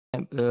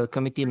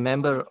committee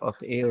member of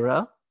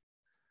AORA,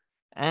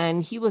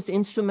 and he was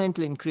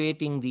instrumental in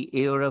creating the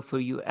AORA for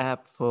You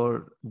app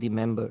for the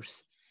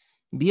members.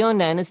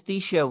 Beyond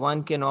anesthesia,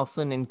 one can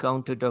often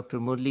encounter Dr.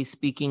 Murli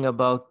speaking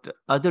about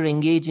other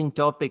engaging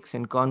topics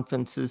in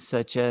conferences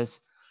such as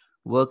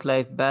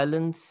work-life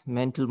balance,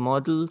 mental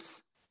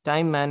models,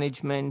 time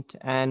management,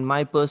 and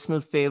my personal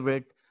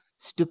favorite,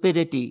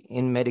 stupidity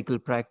in medical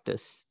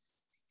practice.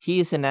 He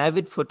is an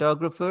avid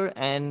photographer,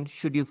 and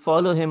should you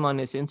follow him on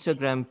his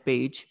Instagram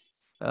page,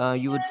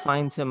 you would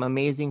find some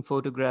amazing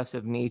photographs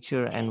of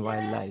nature and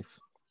wildlife.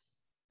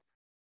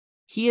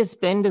 He has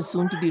penned a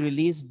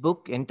soon-to-be-released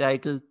book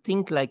entitled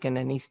Think Like an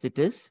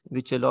Anesthetist,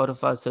 which a lot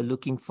of us are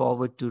looking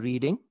forward to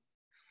reading.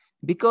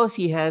 Because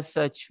he has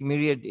such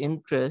myriad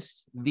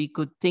interests, we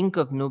could think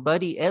of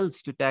nobody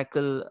else to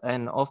tackle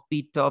an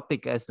offbeat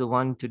topic as the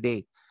one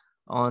today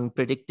on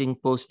predicting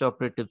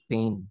postoperative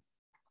pain.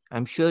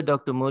 I'm sure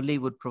Dr. Murli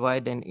would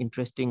provide an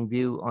interesting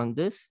view on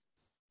this.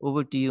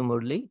 Over to you,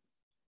 Murli.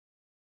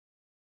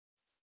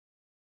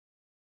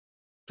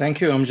 Thank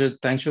you, Amjad.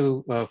 Thank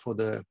you for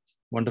the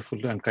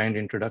wonderful and kind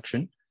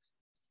introduction.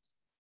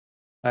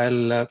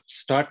 I'll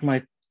start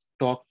my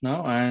talk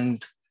now,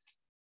 and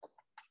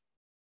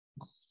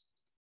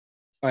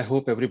I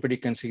hope everybody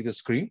can see the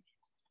screen.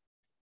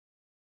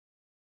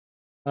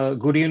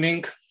 Good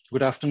evening,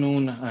 good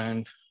afternoon,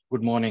 and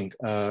good morning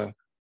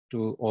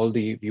to all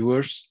the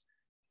viewers.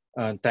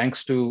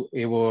 Thanks to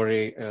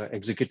AORA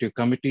Executive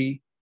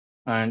Committee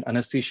and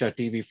Anesthesia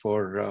TV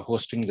for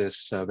hosting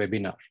this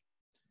webinar.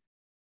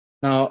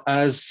 Now,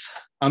 as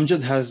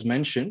Amjad has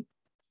mentioned,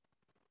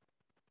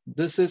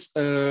 this is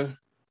a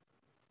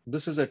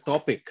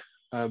topic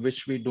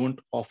which we don't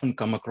often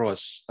come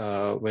across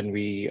when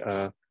we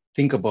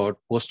think about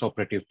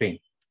postoperative pain.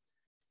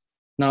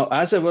 Now,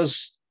 as I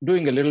was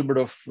doing a little bit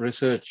of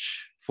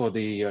research for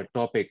the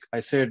topic, I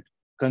said,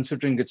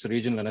 considering it's a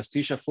regional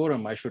anesthesia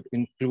forum, I should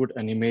include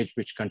an image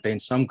which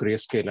contains some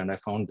grayscale, and I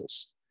found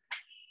this.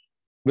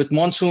 With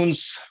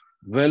monsoons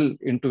well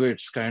into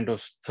its kind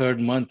of third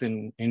month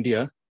in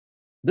India,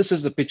 this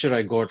is the picture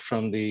I got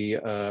from the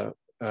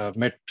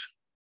Met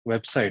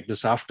website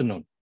this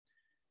afternoon.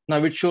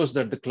 Now it shows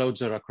that the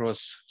clouds are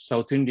across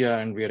South India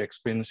and we are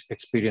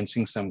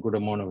experiencing some good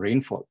amount of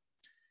rainfall.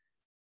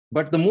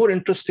 But the more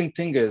interesting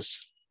thing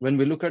is when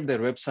we look at their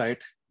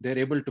website, they're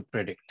able to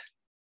predict.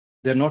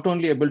 They're not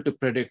only able to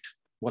predict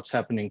what's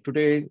happening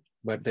today,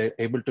 but they're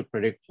able to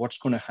predict what's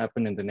going to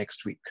happen in the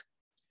next week.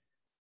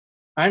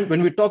 And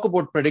when we talk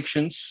about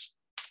predictions,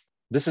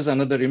 this is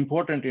another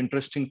important,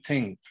 interesting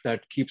thing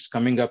that keeps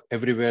coming up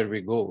everywhere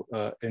we go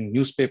in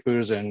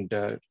newspapers and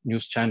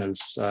news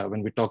channels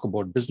when we talk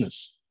about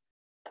business.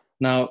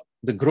 Now,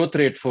 the growth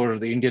rate for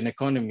the Indian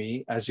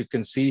economy, as you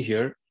can see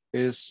here,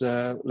 is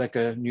like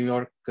a New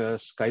York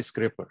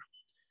skyscraper.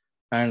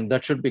 And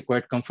that should be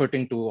quite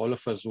comforting to all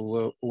of us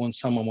who own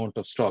some amount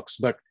of stocks.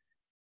 But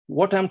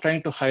what I'm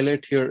trying to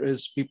highlight here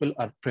is people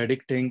are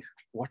predicting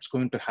what's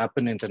going to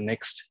happen in the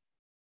next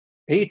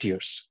 8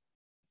 years.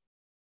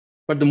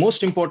 But the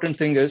most important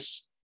thing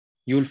is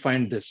you'll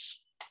find this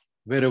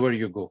wherever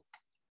you go.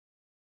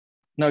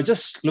 Now,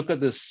 just look at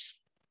this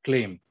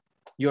claim.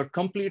 Your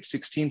complete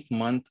 16th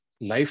month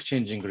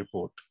life-changing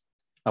report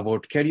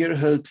about career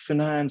health,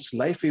 finance,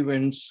 life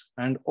events,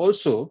 and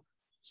also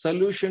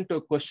solution to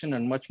a question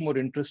and much more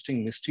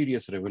interesting,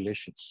 mysterious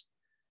revelations.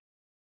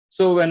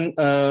 So when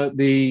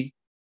the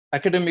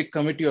academic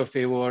committee of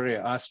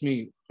AORA asked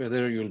me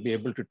whether you'll be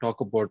able to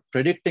talk about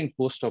predicting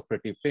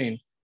postoperative pain,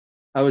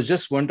 I was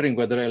just wondering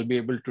whether I'll be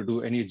able to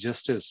do any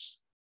justice,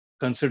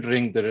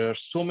 considering there are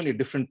so many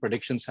different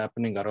predictions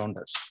happening around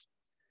us.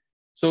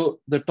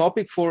 So the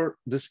topic for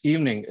this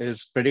evening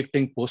is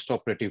predicting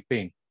postoperative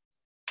pain.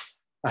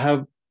 I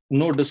have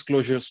no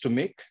disclosures to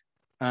make,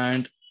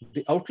 and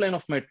the outline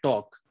of my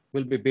talk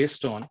will be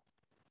based on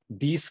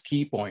these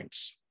key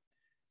points.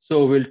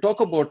 So we'll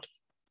talk about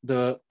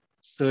the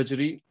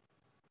surgery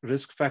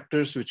risk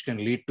factors which can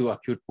lead to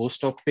acute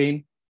post-op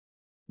pain.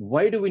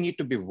 Why do we need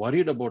to be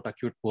worried about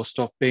acute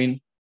post-op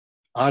pain?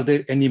 Are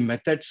there any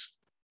methods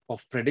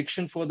of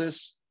prediction for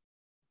this?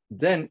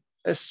 Then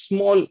a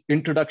small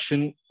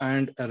introduction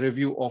and a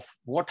review of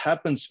what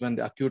happens when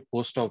the acute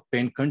post-op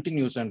pain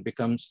continues and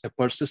becomes a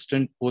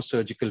persistent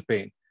post-surgical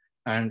pain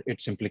and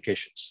its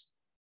implications.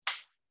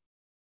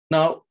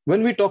 Now,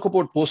 when we talk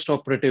about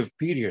post-operative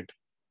period,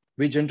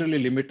 we generally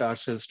limit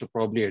ourselves to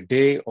probably a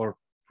day or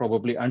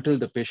probably until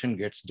the patient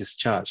gets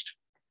discharged.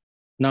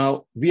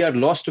 Now, we are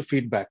lost to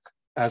feedback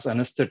as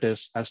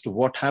anesthetists as to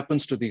what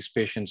happens to these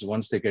patients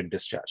once they get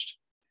discharged.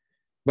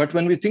 But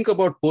when we think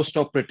about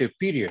post-operative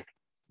period,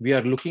 we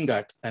are looking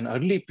at an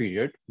early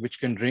period, which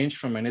can range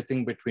from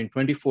anything between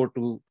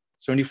 24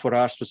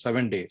 hours to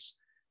 7 days.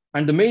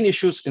 And the main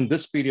issues in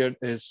this period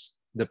is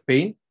the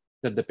pain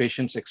that the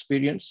patients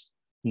experience,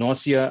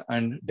 nausea,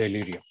 and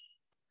delirium.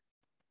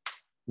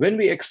 When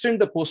we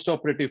extend the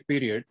post-operative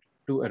period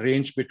to a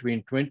range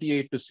between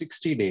 28 to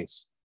 60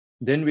 days,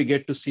 then we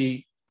get to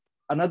see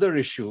another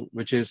issue,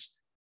 which is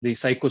the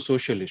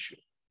psychosocial issue.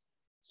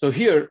 So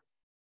here,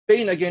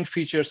 pain again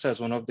features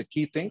as one of the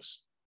key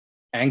things.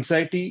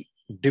 Anxiety,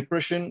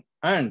 depression,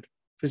 and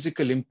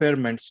physical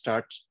impairment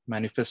starts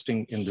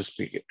manifesting in this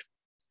period.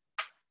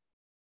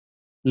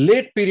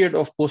 Late period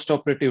of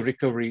postoperative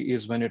recovery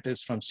is when it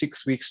is from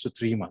 6 weeks to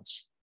 3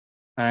 months.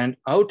 And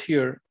out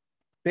here,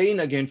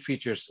 pain again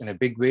features in a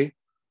big way.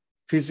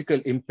 Physical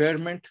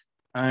impairment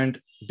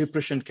and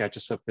depression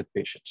catches up with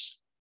patients.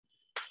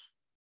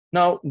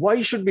 Now,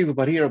 why should we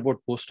worry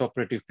about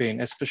postoperative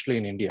pain, especially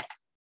in India?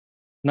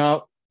 Now,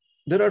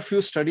 there are a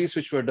few studies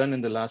which were done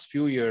in the last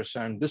few years,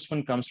 and this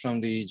one comes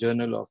from the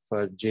Journal of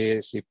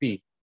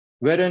JACP,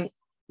 wherein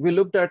we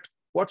looked at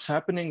what's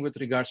happening with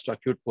regards to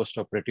acute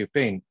postoperative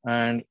pain.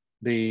 And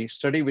the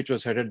study, which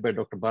was headed by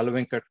Dr.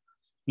 Balavenkat,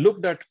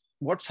 looked at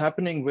what's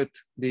happening with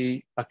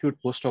the acute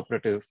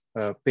postoperative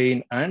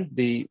pain and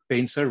the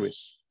pain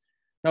service.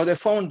 Now, they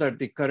found that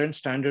the current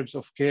standards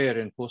of care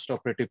in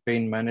postoperative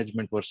pain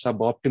management were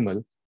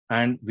suboptimal,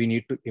 and we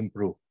need to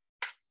improve.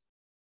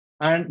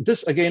 And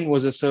this, again,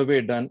 was a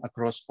survey done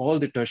across all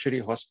the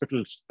tertiary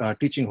hospitals,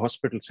 teaching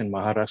hospitals in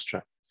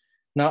Maharashtra.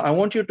 Now, I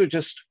want you to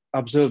just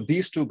observe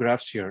these two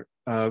graphs here,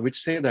 which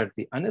say that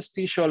the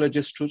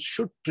anesthesiologist who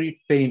should treat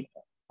pain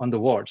on the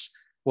wards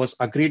was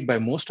agreed by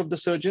most of the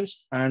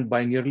surgeons and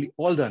by nearly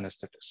all the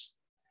anesthetists.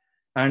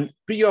 And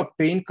pre-op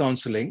pain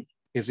counseling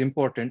is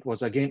important,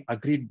 was again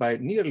agreed by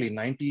nearly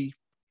 98%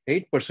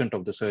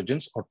 of the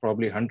surgeons, or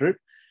probably 100,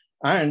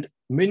 and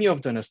many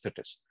of the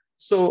anesthetists.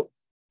 So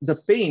the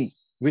pain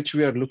which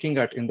we are looking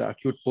at in the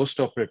acute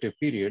postoperative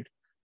period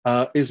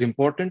is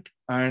important.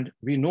 And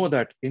we know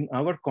that in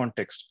our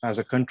context as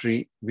a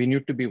country, we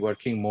need to be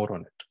working more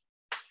on it.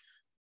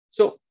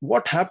 So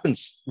what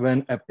happens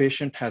when a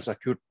patient has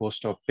acute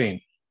post-op pain?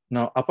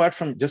 Now, apart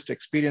from just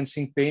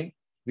experiencing pain,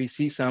 we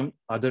see some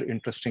other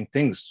interesting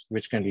things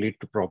which can lead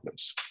to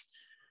problems.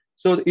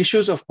 So the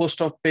issues of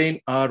post-op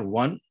pain are,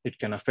 one, it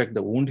can affect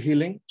the wound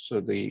healing.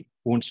 So the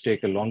wounds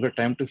take a longer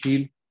time to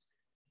heal.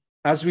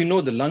 As we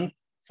know, the lung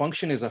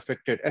function is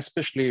affected,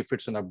 especially if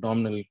it's an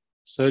abdominal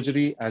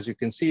surgery, as you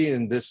can see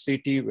in this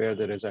CT where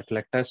there is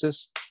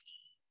atelectasis.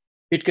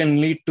 It can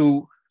lead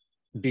to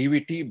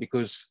DVT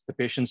because the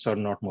patients are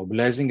not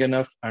mobilizing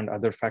enough, and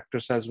other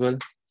factors as well.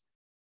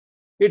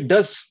 It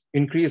does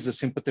increase the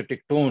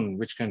sympathetic tone,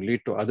 which can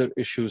lead to other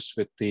issues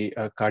with the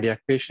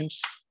cardiac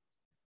patients.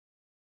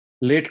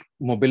 Late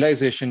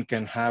mobilization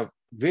can have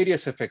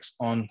various effects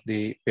on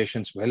the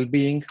patient's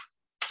well-being.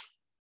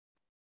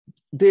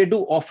 They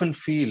do often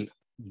feel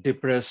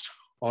depressed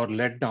or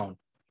let down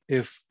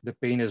if the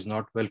pain is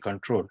not well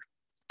controlled.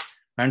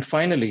 And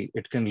finally,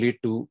 it can lead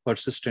to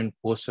persistent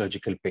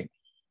post-surgical pain.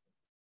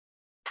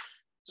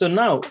 So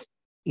now,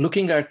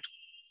 looking at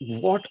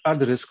what are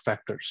the risk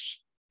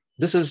factors,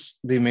 this is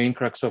the main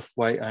crux of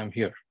why I'm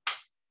here.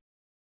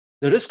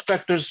 The risk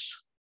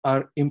factors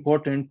are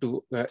important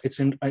to, it's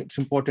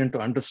important to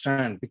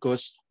understand,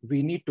 because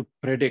we need to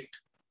predict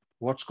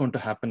what's going to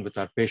happen with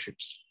our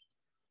patients.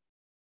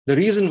 The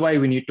reason why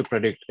we need to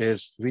predict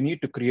is we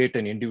need to create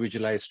an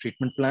individualized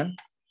treatment plan.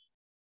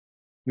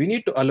 We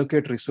need to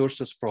allocate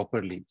resources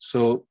properly.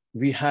 So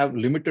we have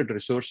limited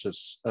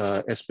resources,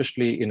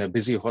 especially in a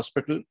busy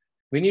hospital.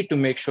 We need to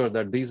make sure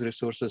that these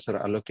resources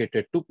are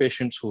allocated to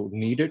patients who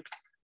need it.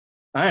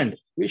 And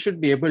we should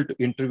be able to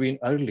intervene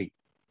early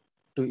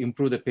to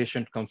improve the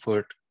patient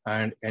comfort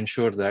and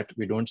ensure that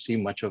we don't see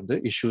much of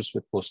the issues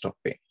with post-op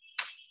pain.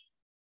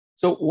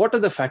 So what are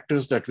the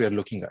factors that we are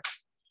looking at?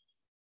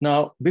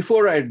 Now,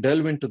 before I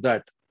delve into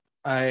that,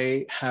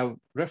 I have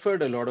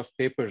referred a lot of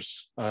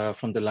papers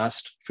from the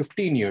last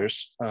 15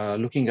 years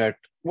looking at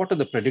what are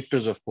the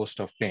predictors of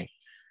post-op pain.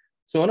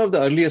 So one of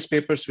the earliest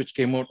papers which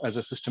came out as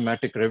a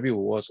systematic review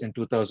was in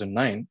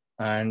 2009,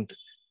 and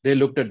they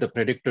looked at the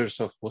predictors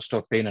of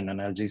post-op pain and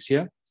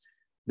analgesia.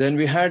 Then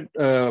we had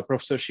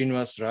Professor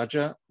Srinivas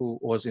Raja, who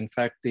was in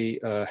fact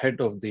the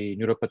head of the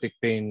neuropathic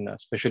pain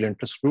special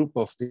interest group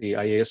of the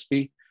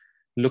IASP,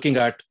 looking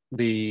at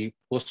the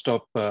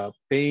post-op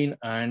pain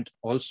and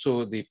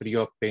also the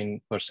pre-op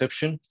pain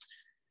perception.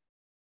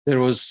 There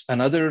was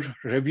another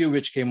review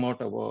which came out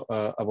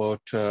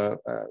about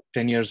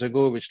 10 years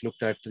ago, which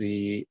looked at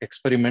the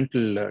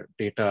experimental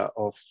data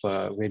of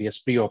various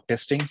pre-op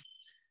testing.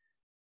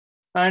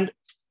 And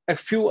a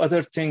few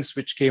other things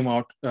which came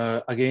out,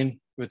 again,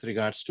 with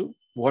regards to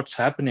what's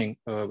happening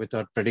with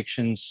our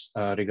predictions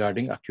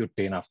regarding acute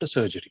pain after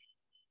surgery.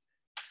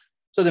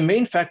 So the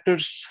main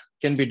factors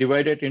can be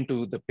divided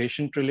into the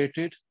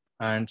patient-related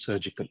and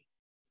surgical.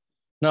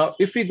 Now,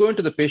 if we go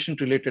into the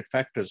patient-related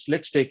factors,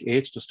 let's take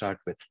age to start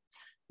with.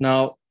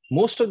 Now,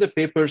 most of the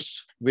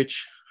papers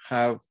which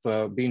have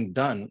been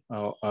done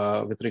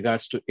with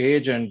regards to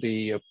age and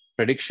the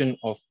prediction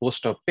of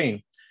post-op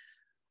pain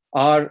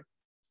are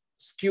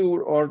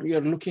skewed, or you're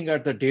looking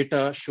at the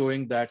data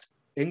showing that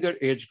younger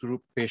age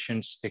group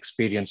patients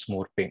experience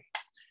more pain.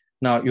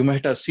 Now, you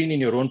might have seen in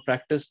your own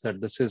practice that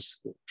this is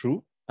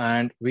true,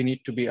 and we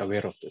need to be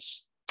aware of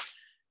this.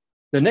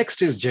 The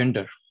next is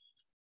gender.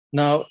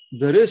 Now,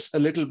 there is a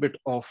little bit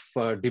of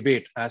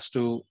debate as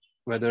to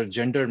whether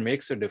gender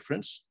makes a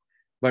difference.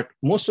 But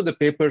most of the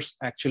papers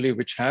actually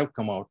which have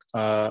come out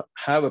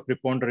have a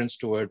preponderance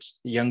towards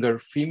younger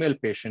female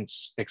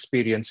patients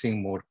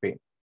experiencing more pain.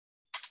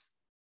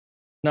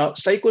 Now,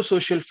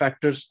 psychosocial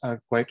factors are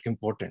quite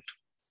important,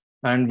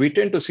 and we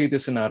tend to see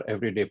this in our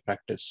everyday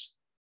practice.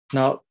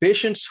 Now,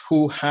 patients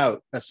who have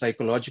a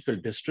psychological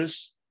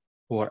distress,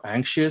 who are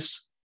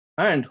anxious,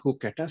 and who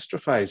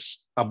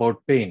catastrophize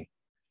about pain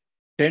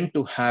tend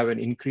to have an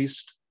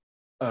increased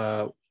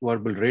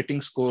verbal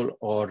rating score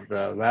or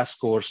VAS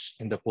scores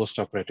in the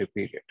postoperative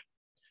period.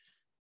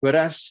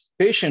 Whereas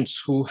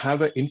patients who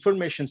have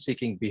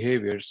information-seeking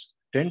behaviors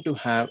tend to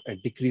have a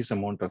decreased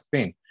amount of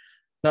pain.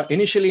 Now,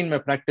 initially in my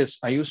practice,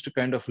 I used to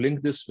kind of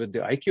link this with the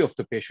IQ of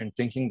the patient,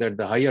 thinking that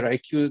the higher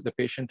IQ the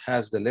patient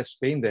has, the less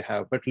pain they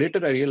have. But later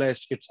I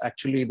realized it's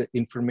actually the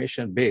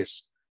information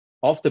base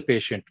of the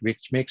patient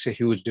which makes a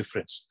huge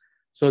difference.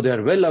 So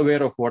they're well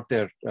aware of what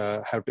they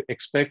have to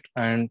expect,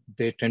 and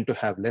they tend to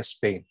have less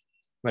pain.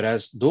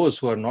 Whereas those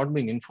who are not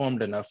being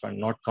informed enough and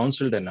not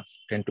counseled enough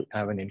tend to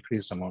have an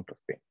increased amount of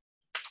pain.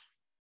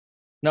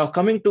 Now,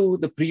 coming to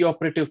the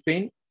preoperative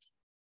pain,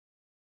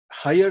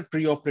 higher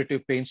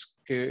preoperative pain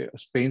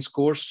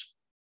scores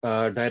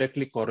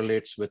directly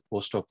correlates with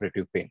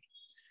postoperative pain.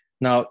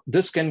 Now,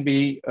 this can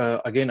be,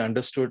 again,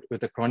 understood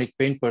with a chronic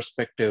pain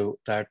perspective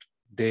that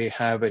they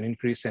have an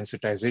increased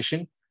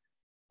sensitization,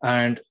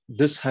 and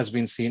this has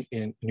been seen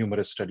in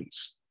numerous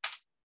studies.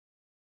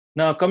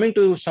 Now, coming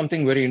to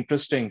something very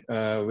interesting,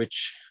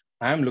 which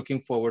I'm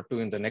looking forward to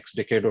in the next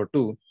decade or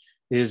two,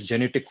 is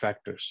genetic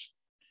factors.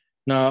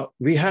 Now,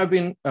 we have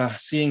been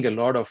seeing a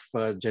lot of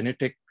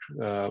genetic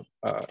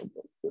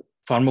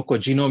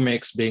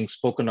pharmacogenomics being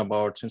spoken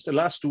about since the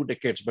last 2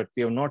 decades, but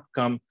we have not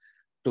come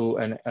to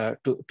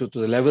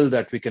the level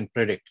that we can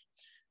predict.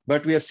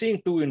 But we are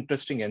seeing 2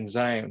 interesting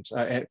enzymes,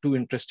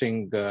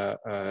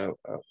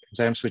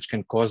 enzymes which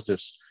can cause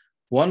this.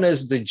 One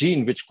is the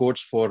gene which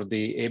codes for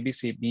the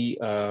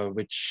ABCB,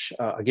 which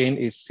again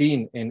is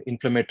seen in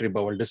inflammatory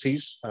bowel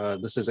disease.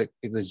 This is a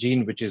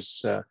gene which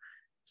is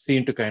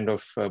seen to kind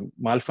of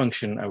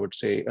malfunction, I would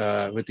say,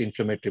 with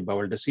inflammatory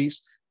bowel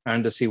disease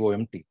and the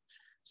COMT.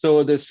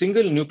 So the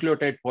single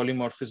nucleotide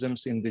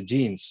polymorphisms in the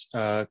genes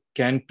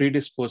can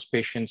predispose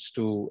patients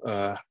to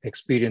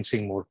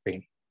experiencing more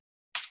pain.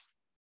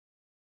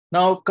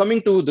 Now,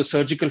 coming to the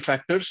surgical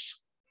factors,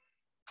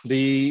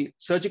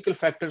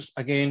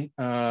 again,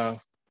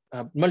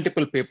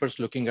 multiple papers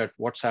looking at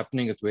what's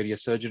happening with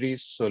various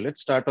surgeries. So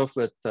let's start off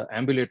with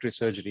ambulatory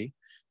surgery.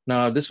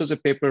 Now, this was a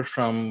paper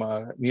from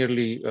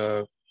nearly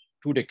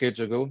 2 decades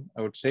ago,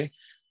 I would say,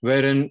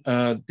 wherein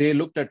they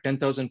looked at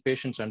 10,000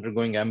 patients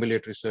undergoing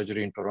ambulatory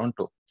surgery in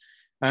Toronto.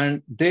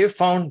 And they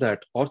found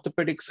that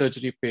orthopedic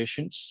surgery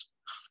patients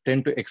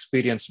tend to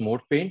experience more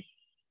pain.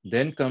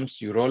 Then comes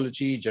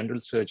urology, general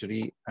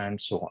surgery,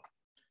 and so on.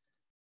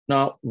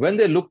 Now, when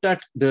they looked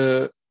at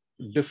the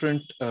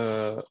different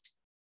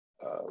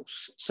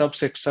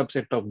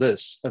subset of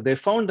this, they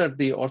found that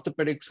the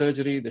orthopedic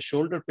surgery, the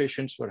shoulder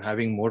patients were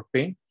having more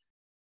pain,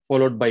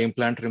 followed by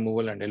implant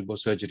removal and elbow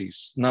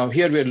surgeries. Now,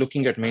 here we are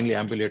looking at mainly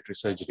ambulatory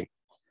surgery.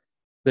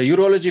 The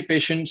urology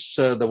patients,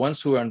 the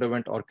ones who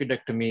underwent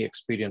orchidectomy,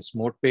 experienced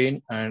more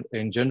pain, and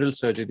in general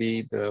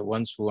surgery, the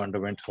ones who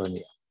underwent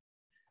hernia.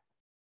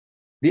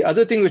 The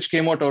other thing which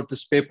came out of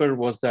this paper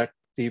was that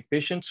the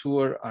patients who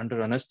were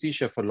under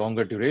anesthesia for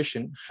longer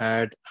duration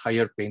had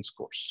higher pain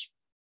scores.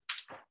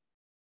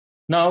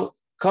 Now,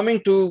 coming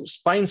to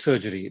spine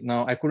surgery.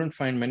 Now, I couldn't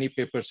find many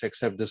papers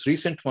except this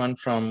recent one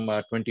from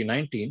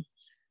 2019,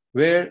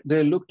 where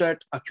they looked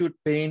at acute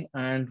pain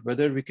and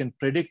whether we can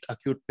predict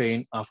acute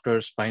pain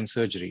after spine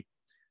surgery.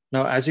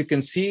 Now, as you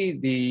can see,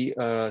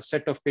 the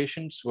set of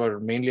patients were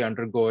mainly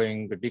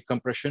undergoing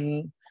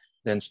decompression,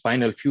 then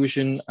spinal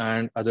fusion,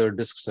 and other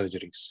disc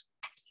surgeries.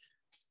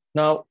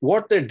 Now,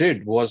 what they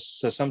did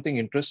was something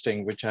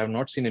interesting, which I have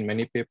not seen in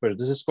many papers.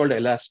 This is called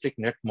elastic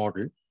net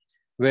model,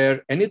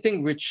 where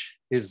anything which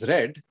is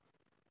red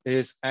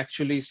is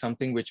actually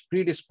something which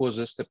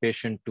predisposes the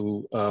patient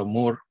to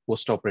more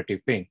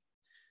postoperative pain.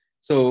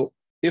 So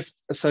if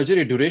a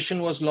surgery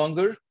duration was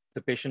longer,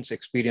 the patients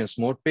experienced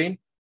more pain.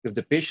 If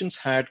the patients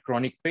had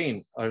chronic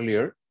pain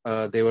earlier,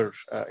 they were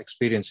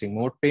experiencing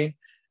more pain.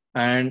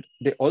 And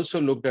they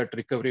also looked at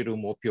recovery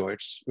room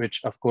opioids,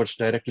 which of course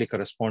directly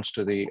corresponds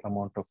to the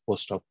amount of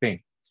post-op pain.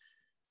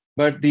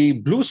 But the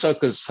blue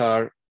circles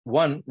are,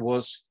 one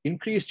was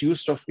increased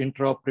use of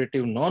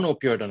intraoperative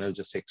non-opioid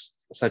analgesics,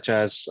 such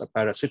as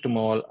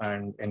paracetamol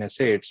and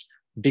NSAIDs,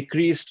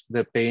 decreased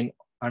the pain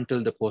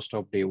until the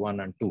post-op day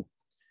 1 and 2.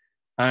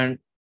 And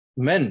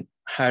men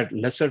had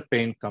lesser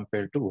pain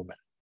compared to women.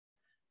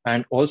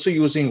 And also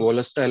using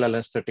volatile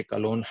anesthetic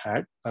alone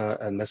had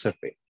a lesser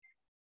pain.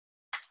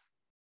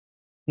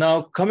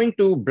 Now, coming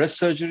to breast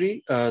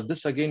surgery,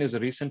 this again is a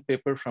recent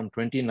paper from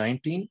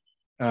 2019,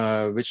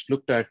 which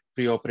looked at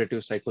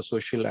preoperative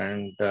psychosocial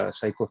and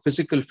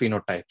psychophysical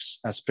phenotypes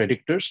as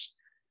predictors.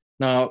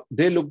 Now,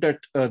 they looked at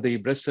the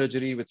breast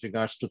surgery with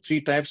regards to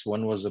 3 types.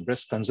 One was the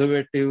breast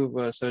conservative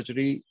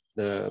surgery,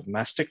 the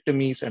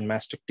mastectomies, and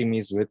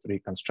mastectomies with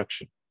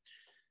reconstruction.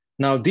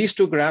 Now, these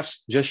two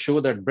graphs just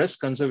show that breast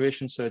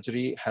conservation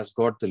surgery has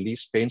got the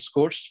least pain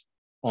scores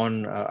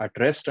on at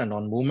rest and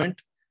on movement,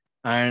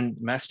 and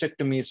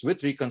mastectomies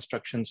with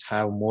reconstructions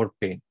have more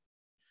pain.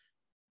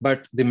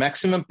 But the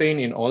maximum pain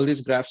in all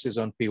these graphs is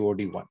on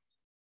POD1.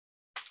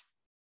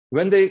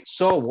 When they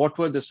saw what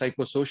were the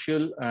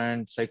psychosocial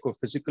and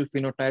psychophysical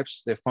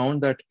phenotypes, they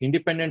found that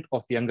independent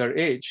of younger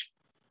age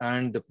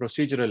and the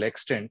procedural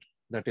extent,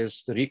 that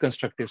is the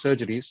reconstructive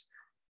surgeries,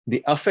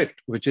 the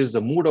affect, which is the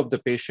mood of the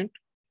patient,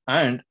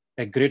 and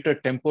a greater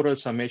temporal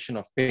summation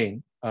of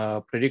pain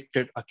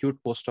predicted acute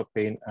post-op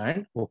pain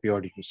and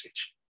opioid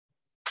usage.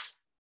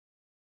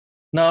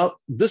 Now,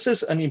 this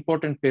is an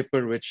important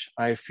paper which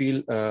I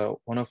feel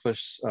all of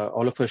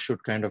us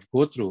should kind of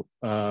go through,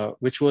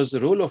 which was the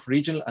role of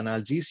regional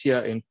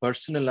analgesia in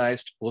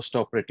personalized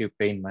post-operative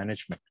pain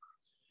management.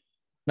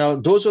 Now,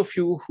 those of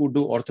you who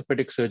do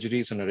orthopedic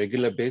surgeries on a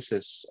regular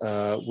basis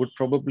would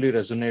probably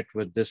resonate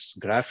with this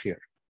graph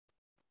here.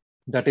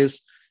 That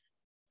is,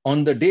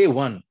 on the day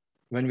one,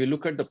 when we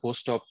look at the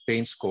post-op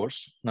pain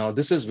scores, now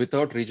this is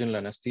without regional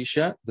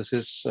anesthesia. This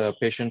is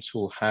patients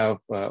who have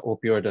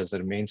opioid as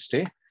their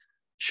mainstay.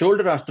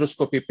 Shoulder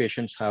arthroscopy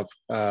patients have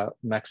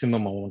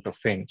maximum amount of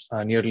pain,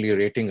 nearly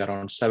rating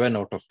around 7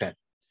 out of 10.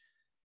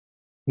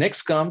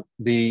 Next come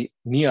the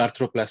knee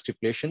arthroplasty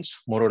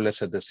patients, more or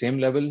less at the same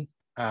level,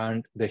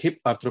 and the hip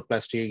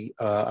arthroplasty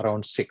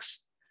around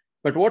 6.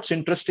 But what's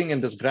interesting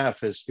in this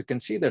graph is you can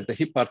see that the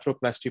hip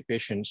arthroplasty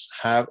patients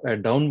have a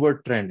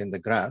downward trend in the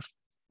graph,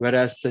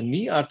 whereas the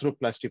knee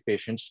arthroplasty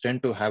patients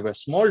tend to have a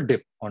small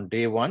dip on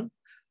day one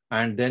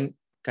and then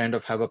kind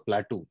of have a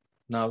plateau.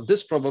 Now,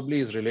 this probably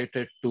is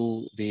related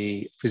to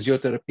the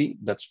physiotherapy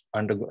that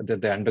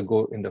they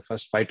undergo in the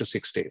first 5 to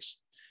 6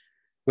 days.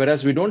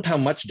 Whereas we don't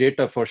have much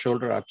data for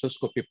shoulder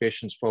arthroscopy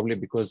patients, probably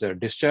because they're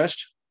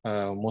discharged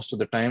most of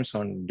the times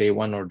on day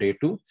 1 or day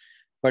 2,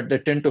 but they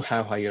tend to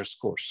have higher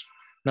scores.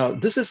 Now,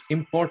 this is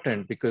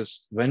important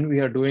because when we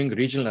are doing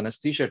regional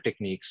anesthesia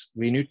techniques,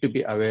 we need to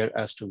be aware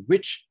as to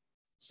which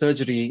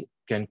surgery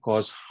can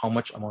cause how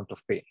much amount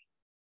of pain.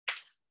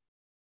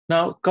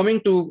 Now, coming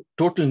to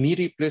total knee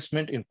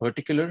replacement in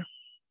particular,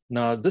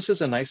 now this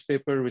is a nice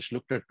paper which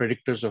looked at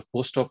predictors of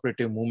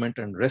postoperative movement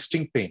and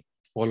resting pain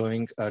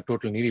following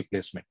total knee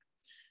replacement.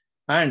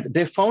 And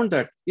they found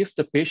that if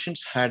the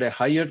patients had a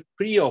higher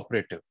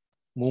preoperative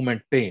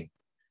movement pain,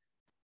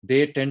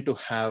 they tend to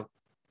have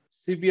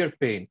severe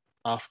pain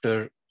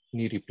after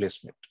knee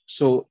replacement.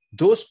 So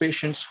those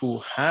patients who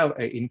have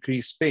an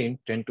increased pain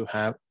tend to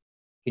have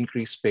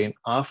increased pain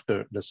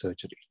after the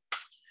surgery.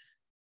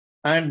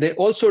 And they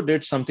also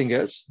did something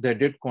else. They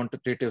did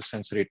quantitative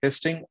sensory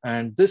testing.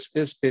 And this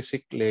is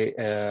basically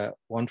a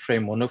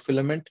one-frame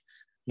monofilament.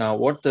 Now,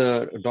 what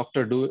the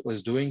doctor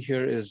was doing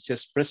here is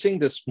just pressing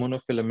this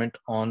monofilament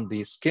on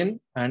the skin,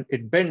 and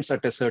it bends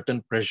at a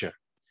certain pressure.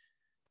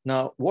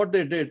 Now, what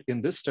they did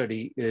in this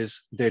study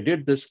is they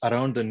did this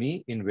around the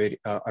knee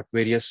at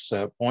various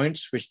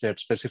points which they had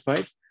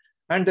specified.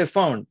 And they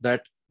found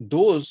that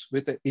those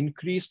with an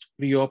increased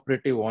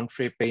preoperative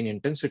on-frame pain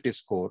intensity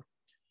score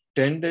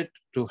tended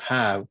to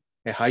have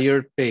a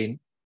higher pain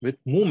with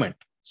movement.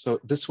 So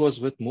this was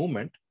with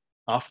movement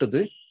after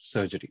the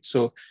surgery.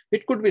 So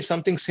it could be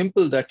something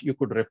simple that you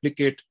could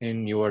replicate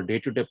in your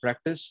day-to-day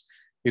practice.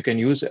 You can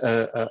use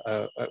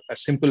a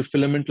simple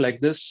filament like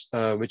this,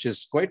 which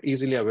is quite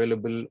easily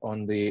available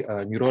on the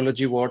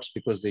neurology wards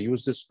because they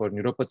use this for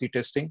neuropathy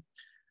testing,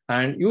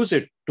 and use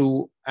it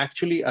to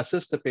actually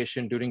assess the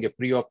patient during a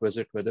pre-op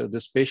visit, whether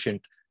this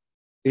patient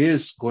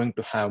is going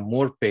to have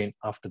more pain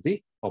after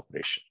the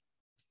operation.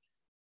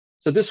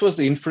 So this was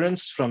the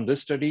inference from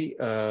this study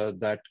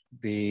that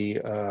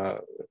the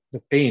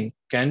pain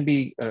can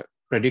be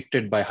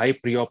predicted by high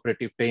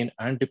preoperative pain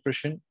and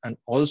depression, and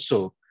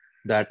also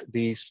that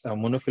these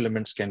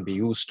monofilaments can be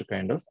used to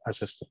kind of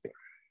assess the pain.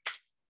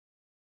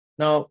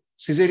 Now,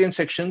 cesarean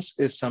sections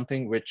is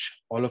something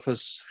which all of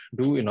us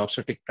do in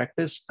obstetric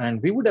practice,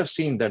 and we would have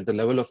seen that the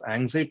level of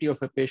anxiety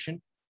of a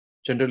patient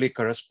generally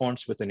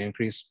corresponds with an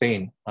increased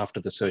pain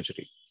after the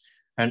surgery.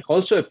 And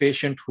also a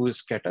patient who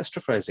is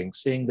catastrophizing,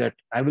 saying that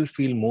I will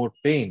feel more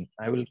pain,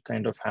 I will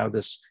kind of have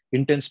this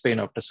intense pain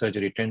after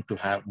surgery, tend to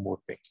have more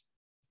pain.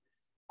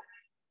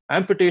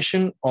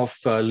 Amputation of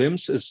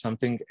limbs is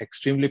something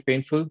extremely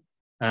painful,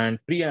 and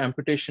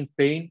pre-amputation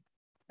pain,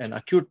 an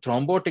acute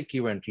thrombotic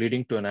event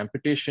leading to an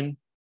amputation,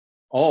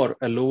 or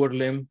a lower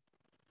limb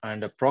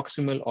and a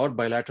proximal or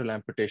bilateral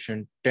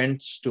amputation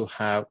tends to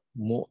have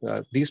more,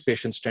 these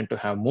patients tend to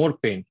have more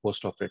pain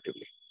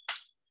post-operatively.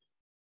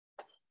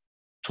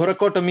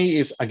 Thoracotomy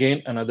is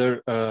again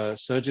another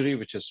surgery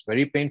which is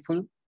very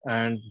painful.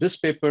 And this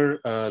paper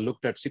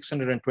looked at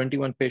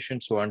 621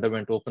 patients who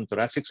underwent open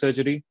thoracic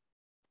surgery.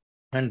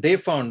 And they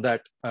found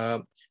that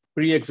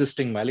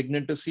pre-existing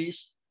malignant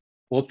disease,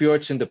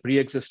 opioids in the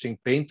pre-existing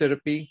pain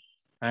therapy,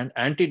 and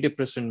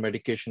antidepressant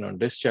medication on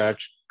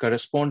discharge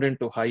corresponded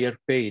to higher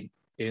pain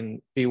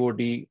in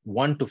POD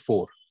 1 to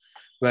 4,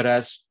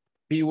 whereas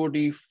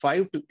POD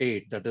 5 to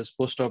 8, that is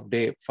post-op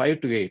day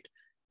 5 to 8,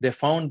 they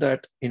found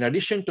that in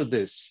addition to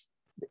this,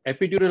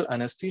 epidural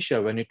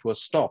anesthesia, when it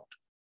was stopped,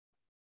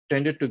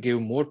 tended to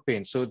give more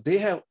pain. So they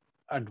have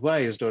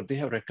advised, or they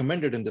have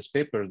recommended in this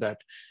paper, that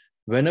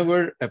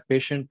whenever a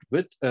patient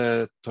with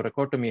a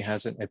thoracotomy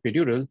has an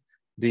epidural,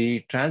 the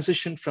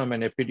transition from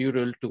an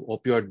epidural to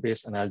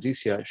opioid-based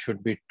analgesia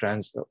should be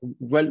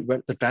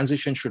the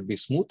transition should be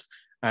smooth,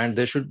 and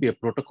there should be a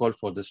protocol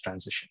for this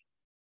transition.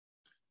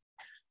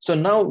 So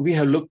now we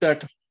have looked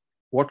at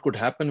what could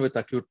happen with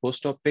acute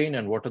post-op pain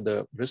and what are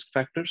the risk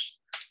factors.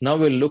 Now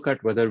we'll look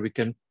at whether we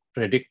can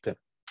predict them.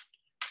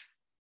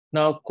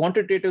 Now,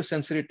 quantitative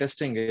sensory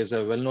testing is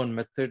a well-known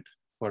method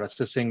for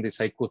assessing the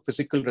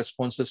psychophysical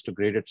responses to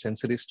graded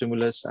sensory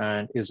stimulus,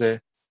 and is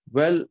a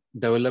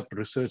well-developed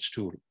research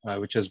tool,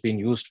 which has been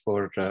used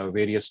for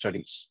various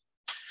studies.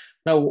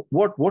 Now,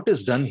 what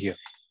is done here?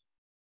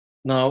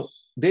 Now,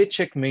 they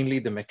check mainly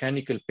the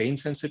mechanical pain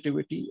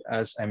sensitivity,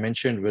 as I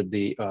mentioned with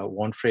the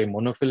Wanfrey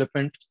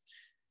monofilament.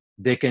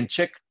 They can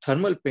check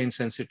thermal pain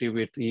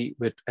sensitivity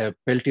with a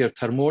Peltier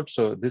thermode.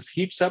 So this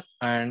heats up,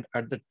 and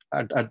at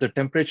the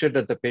temperature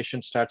that the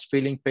patient starts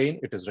feeling pain,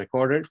 it is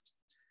recorded.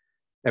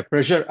 A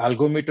pressure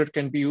algometer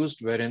can be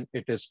used, wherein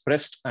it is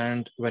pressed,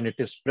 and when it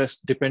is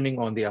pressed, depending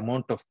on the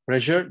amount of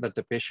pressure that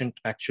the patient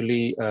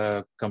actually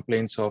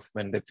complains of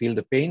when they feel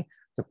the pain,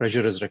 the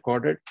pressure is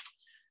recorded.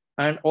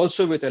 And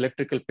also with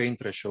electrical pain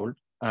threshold,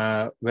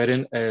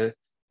 wherein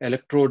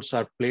electrodes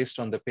are placed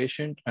on the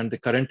patient and the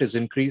current is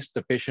increased,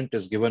 the patient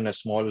is given a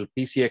small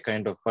PCA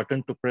kind of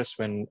button to press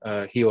when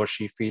he or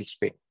she feels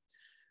pain.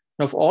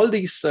 Now, of all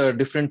these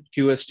different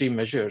QST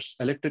measures,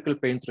 electrical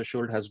pain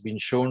threshold has been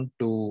shown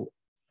to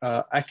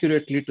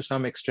accurately, to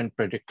some extent,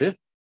 predict the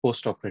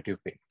postoperative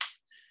pain.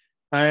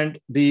 And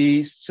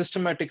the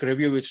systematic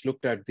review, which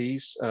looked at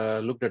these,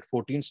 looked at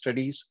 14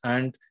 studies,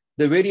 and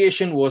the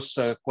variation was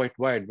quite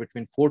wide,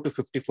 between 4 to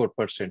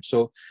 54%.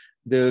 So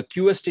the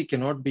QST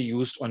cannot be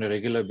used on a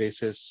regular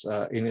basis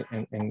in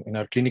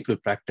our clinical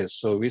practice.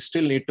 So we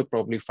still need to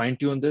probably fine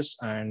tune this,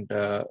 and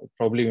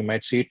probably we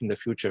might see it in the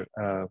future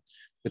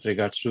with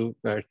regards to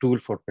a tool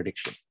for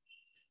prediction.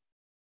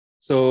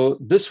 So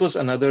this was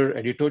another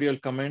editorial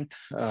comment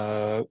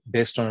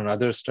based on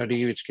another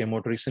study which came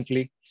out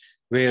recently,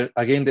 where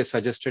again they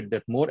suggested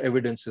that more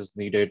evidence is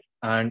needed.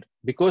 And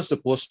because the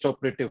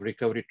postoperative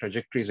recovery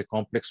trajectory is a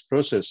complex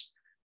process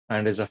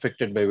and is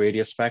affected by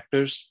various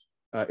factors,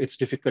 it's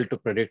difficult to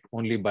predict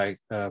only by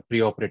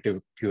preoperative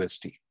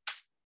QST.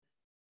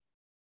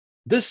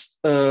 This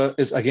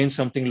is again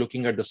something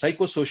looking at the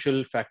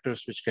psychosocial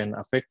factors which can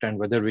affect and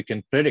whether we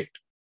can predict.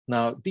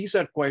 Now, these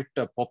are quite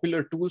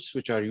popular tools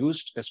which are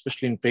used,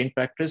 especially in pain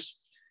practice.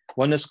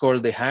 One is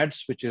called the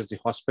HADS, which is the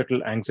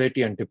Hospital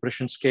Anxiety and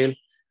Depression Scale.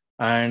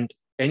 And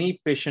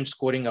any patient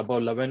scoring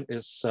above 11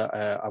 is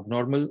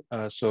abnormal.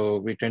 So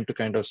we tend to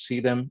kind of see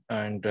them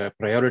and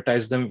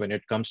prioritize them when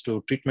it comes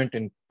to treatment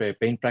in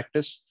pain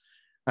practice.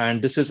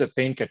 And this is a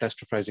pain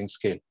catastrophizing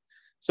scale.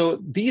 So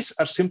these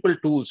are simple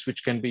tools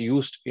which can be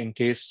used in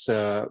case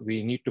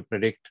we need to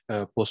predict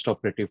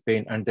postoperative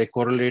pain, and they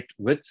correlate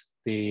with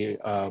the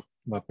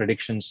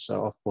predictions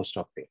of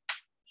post-op pain.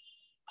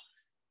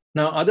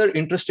 Now, other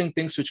interesting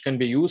things which can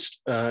be used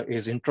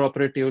is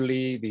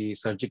intraoperatively the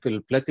surgical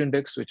pleth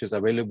index, which is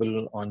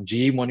available on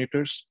GE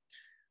monitors.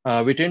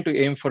 We tend to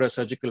aim for a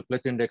surgical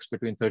pleth index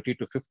between 30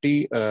 to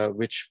 50,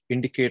 which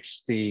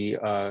indicates the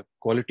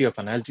quality of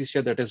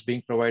analgesia that is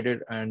being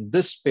provided. And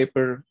this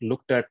paper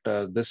looked at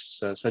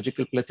this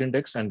surgical pleth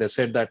index, and they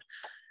said that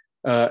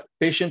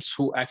patients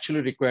who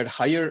actually required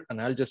higher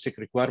analgesic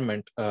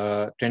requirement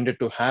tended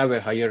to have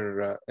a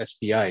higher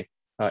SPI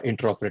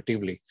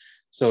intraoperatively.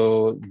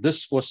 So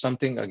this was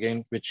something,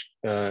 again, which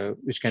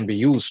can be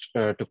used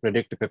to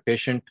predict if a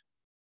patient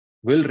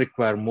will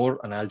require more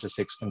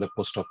analgesics in the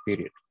post-op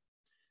period.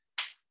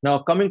 Now,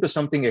 coming to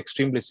something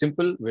extremely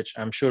simple, which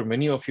I'm sure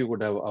many of you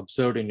would have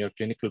observed in your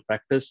clinical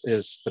practice,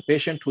 is the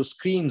patient who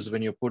screams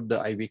when you put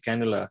the IV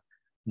cannula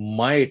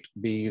might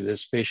be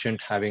this patient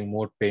having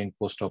more pain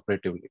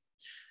post-operatively.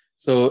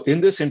 So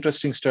in this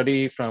interesting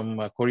study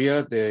from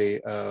Korea, they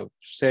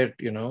said,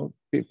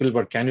 people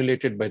were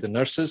cannulated by the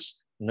nurses.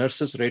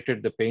 Nurses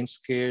rated the pain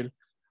scale,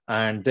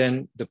 and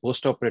then the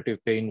post-operative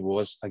pain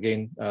was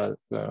again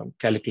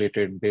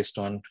calculated based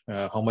on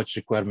how much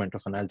requirement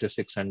of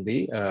analgesics and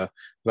the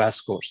VAS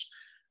scores.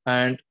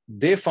 And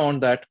they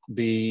found that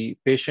the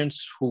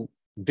patients who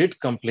did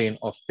complain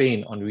of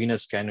pain on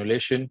venous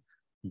cannulation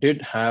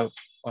did have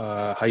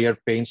higher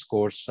pain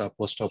scores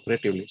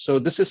post-operatively. So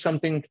this is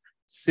something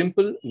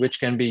simple which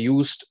can be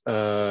used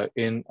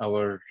in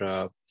our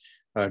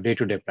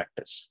day-to-day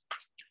practice.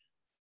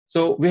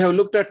 So we have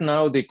looked at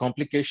now the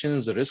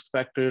complications, the risk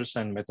factors,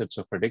 and methods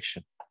of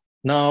prediction.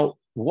 Now,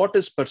 what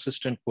is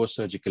persistent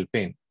post-surgical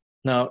pain?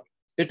 Now,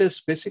 it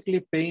is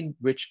basically pain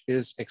which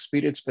is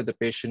experienced by the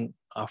patient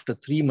after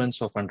 3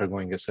 months of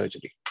undergoing a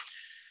surgery.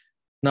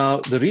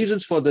 Now, the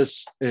reasons for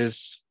this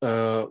is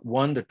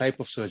one, the type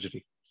of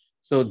surgery.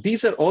 So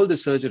these are all the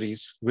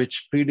surgeries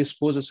which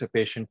predisposes a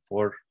patient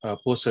for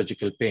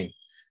post-surgical pain.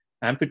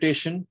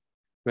 Amputation,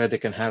 where they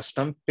can have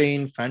stump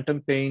pain,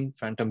 phantom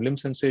limb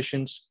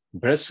sensations,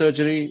 breast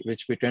surgery,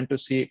 which we tend to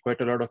see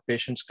quite a lot of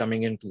patients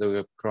coming into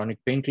the chronic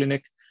pain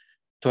clinic,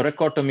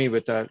 thoracotomy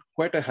with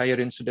quite a higher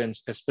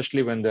incidence,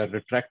 especially when they're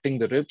retracting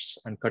the ribs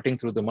and cutting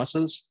through the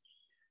muscles,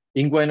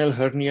 inguinal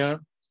hernia,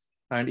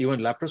 and even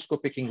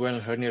laparoscopic inguinal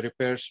hernia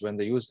repairs when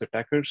they use the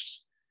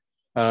tackers,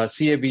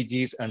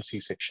 CABGs, and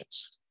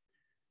C-sections.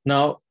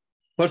 Now,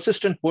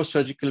 persistent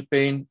post-surgical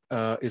pain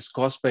is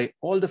caused by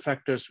all the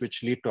factors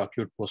which lead to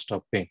acute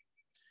post-op pain.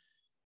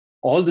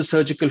 All the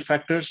surgical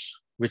factors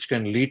which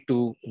can lead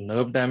to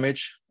nerve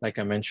damage, like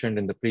I mentioned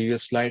in the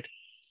previous slide.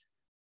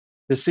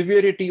 The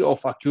severity of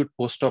acute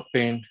post-op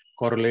pain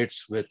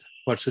correlates with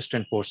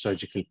persistent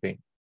post-surgical pain.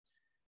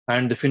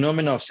 And the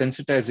phenomena of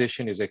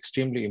sensitization is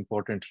extremely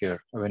important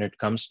here when it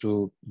comes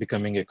to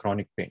becoming a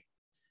chronic pain.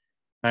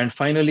 And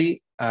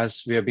finally,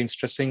 as we have been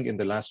stressing in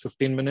the last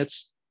 15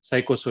 minutes,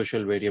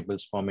 psychosocial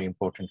variables form an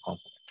important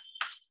component.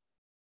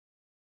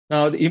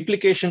 Now, the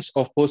implications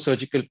of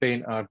post-surgical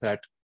pain are that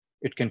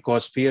it can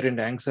cause fear and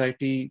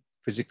anxiety,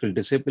 physical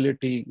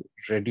disability,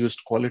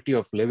 reduced quality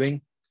of living,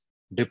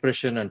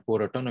 depression, and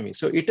poor autonomy.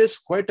 So it is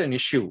quite an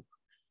issue.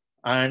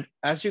 And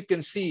as you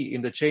can see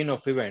in the chain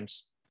of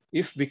events,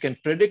 if we can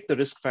predict the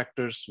risk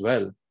factors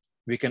well,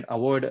 we can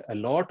avoid a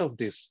lot of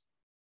these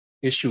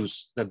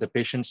issues that the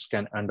patients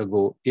can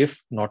undergo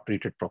if not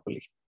treated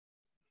properly.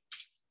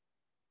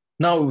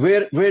 Now,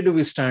 where do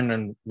we stand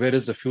and where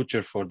is the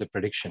future for the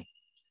prediction?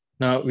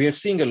 Now, we are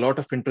seeing a lot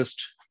of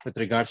interest with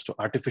regards to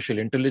artificial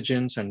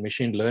intelligence and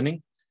machine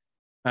learning.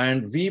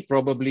 And we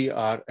probably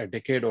are a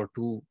decade or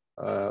two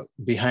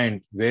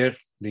behind where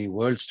the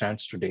world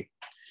stands today.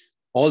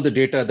 All the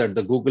data that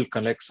the Google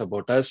collects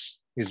about us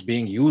is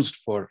being used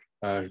for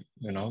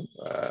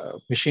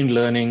machine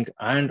learning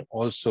and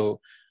also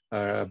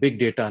big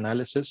data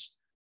analysis.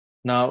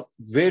 Now,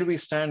 where we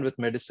stand with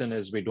medicine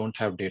is we don't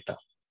have data.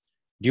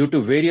 Due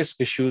to various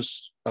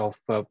issues of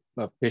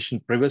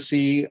patient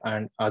privacy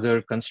and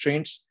other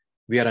constraints,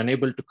 we are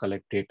unable to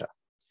collect data.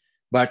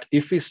 But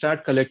if we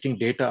start collecting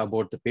data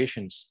about the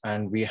patients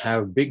and we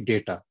have big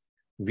data,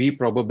 we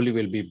probably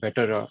will be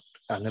better at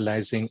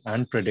analyzing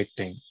and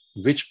predicting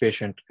which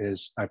patient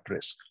is at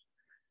risk.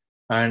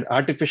 And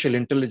artificial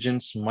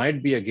intelligence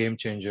might be a game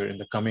changer in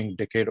the coming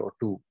decade or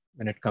two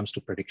when it comes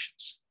to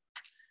predictions.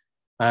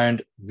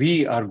 And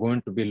we are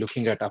going to be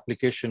looking at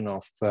application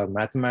of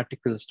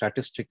mathematical,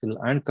 statistical,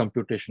 and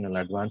computational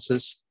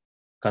advances,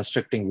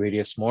 constructing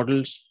various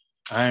models,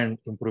 and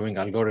improving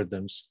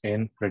algorithms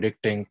in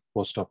predicting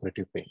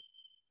postoperative pain.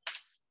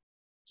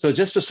 So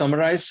just to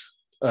summarize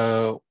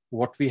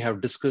what we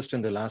have discussed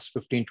in the last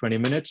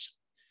 15-20 minutes,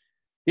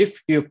 if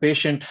your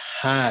patient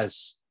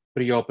has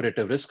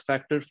preoperative risk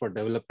factor for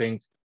developing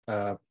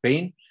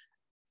pain,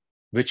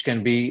 which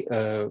can be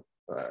a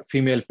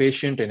female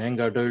patient, an young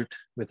adult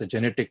with a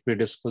genetic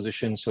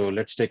predisposition. So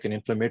let's take an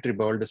inflammatory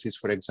bowel disease,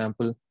 for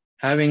example,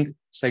 having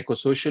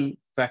psychosocial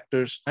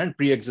factors and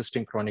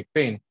pre-existing chronic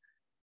pain,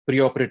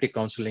 preoperative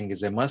counseling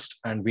is a must,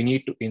 and we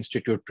need to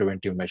institute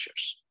preventive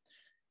measures.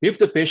 If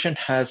the patient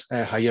has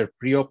a higher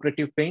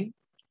preoperative pain,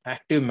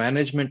 active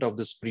management of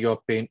this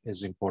pre-op pain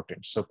is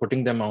important. So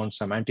putting them on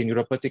some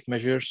anti-neuropathic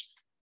measures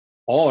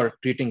or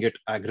treating it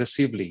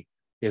aggressively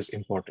is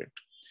important,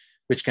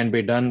 which can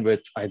be done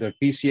with either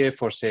PCA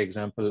for, say,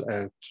 example,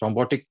 a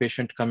thrombotic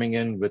patient coming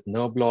in with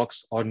nerve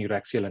blocks or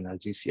neuraxial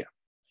analgesia.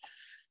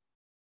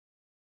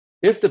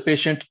 If the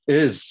patient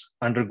is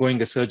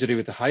undergoing a surgery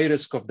with a high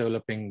risk of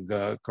developing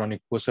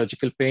chronic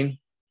post-surgical pain,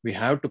 we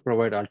have to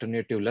provide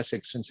alternative, less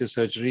extensive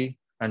surgery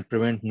and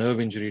prevent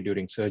nerve injury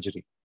during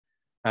surgery.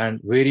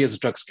 And various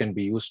drugs can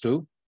be used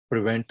to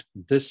prevent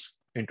this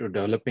into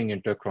developing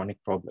into a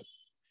chronic problem.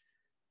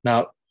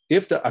 Now,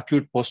 if the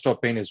acute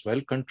post-op pain is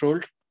well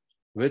controlled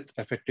with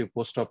effective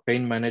post-op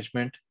pain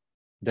management,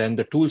 then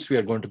the tools we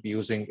are going to be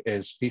using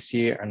is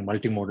PCA and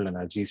multimodal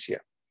analgesia.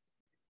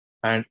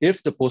 And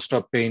if the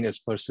post-op pain is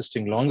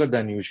persisting longer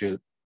than usual,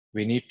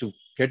 we need to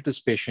get these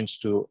patients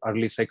to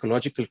early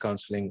psychological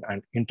counseling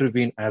and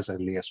intervene as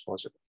early as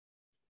possible.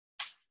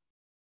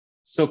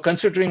 So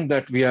considering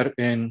that we are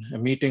in a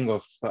meeting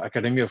of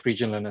Academy of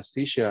Regional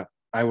Anesthesia,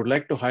 I would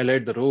like to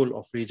highlight the role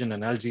of regional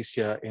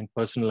analgesia in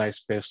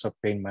personalized post-op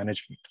pain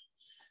management.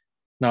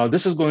 Now,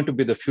 this is going to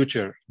be the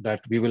future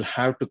that we will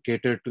have to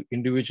cater to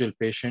individual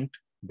patient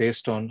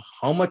based on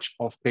how much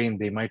of pain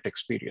they might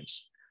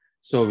experience.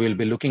 So we'll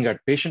be looking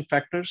at patient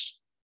factors,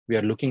 we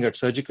are looking at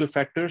surgical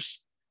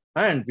factors,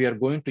 and we are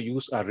going to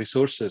use our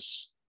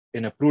resources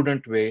in a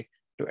prudent way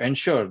to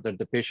ensure that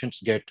the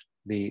patients get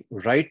the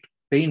right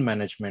pain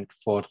management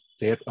for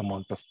their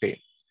amount of pain.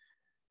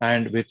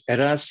 And with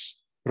ERAS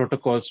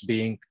protocols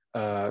being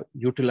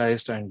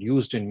utilized and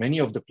used in many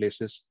of the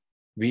places,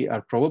 we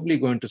are probably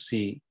going to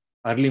see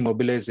early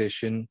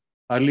mobilization,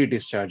 early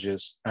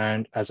discharges,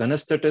 and as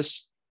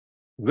anesthetists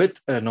with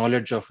a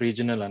knowledge of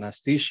regional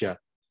anesthesia,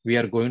 we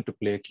are going to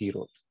play a key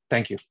role.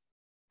 Thank you.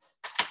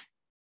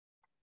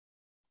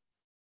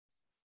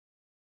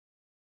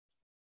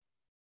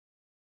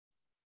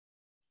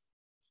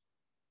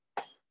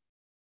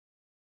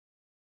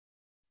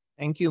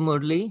 Thank you,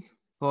 Murli.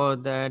 for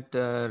that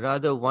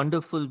rather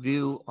wonderful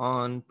view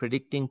on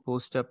predicting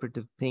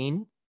postoperative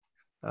pain.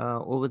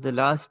 Over the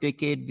last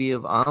decade, we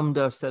have armed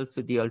ourselves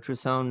with the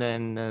ultrasound,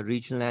 and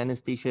regional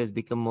anesthesia has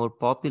become more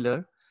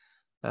popular.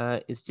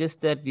 It's just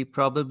that we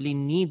probably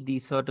need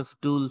these sort of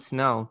tools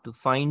now to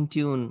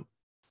fine-tune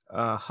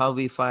how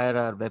we fire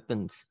our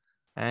weapons,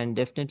 and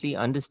definitely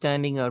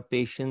understanding our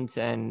patients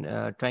and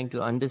trying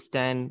to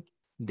understand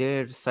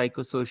their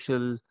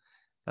psychosocial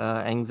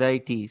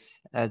anxieties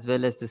as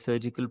well as the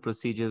surgical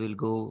procedure will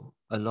go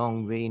a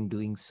long way in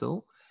doing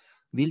so.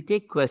 We'll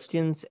take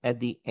questions at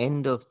the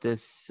end of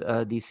this,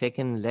 the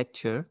second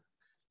lecture.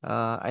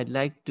 I'd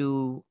like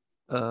to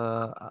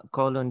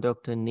call on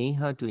Dr.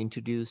 Neha to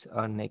introduce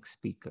our next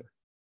speaker.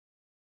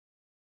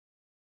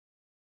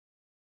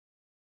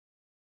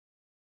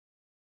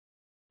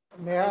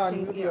 Neha,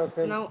 unmute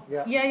yourself. Now,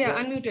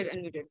 yeah,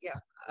 unmuted, yeah.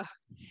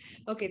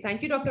 Okay,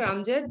 thank you, Dr.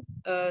 Amjad.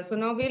 So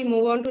now we'll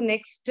move on to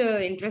next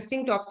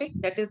interesting topic,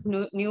 that is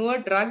newer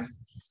drugs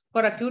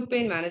for acute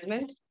pain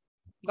management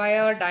by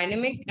our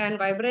dynamic and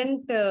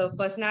vibrant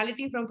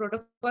personality from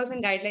Protocols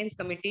and Guidelines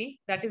Committee,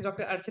 that is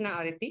Dr. Archana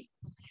Areti.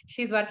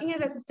 She's working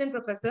as assistant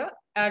professor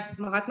at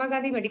Mahatma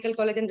Gandhi Medical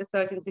College and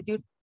Research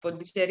Institute,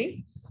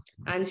 Puducherry,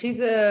 and she's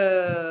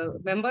a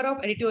member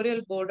of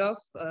editorial board of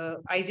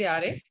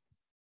IJRA.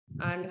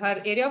 And her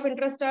area of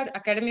interest are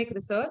academic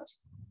research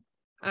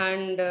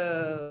and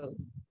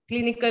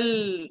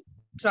clinical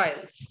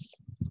trials.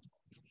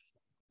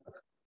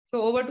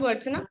 So over to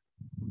Archana.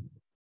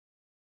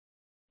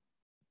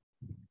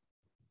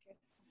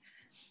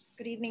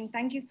 Good evening.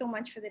 Thank you so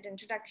much for that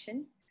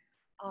introduction.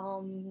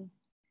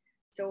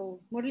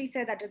 So Murali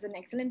said that was an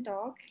excellent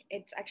talk.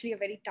 It's actually a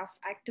very tough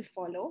act to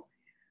follow.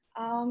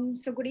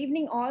 So good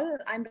evening all.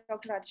 I'm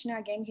Dr. Archana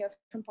again here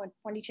from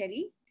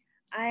Pondicherry.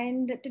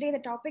 And today the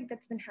topic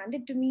that's been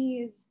handed to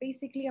me is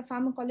basically a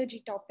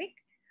pharmacology topic.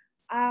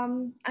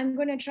 I'm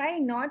going to try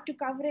not to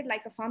cover it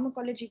like a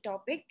pharmacology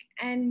topic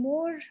and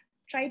more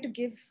try to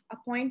give a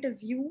point of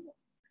view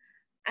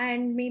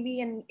and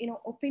maybe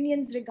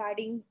opinions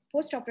regarding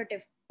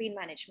postoperative pain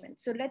management.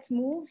 So let's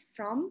move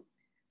from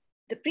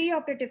the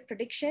preoperative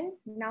prediction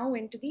now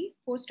into the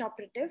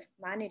postoperative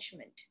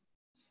management.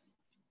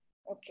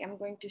 Okay, I'm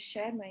going to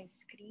share my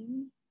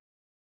screen.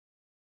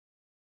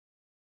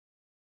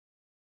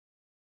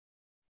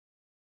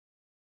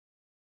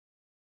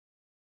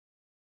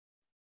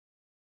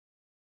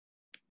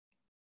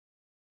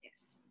 Yes.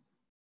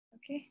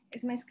 Okay,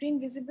 is my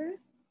screen visible?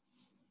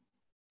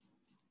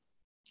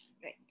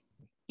 Right.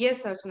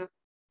 Yes, Archana.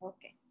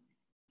 Okay,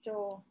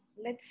 so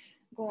let's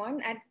go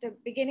on. At the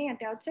beginning, at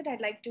the outset,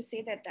 I'd like to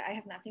say that I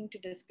have nothing to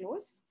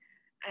disclose.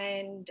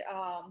 And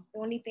the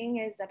only thing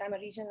is that I'm a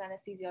regional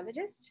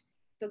anesthesiologist.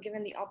 So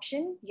given the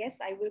option, yes,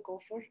 I will go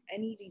for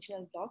any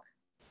regional block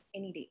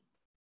any day.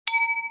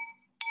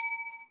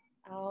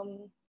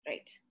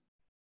 Right.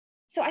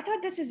 So I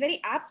thought this is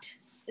very apt,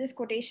 this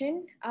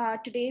quotation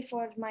today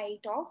for my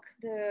talk.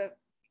 The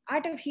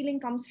art of healing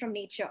comes from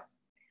nature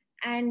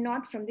and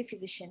not from the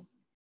physician.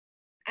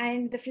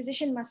 And the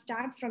physician must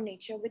start from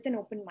nature with an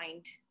open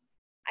mind.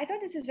 I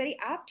thought this is very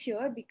apt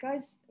here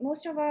because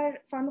most of our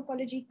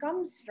pharmacology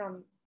comes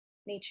from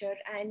nature,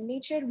 and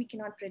nature we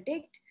cannot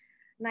predict,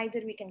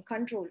 neither we can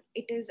control.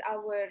 It is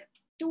our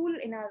tool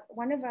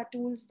one of our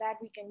tools that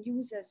we can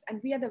use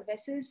and we are the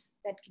vessels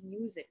that can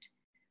use it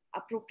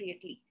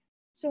appropriately.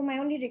 So my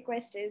only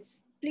request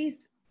is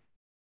please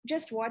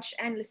just watch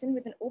and listen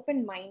with an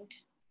open mind.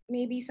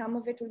 Maybe some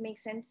of it will make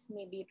sense,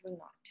 maybe it will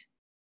not.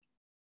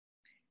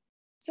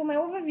 So my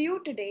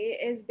overview today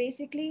is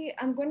basically,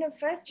 I'm going to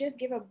first just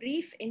give a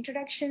brief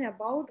introduction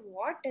about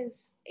what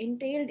is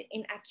entailed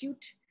in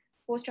acute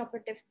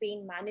postoperative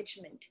pain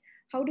management.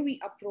 How do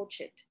we approach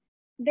it?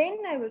 Then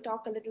I will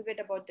talk a little bit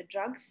about the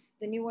drugs,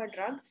 the newer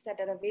drugs that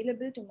are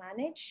available to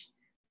manage,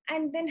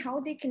 and then how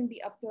they can be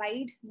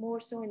applied more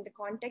so in the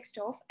context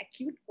of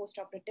acute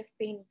postoperative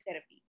pain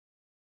therapy.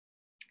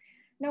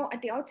 Now,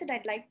 at the outset,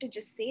 I'd like to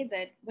just say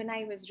that when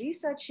I was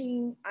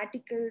researching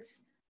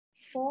articles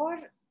for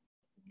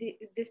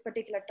this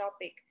particular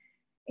topic,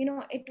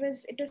 it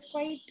was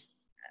quite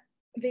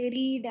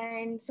varied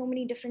and so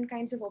many different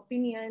kinds of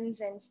opinions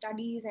and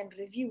studies and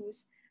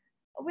reviews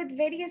with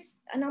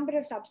a number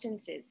of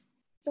substances.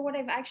 So what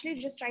I've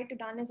actually just tried to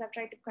done is I've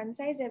tried to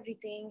concise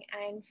everything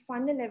and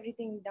funnel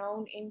everything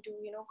down into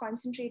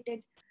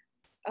concentrated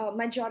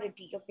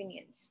majority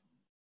opinions.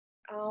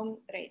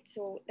 Right,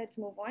 so let's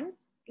move on.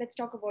 Let's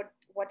talk about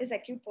what is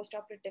acute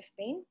postoperative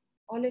pain.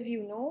 All of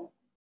you know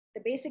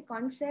the basic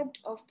concept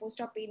of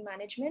post-op pain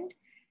management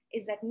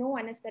is that no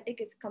anesthetic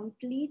is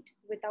complete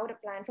without a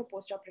plan for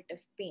postoperative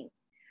pain.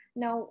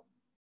 Now,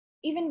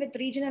 even with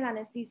regional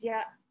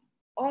anesthesia,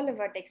 all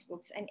of our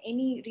textbooks and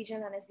any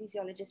regional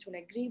anesthesiologist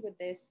will agree with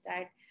this,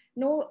 that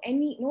no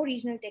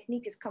regional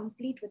technique is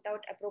complete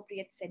without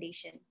appropriate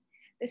sedation.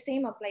 The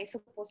same applies for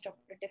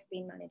postoperative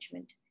pain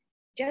management.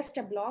 Just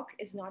a block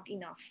is not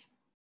enough.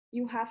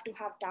 You have to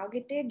have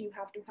targeted, you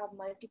have to have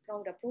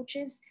multi-pronged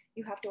approaches,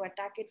 you have to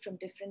attack it from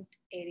different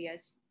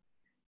areas.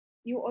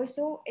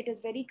 It is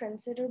very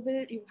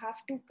considerable, you have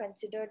to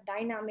consider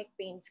dynamic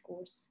pain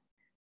scores.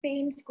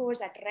 Pain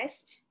scores at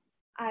rest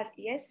are,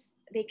 yes,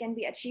 they can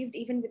be achieved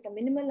even with a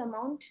minimal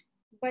amount,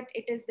 but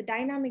it is the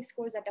dynamic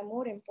scores that are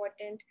more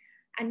important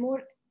and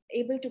more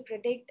able to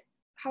predict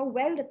how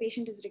well the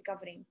patient is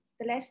recovering.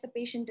 The less the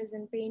patient is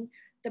in pain,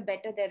 the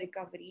better their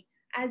recovery,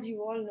 as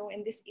you all know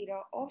in this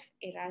era of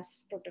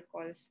ERAS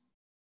protocols.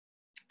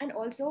 And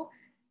also,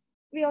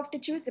 we have to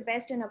choose the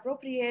best and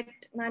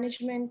appropriate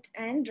management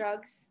and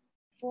drugs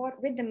for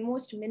with the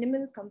most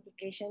minimal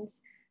complications,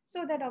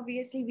 so that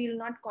obviously we will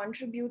not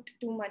contribute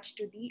too much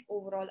to the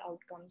overall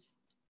outcomes.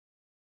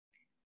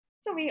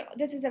 So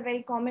this is a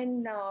very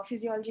common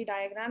physiology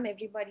diagram.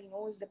 Everybody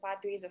knows the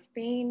pathways of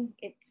pain.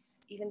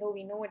 Even though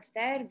we know it's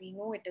there, we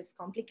know it is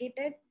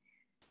complicated.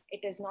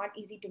 It is not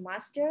easy to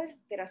master.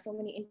 There are so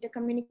many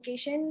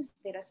intercommunications,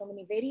 there are so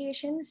many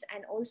variations,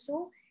 and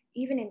also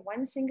even in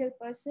one single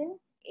person,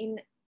 in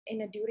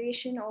a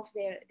duration of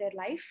their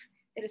life,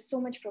 there is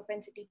so much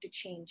propensity to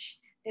change.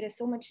 There is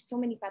so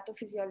many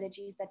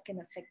pathophysiologies that can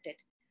affect it.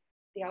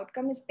 The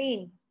outcome is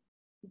pain,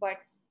 but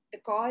the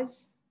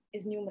cause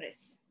is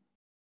numerous.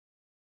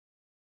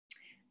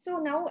 So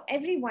now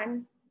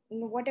everyone,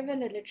 whatever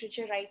the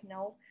literature right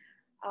now,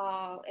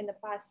 in the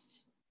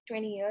past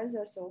 20 years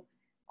or so,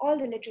 all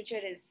the literature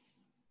is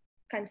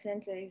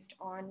consensused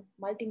on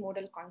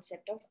multimodal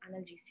concept of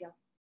analgesia.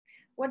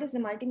 What is the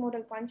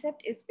multimodal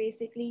concept? It's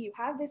basically you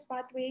have this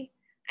pathway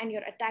and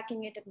you're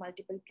attacking it at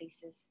multiple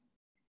places.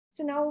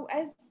 So now,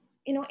 as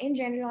you know, in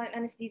general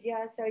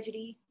anesthesia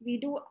surgery, we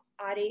do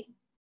RA,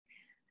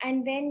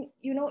 and then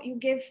you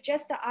give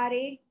just the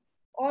RA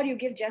or you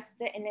give just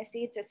the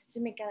NSA, it's a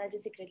systemic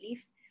analgesic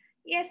relief.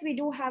 Yes, we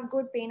do have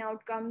good pain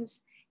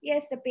outcomes.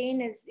 Yes, the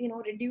pain is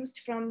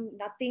reduced from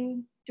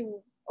nothing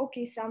to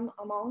okay, some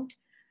amount.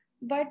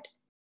 But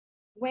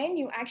when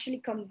you actually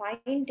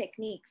combine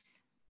techniques,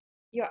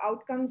 your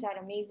outcomes are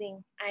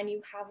amazing and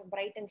you have a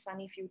bright and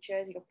sunny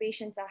future. Your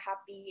patients are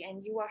happy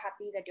and you are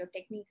happy that your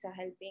techniques are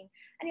helping,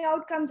 and your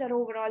outcomes are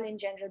overall in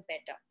general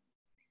better.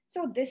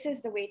 So this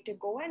is the way to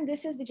go, and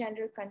this is the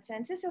general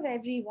consensus of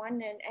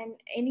everyone and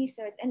any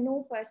search, and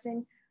no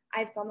person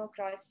I've come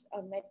across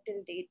met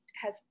till date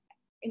has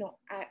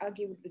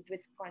argued with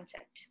this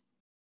concept.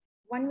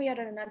 One way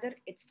or another,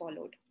 it's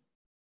followed.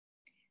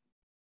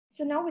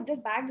 So now with this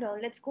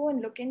background, let's go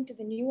and look into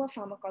the newer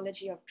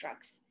pharmacology of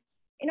drugs.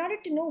 In order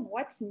to know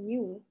what's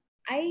new,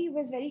 I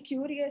was very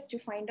curious to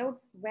find out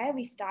where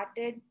we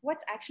started,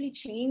 what's actually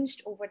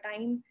changed over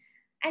time,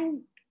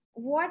 and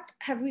what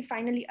have we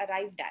finally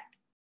arrived at.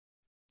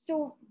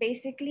 So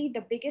basically,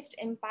 the biggest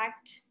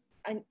impact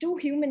to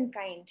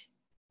humankind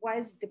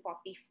was the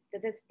poppy,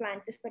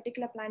 this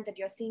particular plant that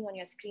you're seeing on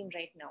your screen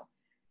right now.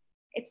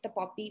 It's the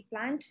poppy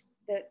plant.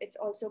 It's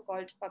also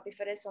called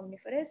Papyriferous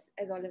somniferous,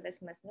 as all of us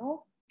must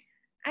know.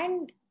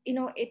 And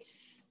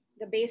it's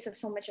the base of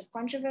so much of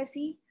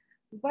controversy,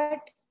 but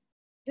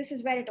this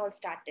is where it all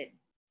started.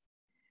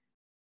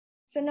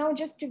 So now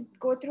just to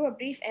go through a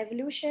brief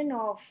evolution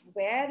of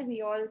where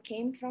we all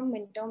came from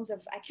in terms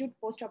of acute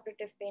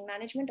postoperative pain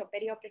management or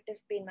perioperative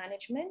pain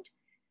management.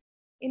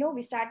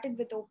 We started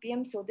with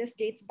opium, so this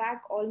dates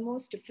back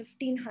almost to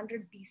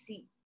 1500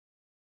 BC.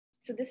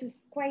 So this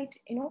is quite,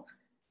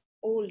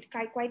 old,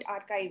 quite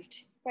archived,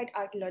 quite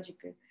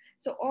archaeological.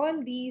 So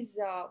all these,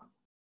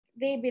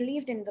 they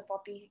believed in the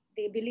poppy,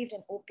 they believed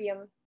in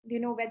opium,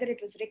 whether it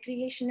was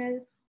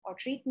recreational or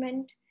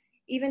treatment.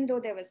 Even though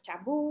there was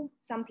taboo,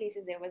 some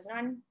places there was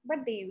none, but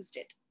they used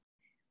it.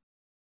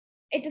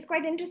 It is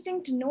quite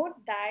interesting to note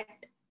that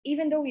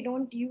even though we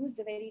don't use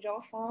the very raw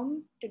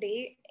form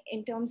today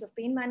in terms of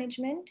pain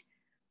management,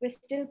 we're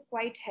still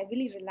quite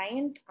heavily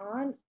reliant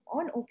on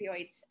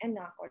opioids and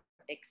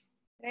narcotics,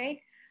 right?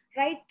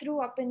 Right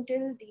through up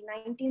until the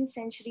 19th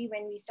century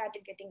when we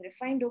started getting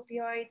refined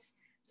opioids.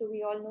 So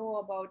we all know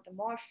about the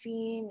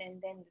morphine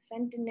and then the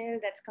fentanyl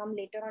that's come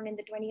later on in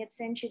the 20th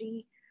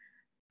century.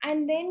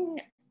 And then,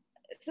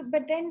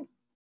 but then,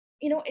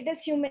 it is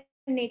human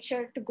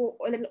nature to go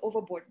a little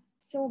overboard.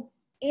 So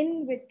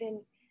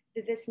within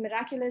this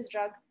miraculous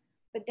drug,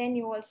 but then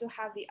you also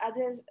have the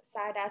other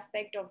sad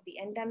aspect of the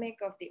endemic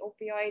of the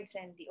opioids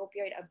and the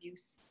opioid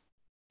abuse.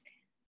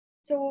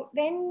 So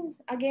then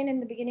again, in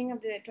the beginning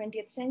of the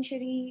 20th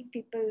century,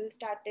 people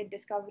started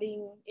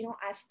discovering,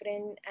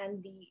 aspirin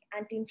and the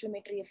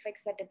anti-inflammatory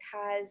effects that it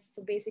has.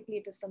 So basically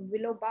it is from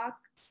willow bark.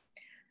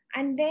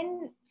 And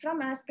then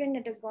from aspirin,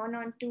 it has gone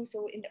on to,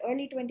 so in the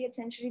early 20th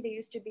century, they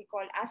used to be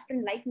called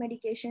aspirin-like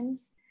medications.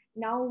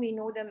 Now we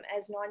know them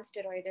as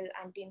non-steroidal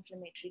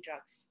anti-inflammatory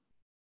drugs.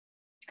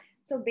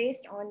 So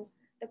based on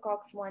the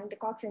COX-1, the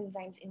COX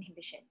enzymes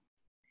inhibition,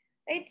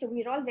 right? So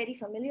we're all very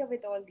familiar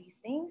with all these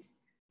things.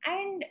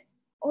 And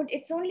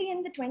it's only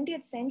in the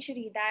 20th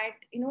century that,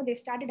 they've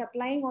started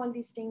applying all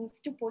these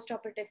things to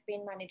postoperative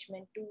pain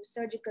management, to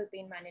surgical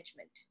pain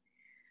management.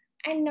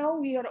 And now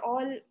we are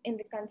all in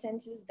the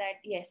consensus that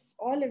yes,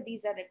 all of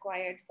these are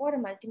required for a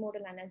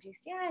multimodal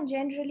analgesia, and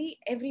generally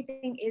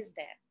everything is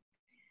there.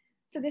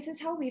 So this is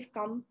how we've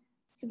come.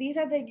 So these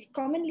are the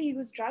commonly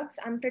used drugs.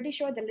 I'm pretty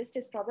sure the list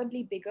is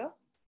probably bigger,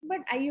 but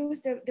I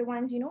use the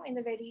ones, in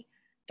the very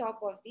top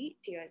of the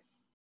tiers.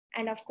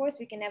 And of course,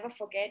 we can never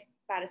forget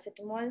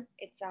paracetamol.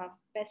 It's our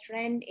best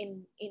friend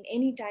in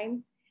any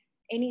time,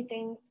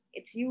 anything.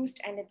 It's used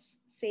and it's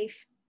safe,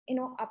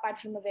 apart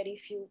from a very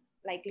few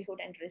likelihood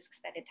and risks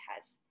that it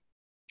has.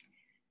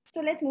 So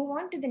let's move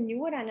on to the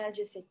newer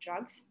analgesic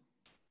drugs.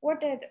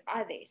 What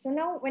are they? So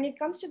now when it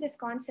comes to this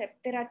concept,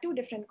 there are two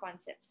different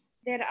concepts.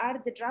 There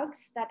are the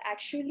drugs that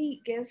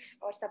actually give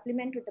or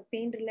supplement with the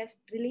pain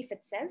relief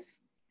itself.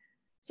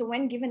 So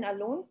when given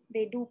alone,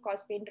 they do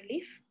cause pain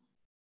relief.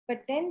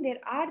 But then there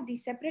are the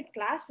separate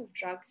class of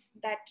drugs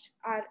that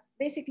are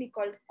basically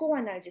called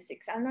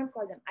co-analgesics. I'll not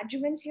call them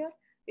adjuvants here.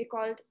 We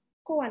call it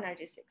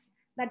co-analgesics.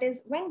 That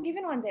is, when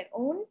given on their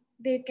own,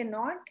 they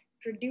cannot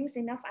produce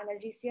enough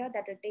analgesia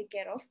that will take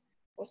care of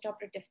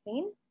postoperative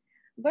pain.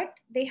 But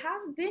they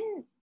have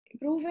been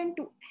proven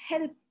to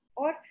help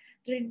or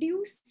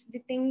reduce the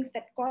things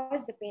that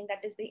cause the pain,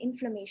 that is the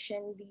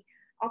inflammation, the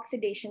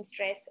oxidation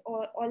stress,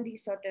 or all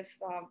these sort of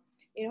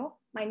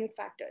minute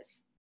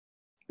factors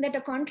that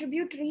are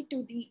contributory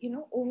to the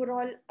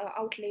overall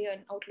outlay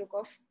and outlook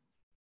of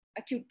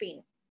acute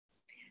pain.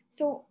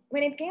 So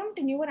when it came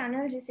to newer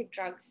analgesic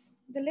drugs,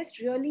 the list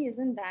really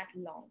isn't that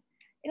long.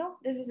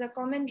 This is a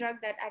common drug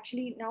that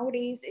actually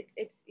nowadays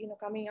it's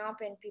coming up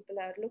and people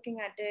are looking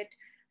at it,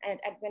 and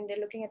when they're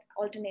looking at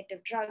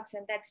alternative drugs,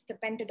 and that's the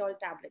pentadol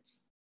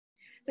tablets.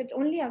 So it's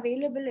only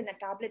available in a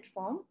tablet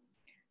form.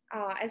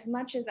 As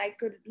much as I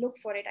could look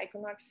for it, I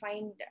could not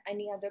find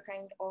any other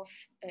kind of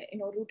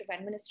route of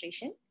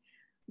administration.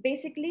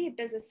 Basically, it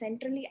is a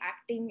centrally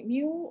acting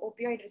mu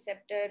opioid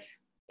receptor.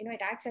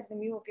 It acts at the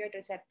mu opioid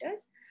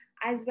receptors,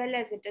 as well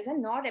as it is a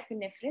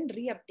norepinephrine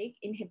reuptake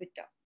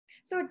inhibitor.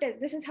 So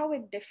this is how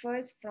it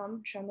differs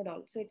from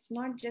tramadol. So it's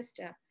not just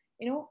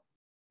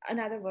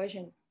another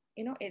version.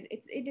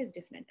 It is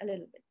different a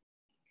little bit.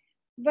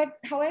 But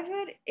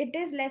however, it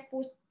is less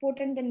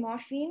potent than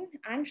morphine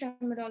and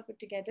tramadol put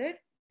together.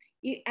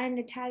 And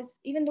it has,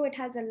 even though it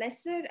has a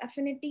lesser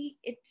affinity,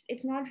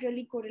 it's not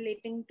really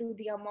correlating to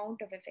the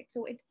amount of effect.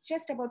 So it's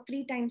just about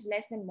 3 times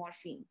less than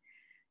morphine.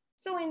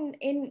 So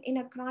in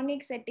a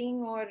chronic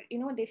setting, or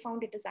they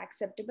found it is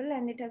acceptable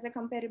and it has a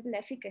comparable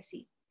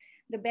efficacy.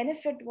 The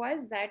benefit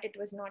was that it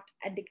was not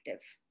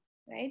addictive,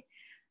 right?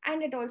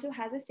 And it also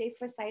has a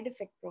safer side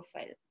effect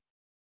profile.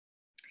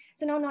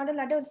 So now, not a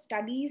lot of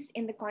studies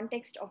in the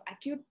context of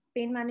acute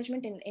pain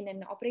management in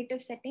an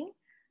operative setting.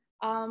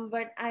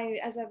 But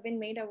as I've been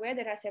made aware,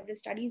 there are several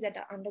studies that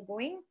are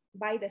undergoing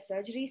by the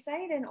surgery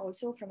side and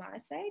also from our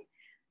side.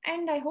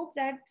 And I hope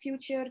that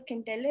future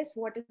can tell us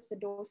what is the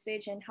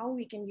dosage and how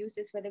we can use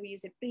this, whether we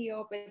use it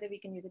pre-op, whether we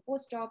can use it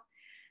post-op,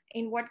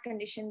 in what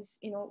conditions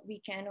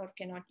we can or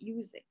cannot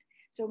use it.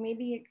 So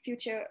maybe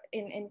future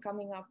in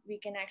coming up, we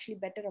can actually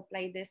better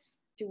apply this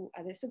to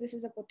others. So this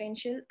is a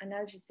potential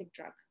analgesic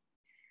drug.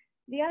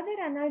 The other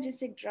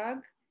analgesic drug,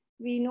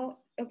 we know,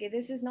 okay,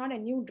 this is not a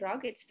new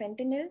drug, it's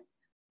fentanyl,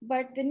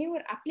 but the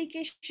newer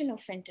application of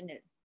fentanyl,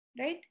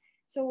 right?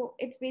 So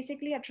it's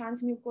basically a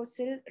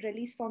transmucosal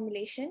release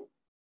formulation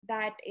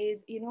that is,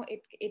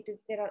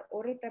 there are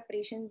oral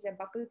preparations, there are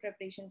buccal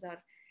preparations,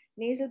 or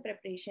nasal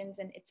preparations,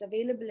 and it's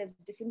available as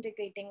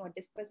disintegrating or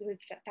dispersible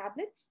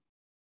tablets,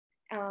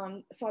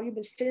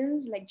 soluble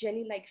films like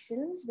jelly-like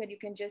films where you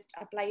can just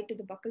apply it to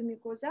the buccal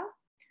mucosa.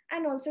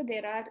 And also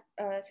there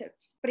are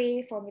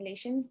spray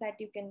formulations that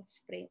you can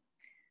spray.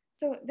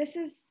 So this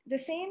is the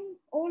same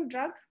old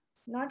drug,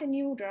 not a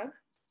new drug,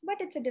 but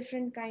it's a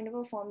different kind of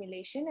a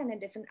formulation and a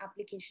different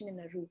application in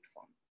a route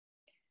form,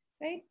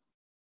 right?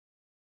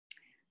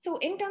 So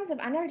in terms of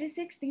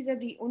analgesics, these are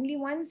the only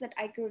ones that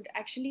I could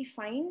actually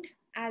find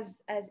as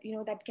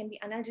that can be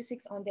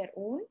analgesics on their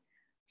own,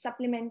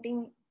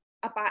 supplementing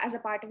as a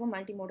part of a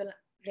multimodal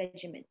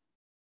regimen.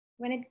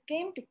 When it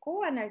came to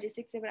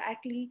co-analgesics, there were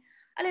actually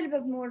a little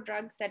bit more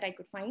drugs that I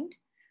could find.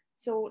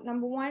 So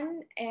number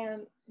one,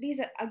 this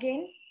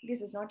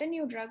is not a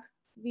new drug.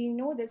 We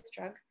know this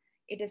drug.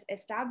 It is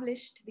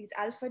established. These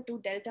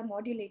alpha-2 delta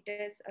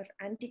modulators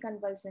are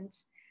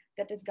anticonvulsants,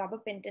 that is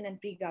gabapentin and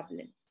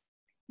pregabalin.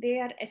 They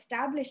are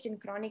established in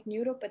chronic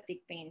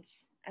neuropathic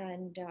pains,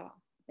 and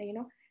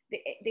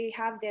they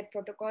have their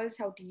protocols,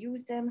 how to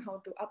use them,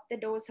 how to up the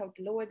dose, how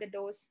to lower the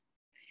dose.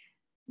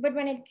 But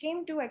when it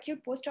came to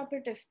acute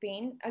postoperative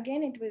pain,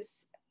 again,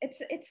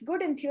 it's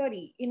good in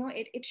theory.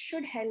 It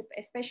should help,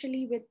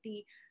 especially with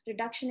the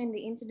reduction in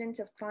the incidence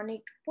of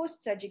chronic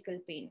post-surgical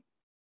pain.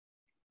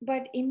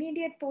 But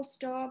immediate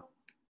post-op,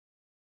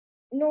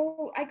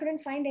 no, I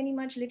couldn't find any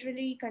much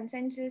literary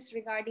consensus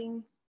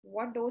regarding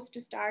what dose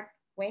to start,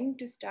 when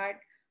to start,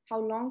 how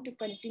long to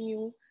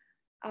continue.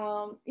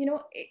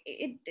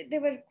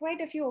 There were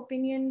quite a few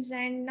opinions,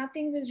 and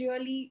nothing was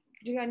really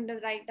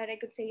right that I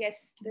could say,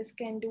 yes, this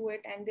can do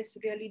it, and this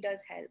really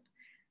does help.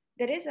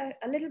 There is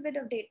a little bit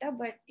of data,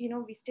 but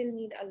we still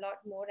need a lot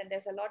more, and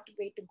there's a lot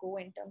way to go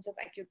in terms of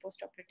acute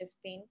postoperative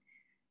pain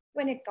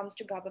when it comes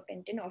to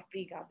gabapentin or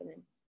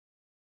pregabalin.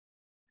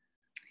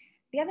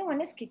 The other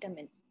one is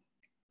ketamine.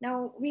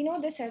 Now, we know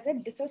this as a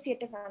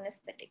dissociative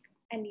anesthetic.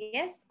 And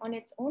yes, on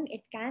its own,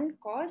 it can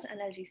cause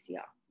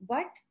analgesia,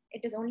 but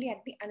it is only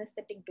at the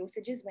anesthetic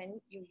dosages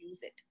when you use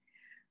it.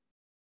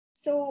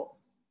 So,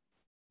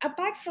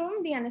 apart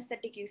from the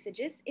anesthetic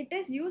usages, it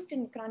is used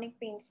in chronic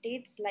pain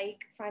states like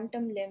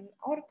phantom limb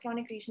or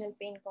chronic regional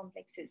pain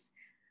complexes.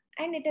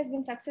 And it has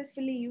been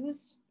successfully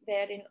used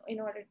there in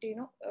order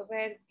to,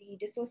 where the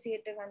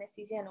dissociative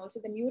anesthesia and also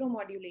the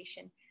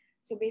neuromodulation.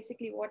 So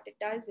basically what it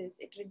does is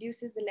it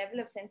reduces the level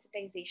of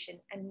sensitization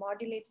and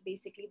modulates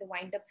basically the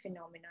wind-up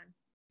phenomenon.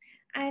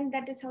 And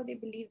that is how they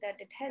believe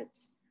that it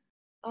helps.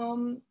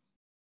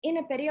 In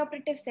a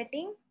perioperative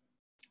setting,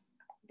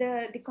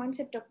 the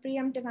concept of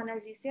preemptive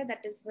analgesia,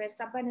 that is where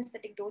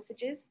subanesthetic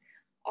dosages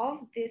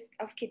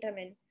of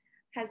ketamine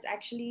has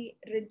actually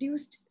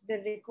reduced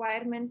the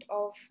requirement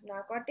of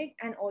narcotic,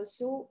 and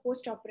also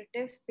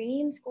post-operative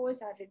pain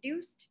scores are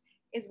reduced,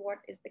 is what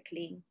is the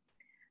claim.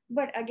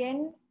 But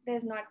again,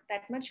 there's not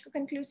that much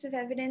conclusive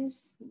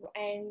evidence,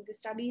 and the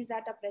studies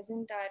that are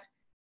present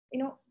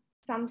are,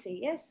 some say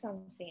yes,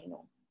 some say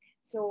no.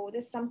 So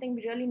this is something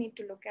we really need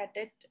to look at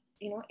it,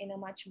 in a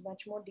much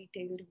more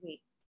detailed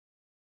way.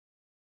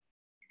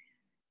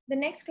 The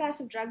next class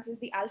of drugs is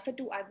the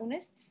alpha-2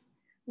 agonists.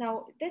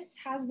 Now, this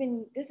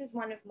is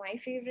one of my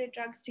favorite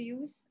drugs to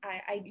use.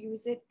 I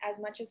use it as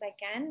much as I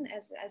can,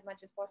 as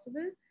much as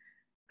possible.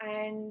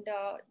 And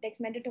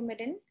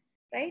dexmedetomidine,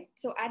 right?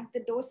 So at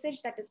the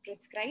dosage that is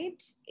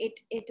prescribed, it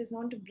is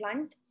known to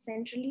blunt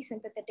centrally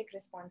sympathetic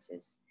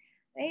responses,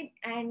 right?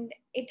 And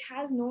it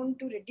has known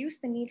to reduce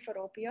the need for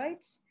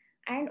opioids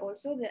and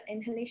also the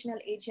inhalational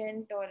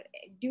agent or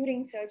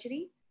during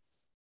surgery.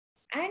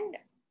 And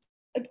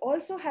it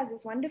also has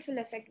this wonderful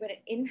effect where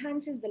it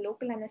enhances the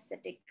local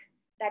anesthetic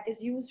that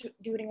is used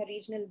during a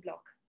regional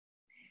block.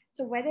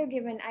 So whether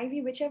given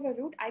IV, whichever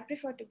route, I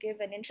prefer to give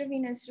an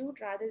intravenous route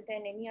rather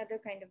than any other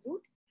kind of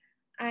route.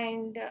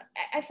 And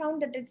I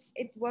found that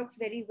it works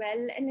very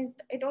well, and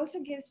it also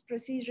gives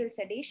procedural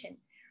sedation.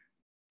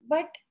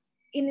 But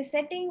in the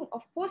setting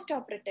of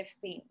post-operative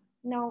pain,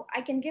 now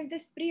I can give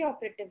this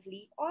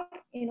pre-operatively or,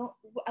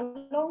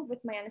 along with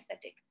my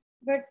anesthetic.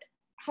 But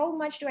how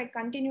much do I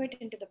continue it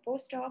into the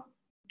post-op?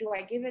 Do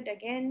I give it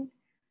again?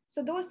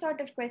 So those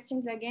sort of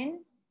questions,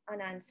 again,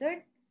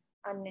 unanswered,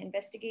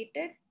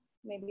 uninvestigated.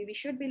 Maybe we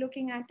should be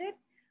looking at it.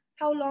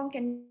 How long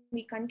can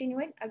we continue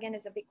it? Again,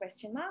 is a big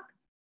question mark.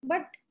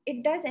 But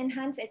it does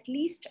enhance at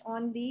least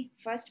on the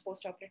first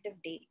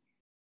post-operative day.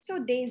 So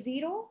day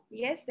 0,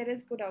 yes, there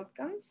is good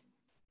outcomes.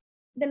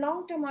 The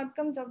long-term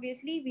outcomes,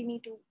 obviously, we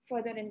need to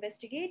further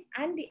investigate,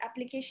 and the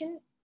application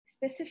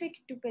specific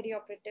to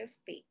perioperative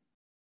pain.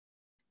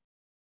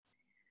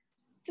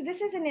 So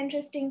this is an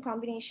interesting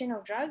combination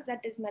of drugs,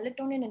 that is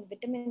melatonin and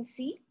vitamin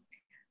C.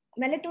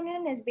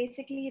 Melatonin is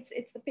basically,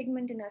 it's the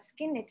pigment in our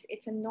skin.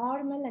 It's a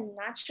normal and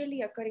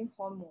naturally occurring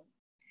hormone.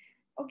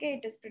 Okay,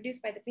 it is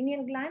produced by the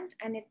pineal gland,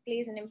 and it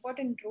plays an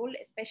important role,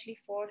 especially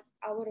for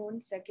our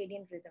own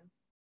circadian rhythm.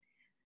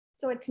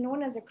 So it's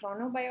known as a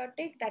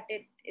chronobiotic, that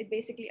it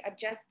basically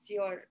adjusts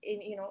your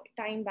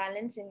time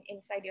balance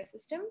inside your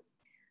system.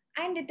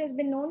 And it has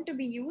been known to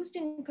be used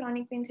in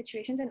chronic pain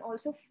situations and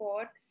also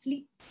for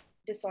sleep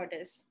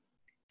disorders.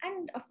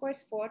 And of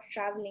course, for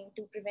traveling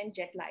to prevent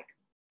jet lag.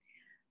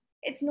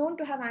 It's known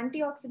to have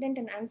antioxidant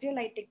and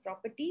anxiolytic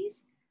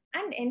properties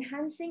and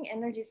enhancing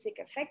analgesic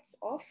effects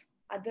of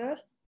other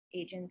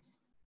agents.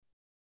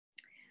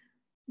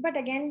 But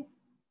again,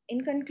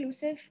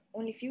 inconclusive,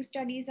 only few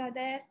studies are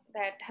there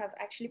that have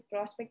actually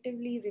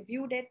prospectively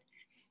reviewed it.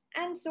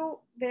 And so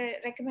the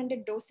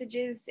recommended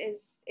dosages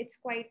it's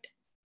quite,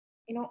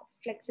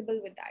 flexible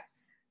with that.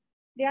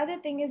 The other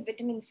thing is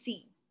vitamin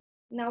C.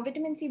 Now,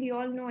 vitamin C, we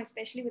all know,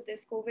 especially with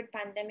this COVID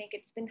pandemic,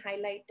 it's been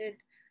highlighted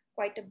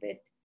quite a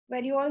bit,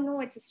 where you all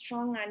know it's a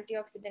strong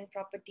antioxidant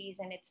properties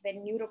and it's very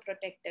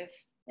neuroprotective,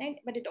 right?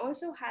 But it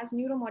also has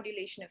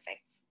neuromodulation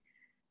effects.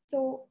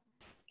 So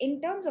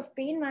in terms of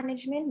pain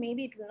management,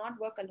 maybe it will not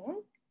work alone,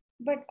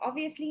 but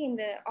obviously in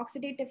the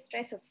oxidative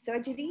stress of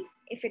surgery,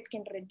 if it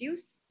can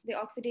reduce the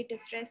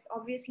oxidative stress,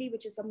 obviously,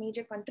 which is a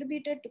major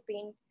contributor to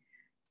pain,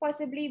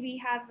 possibly we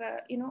have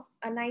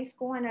a nice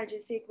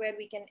co-analgesic where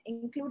we can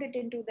include it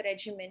into the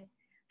regimen,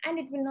 and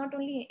it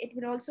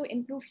will also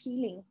improve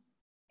healing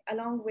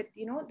along with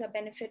the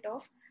benefit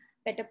of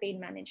better pain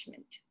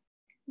management.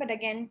 But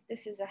again,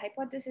 this is a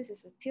hypothesis,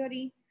 it's a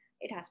theory.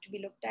 It has to be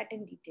looked at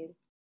in detail.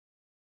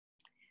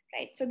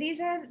 Right. So these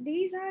are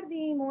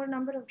the more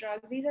number of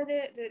drugs. These are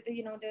the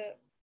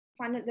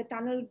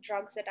tunnel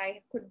drugs that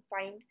I could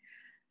find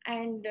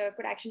and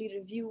could actually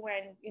review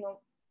and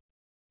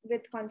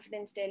with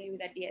confidence tell you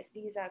that yes,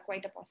 these are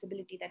quite a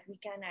possibility that we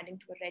can add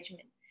into a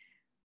regimen.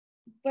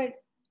 But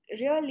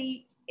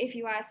really, if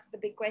you ask the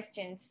big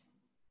questions,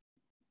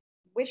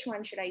 which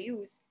one should I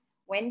use?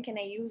 When can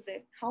I use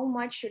it? How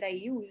much should I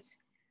use?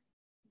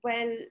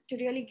 Well, to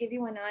really give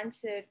you an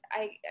answer,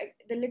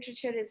 the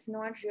literature is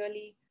not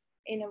really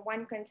in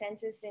one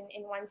consensus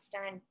in one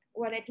stand,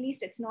 or at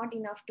least it's not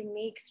enough to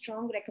make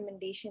strong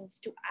recommendations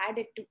to add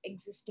it to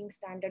existing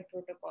standard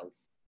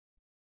protocols.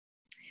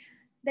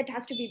 that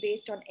has to be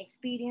based on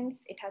experience.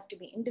 It has to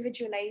be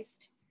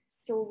individualized.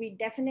 So we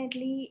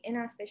definitely, in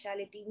our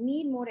specialty,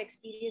 need more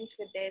experience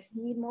with this,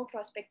 need more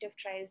prospective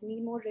trials,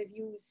 need more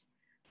reviews,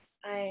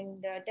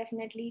 and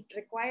definitely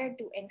required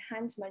to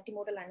enhance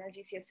multimodal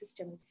analgesia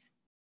systems.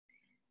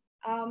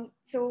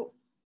 So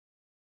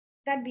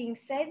that being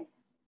said,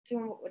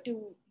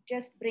 to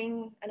just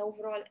bring an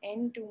overall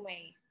end to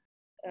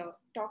my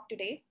talk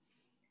today,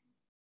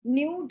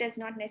 new does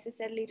not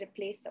necessarily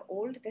replace the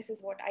old. This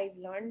is what I've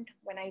learned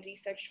when I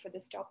researched for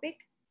this topic.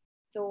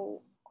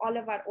 So all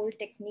of our old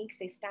techniques,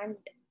 they stand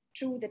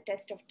true the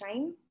test of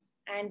time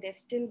and they're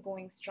still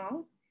going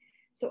strong.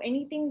 So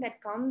anything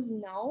that comes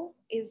now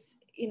is,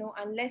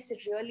 unless it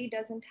really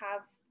doesn't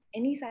have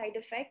any side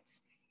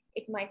effects,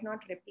 it might not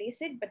replace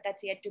it, but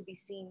that's yet to be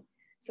seen.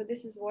 So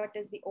this is what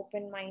is the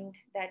open mind,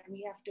 that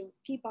we have to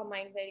keep our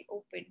mind very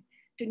open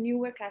to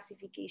newer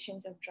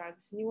classifications of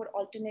drugs, newer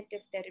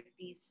alternative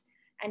therapies,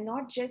 and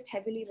not just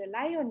heavily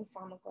rely on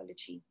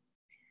pharmacology.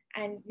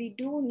 And we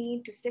do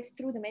need to sift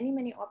through the many,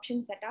 many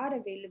options that are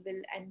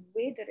available and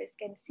weigh the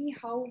risk and see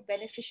how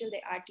beneficial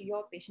they are to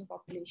your patient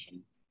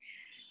population.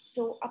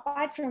 So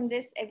apart from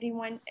this,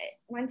 everyone,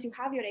 once you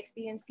have your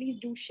experience, please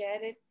do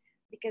share it,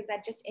 because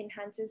that just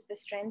enhances the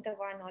strength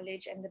of our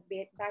knowledge and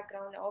the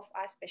background of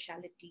our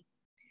specialty.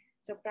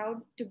 So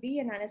proud to be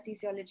an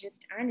anesthesiologist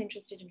and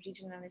interested in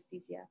regional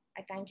anesthesia.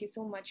 I thank you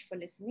so much for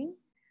listening,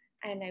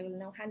 and I will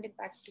now hand it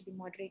back to the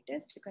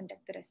moderators to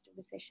conduct the rest of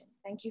the session.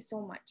 Thank you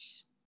so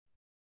much.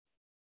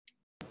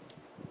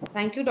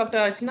 Thank you, Dr.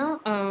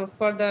 Archana,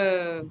 for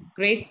the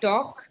great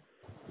talk.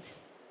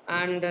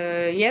 And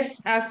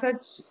yes, as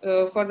such,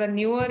 for the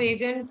newer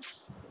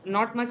agents,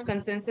 not much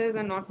consensus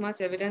and not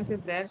much evidence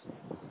is there.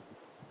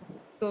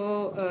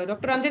 So,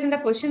 Dr. Amjad, in the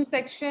question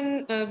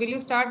section, will you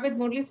start with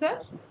Murli, sir?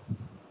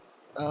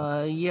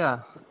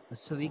 Yeah,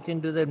 so we can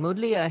do that.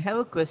 Murli, I have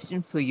a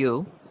question for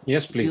you.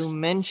 Yes, please. You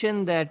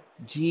mentioned that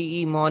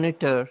GE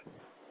monitor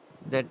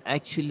that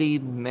actually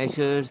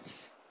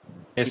measures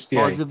the SPI.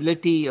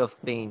 possibility of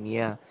pain.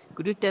 Yeah.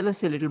 Could you tell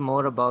us a little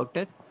more about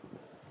it?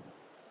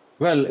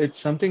 Well, it's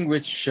something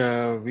which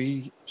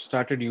we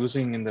started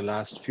using in the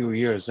last few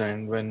years.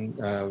 And when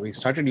we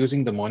started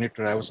using the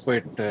monitor, I was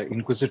quite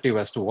inquisitive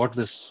as to what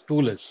this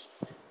tool is.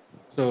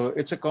 So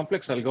it's a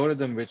complex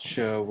algorithm which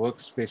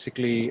works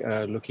basically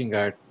looking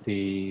at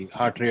the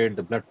heart rate,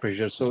 the blood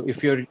pressure. So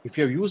if you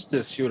have used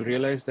this, you'll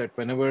realize that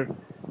whenever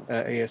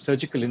a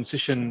surgical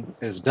incision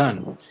is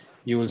done,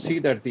 you will see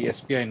that the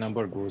SPI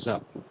number goes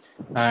up.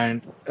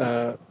 And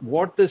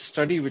what this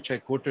study, which I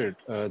quoted,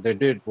 they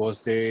did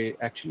was they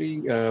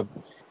actually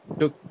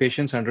took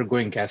patients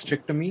undergoing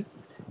gastrectomy.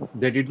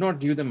 They did not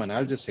give them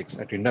analgesics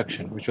at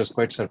induction, which was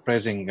quite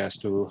surprising as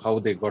to how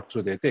they got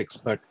through the ethics.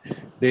 But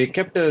they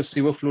kept a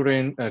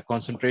sevoflurane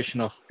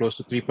concentration of close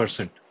to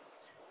 3%,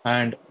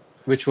 and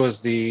which was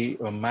the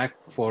MAC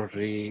for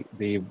the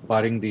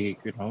barring the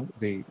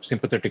the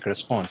sympathetic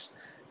response.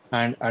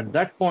 And at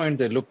that point,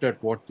 they looked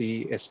at what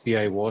the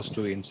SPI was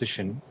to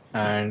incision,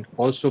 and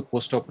also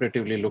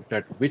postoperatively looked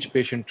at which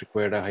patient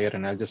required a higher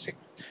analgesic.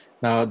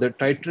 Now, the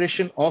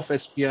titration of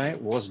SPI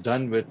was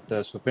done with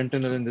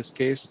sufentanil in this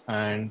case,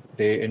 and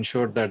they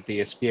ensured that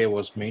the SPI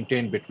was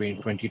maintained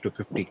between 20 to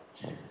 50.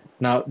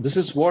 Now, this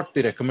is what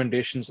the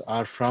recommendations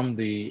are from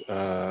the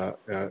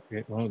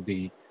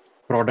the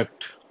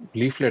product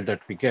leaflet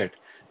that we get.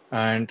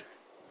 And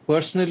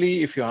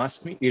personally, if you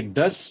ask me, it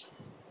does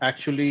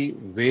actually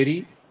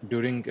vary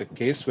during a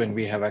case when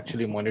we have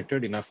actually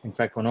monitored enough. In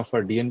fact, one of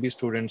our DNB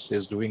students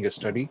is doing a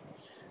study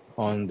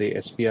on the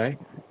SPI,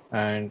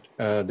 and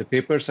the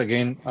papers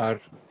again are,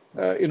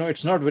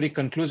 it's not very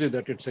conclusive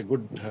that it's a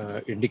good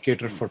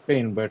indicator for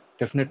pain, but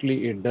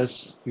definitely it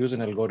does use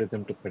an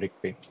algorithm to predict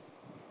pain.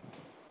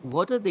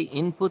 What are the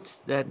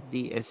inputs that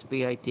the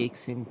SPI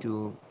takes in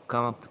to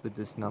come up with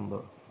this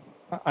number?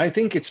 I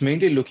think it's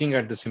mainly looking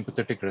at the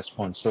sympathetic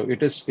response. So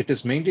it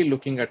is mainly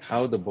looking at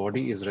how the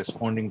body is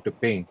responding to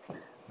pain,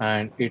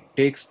 and it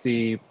takes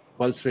the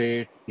pulse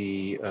rate,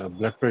 the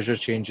blood pressure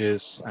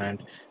changes,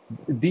 and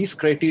these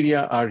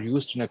criteria are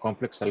used in a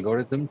complex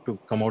algorithm to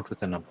come out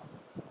with a number.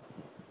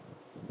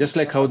 Just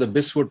like how the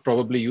BIS would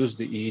probably use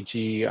the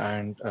EEG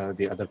and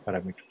the other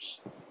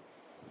parameters.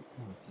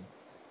 Okay.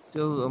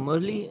 So,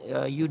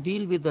 Murli, you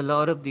deal with a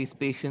lot of these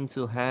patients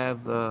who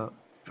have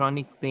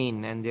chronic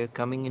pain and they're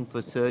coming in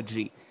for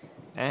surgery.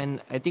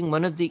 And I think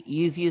one of the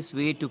easiest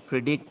way to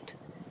predict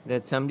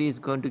that somebody is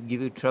going to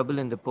give you trouble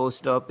in the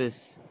post-op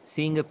is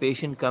seeing a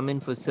patient come in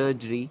for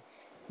surgery.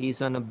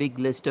 He's on a big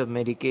list of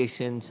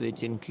medications,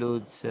 which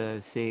includes,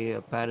 say,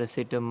 a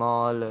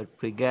paracetamol or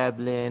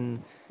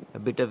pregabalin, a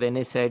bit of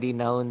NSAID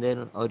now and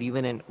then, or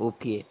even an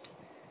opiate.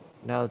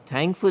 Now,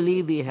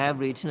 thankfully, we have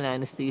regional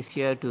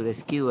anesthesia to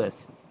rescue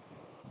us.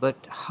 But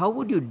how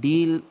would you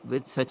deal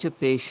with such a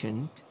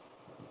patient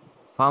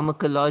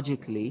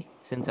pharmacologically,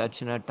 since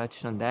Archana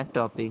touched on that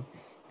topic,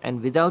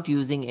 and without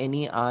using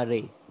any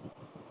RA?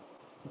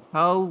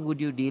 How would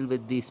you deal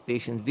with these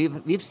patients?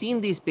 We've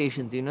seen these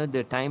patients,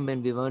 the time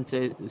when we weren't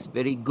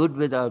very good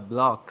with our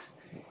blocks.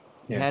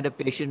 had a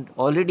patient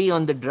already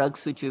on the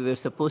drugs which we were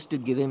supposed to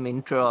give him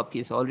intra-op.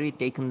 He's already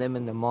taken them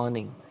in the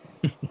morning.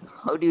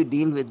 How do you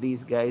deal with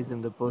these guys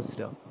in the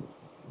post-op?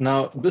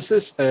 Now, this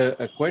is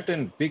quite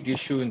a big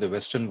issue in the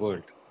Western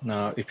world.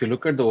 Now, if you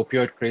look at the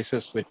opioid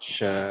crisis, which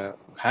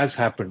has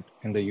happened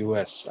in the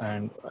US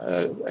and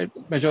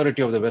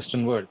majority of the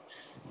Western world,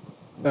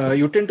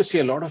 you tend to see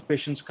a lot of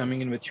patients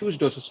coming in with huge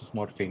doses of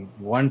morphine,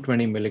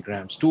 120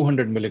 milligrams,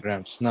 200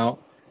 milligrams. Now,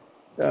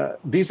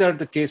 these are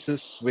the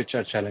cases which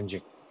are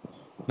challenging.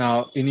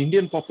 Now, in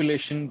Indian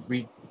population,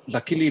 we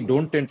luckily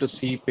don't tend to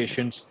see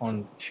patients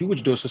on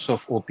huge doses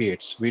of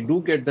opiates. We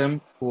do get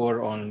them who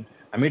are on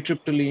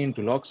amitriptyline,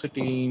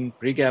 duloxetine,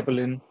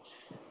 pregabalin,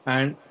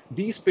 and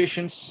these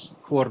patients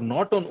who are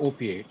not on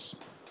opiates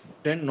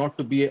tend not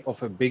to be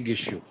of a big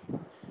issue.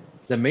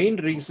 The main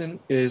reason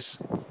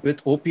is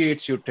with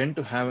opiates, you tend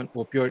to have an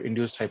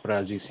opioid-induced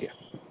hyperalgesia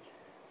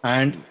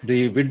and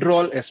the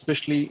withdrawal,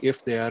 especially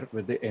if they are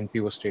with the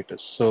NPO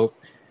status. So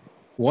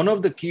one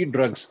of the key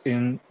drugs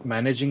in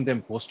managing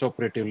them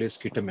postoperatively is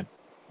ketamine.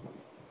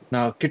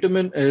 Now,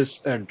 ketamine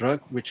is a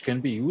drug which can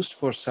be used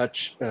for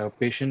such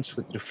patients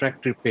with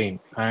refractory pain.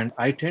 And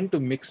I tend to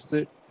mix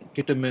the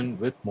ketamine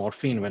with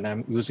morphine when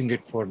I'm using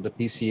it for the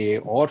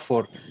PCA or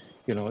for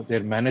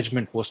their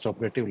management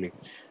postoperatively.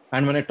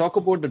 And when I talk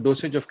about the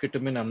dosage of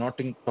ketamine, I'm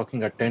not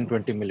talking at 10,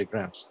 20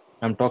 milligrams.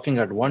 I'm talking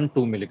at 1,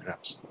 2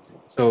 milligrams.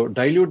 So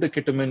dilute the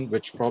ketamine,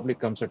 which probably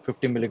comes at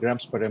 50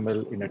 milligrams per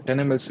ml in a 10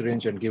 ml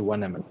syringe and give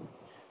 1 ml.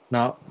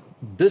 Now,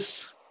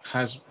 this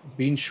has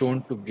been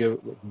shown to give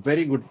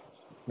very good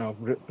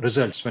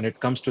results when it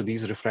comes to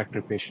these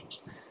refractory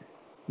patients.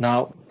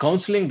 Now,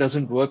 counseling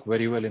doesn't work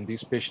very well in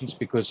these patients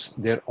because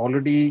they're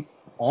already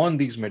on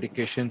these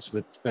medications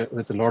with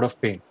a lot of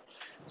pain.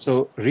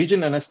 So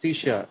regional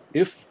anesthesia,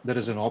 if there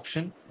is an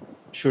option,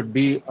 should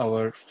be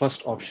our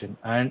first option.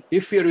 And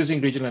if we are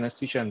using regional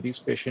anesthesia in these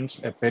patients,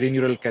 a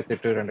perineural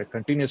catheter and a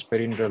continuous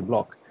perineural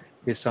block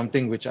is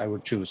something which I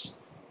would choose.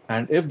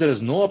 And if there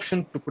is no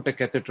option to put a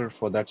catheter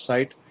for that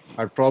site,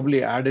 I'd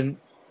probably add in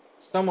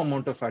some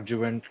amount of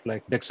adjuvant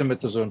like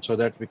dexamethasone so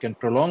that we can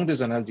prolong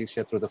this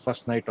analgesia through the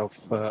first night of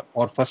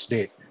or first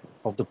day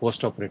of the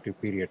postoperative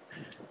period.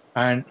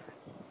 And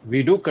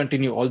we do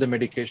continue all the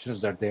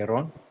medications that they are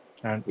on.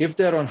 And if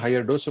they're on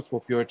higher dose of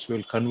opioids,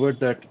 we'll convert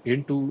that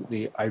into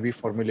the IV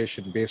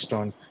formulation based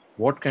on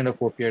what kind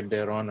of opiate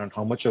they're on and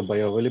how much of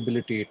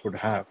bioavailability it would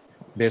have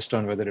based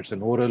on whether it's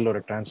an oral or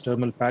a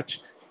transdermal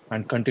patch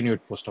and continue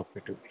it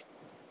postoperatively.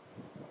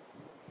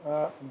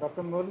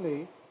 Dr.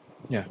 Murli?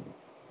 Yeah.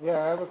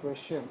 Yeah, I have a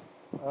question.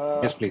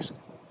 Yes, please.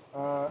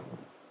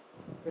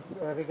 It's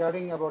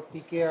regarding about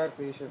TKR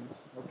patients,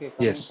 okay, coming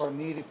Yes. for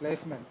knee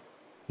replacement.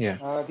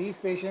 Yeah. These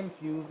patients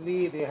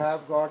usually they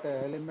have got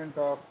an element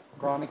of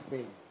chronic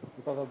pain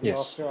because of the Yes.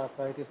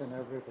 osteoarthritis and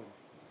everything.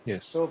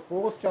 Yes. So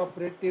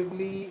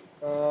post-operatively,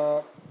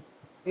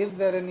 is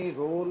there any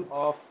role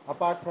of,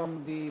 apart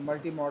from the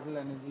multimodal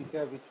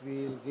anesthesia which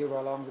we will give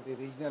along with the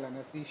regional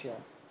anesthesia,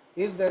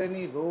 is there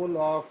any role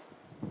of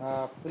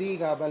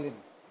pregabalin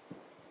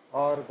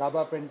or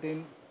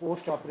gabapentin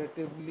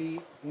post-operatively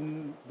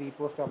in the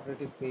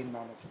post-operative pain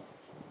management?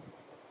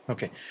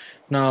 Okay.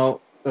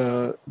 Now,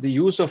 the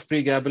use of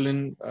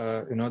pregabalin,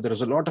 there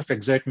was a lot of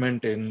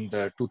excitement in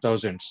the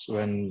 2000s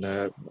when,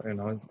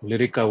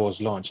 Lyrica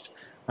was launched.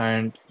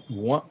 And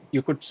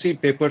you could see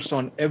papers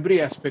on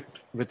every aspect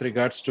with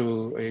regards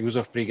to use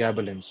of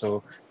pregabalin.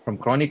 So from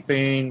chronic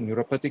pain,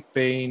 neuropathic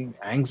pain,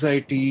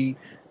 anxiety,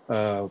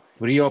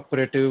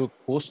 preoperative,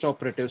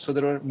 postoperative. So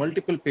there were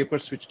multiple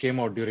papers which came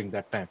out during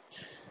that time.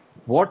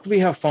 What we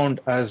have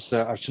found, as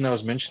Archana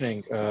was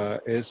mentioning,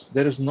 is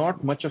there is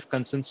not much of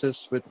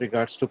consensus with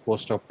regards to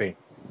post-op pain.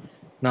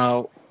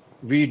 Now,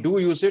 we do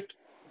use it.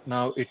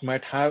 Now, it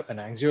might have an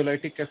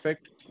anxiolytic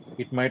effect.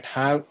 It might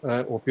have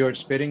an opioid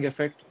sparing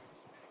effect.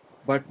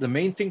 But the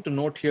main thing to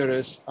note here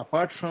is,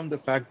 apart from the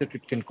fact that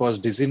it can cause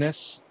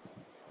dizziness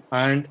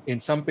and in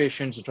some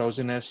patients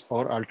drowsiness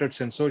or altered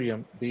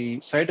sensorium, the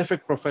side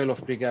effect profile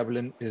of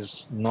pregabalin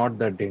is not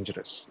that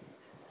dangerous.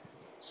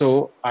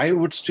 So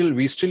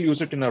we still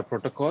use it in our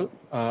protocol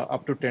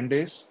up to 10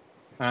 days.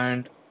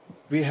 And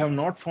we have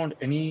not found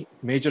any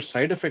major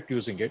side effect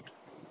using it.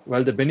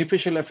 While the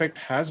beneficial effect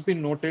has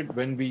been noted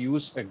when we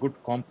use a good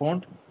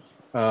compound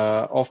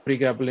of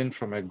pregabalin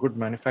from a good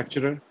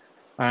manufacturer.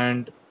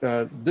 And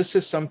this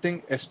is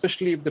something,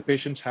 especially if the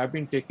patients have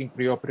been taking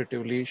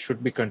preoperatively,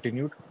 should be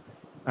continued.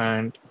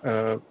 And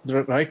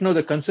right now,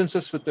 the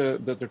consensus with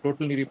the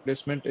total knee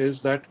replacement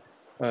is that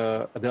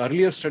the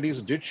earlier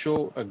studies did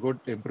show a good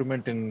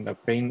improvement in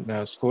pain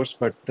scores,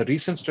 but the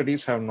recent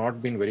studies have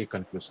not been very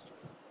conclusive.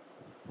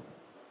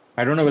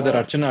 I don't know whether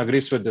Archana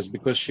agrees with this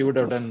because she would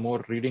have done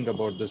more reading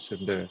about this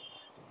in the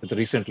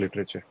recent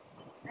literature.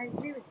 I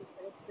agree with you,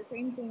 but it's the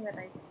same thing that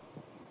I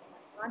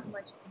not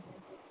much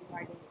consensus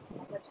regarding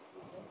how much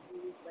treatment to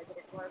use, whether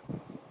it works.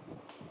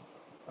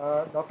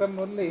 Dr.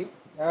 Murli,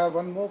 I have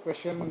one more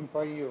question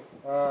for you.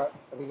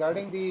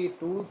 Regarding the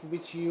tools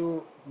which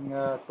you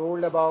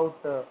told about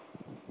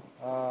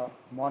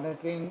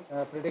monitoring,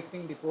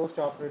 predicting the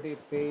post-operative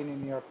pain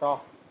in your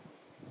talk.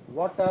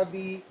 what are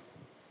the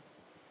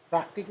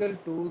practical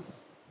tools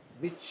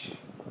which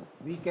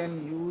we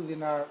can use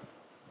in our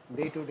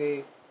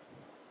day-to-day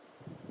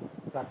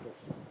practice?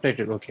 Right.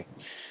 Okay.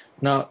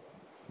 Now,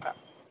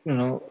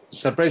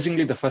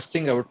 surprisingly, the first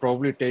thing I would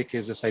probably take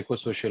is a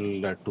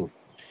psychosocial tool.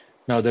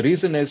 Now, the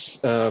reason is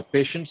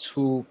patients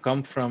who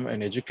come from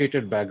an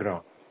educated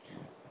background,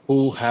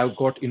 who have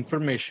got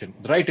information,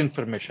 the right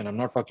information. I'm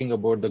not talking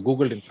about the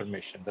Googled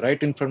information, the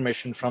right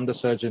information from the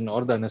surgeon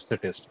or the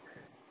anesthetist,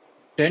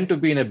 tend to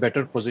be in a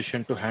better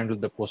position to handle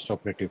the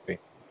post-operative pain.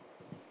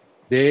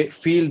 They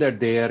feel that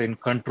they are in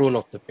control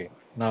of the pain.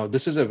 Now,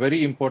 this is a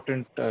very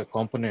important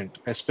component,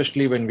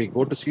 especially when we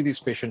go to see these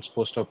patients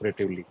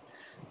post-operatively,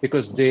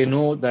 because they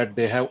know that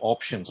they have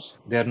options.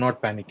 They are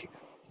not panicking.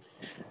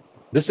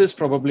 This is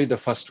probably the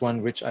first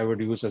one which I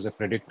would use as a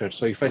predictor.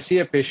 So if I see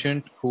a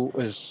patient who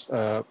is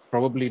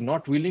probably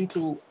not willing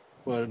to,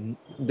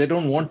 they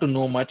don't want to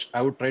know much,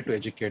 I would try to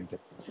educate them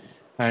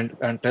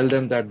and tell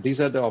them that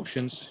these are the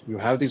options, you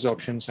have these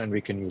options and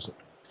we can use it.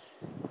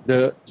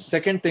 The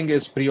second thing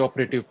is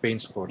preoperative pain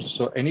scores.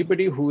 So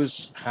anybody who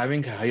is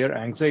having a higher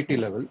anxiety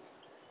level,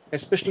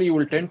 especially you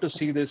will tend to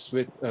see this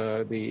with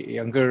the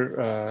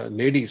younger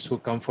ladies who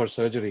come for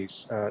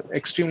surgeries,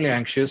 extremely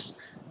anxious,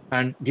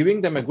 and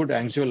giving them a good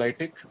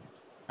anxiolytic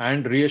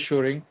and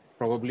reassuring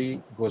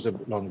probably goes a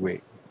long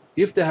way.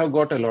 If they have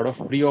got a lot of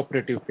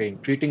preoperative pain,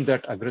 treating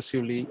that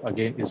aggressively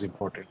again is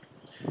important.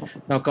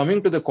 Now,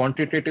 coming to the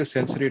quantitative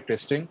sensory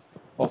testing,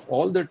 of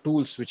all the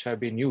tools which have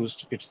been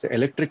used, it's the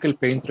electrical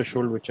pain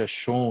threshold which has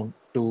shown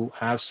to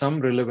have some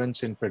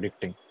relevance in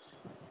predicting.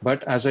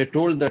 But as I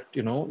told that,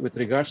 with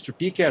regards to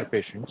TKR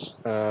patients,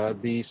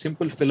 the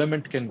simple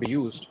filament can be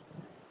used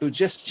to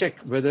just check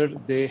whether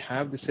they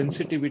have the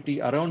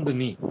sensitivity around the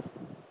knee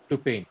to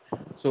pain.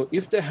 So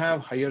if they have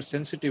higher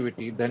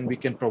sensitivity, then we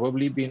can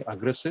probably be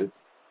aggressive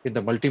in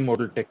the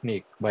multimodal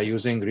technique by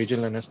using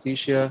regional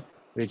anesthesia,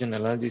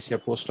 regional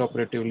analgesia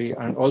postoperatively,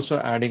 and also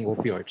adding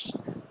opioids.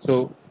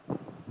 So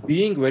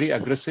being very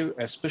aggressive,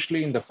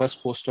 especially in the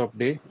first post-op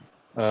day,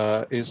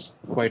 is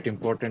quite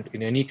important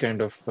in any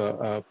kind of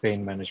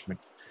pain management.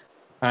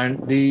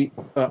 And the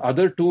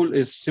other tool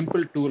is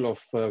simple tool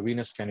of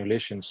venous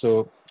cannulation.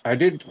 So I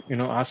did,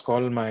 ask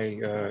all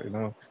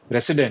my,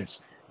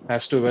 residents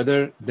as to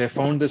whether they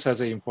found this as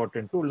an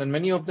important tool. And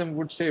many of them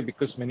would say,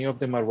 because many of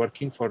them are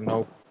working for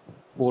now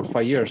 4 or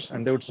 5 years,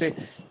 and they would say,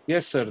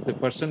 yes, sir, the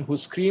person who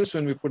screams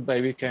when we put the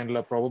IV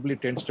cannula probably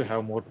tends to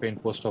have more pain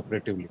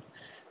post-operatively.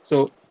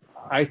 So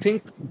I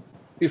think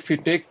if we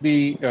take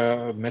the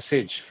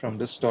message from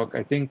this talk,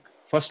 I think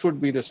first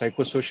would be the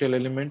psychosocial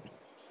element.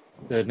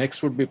 The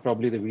next would be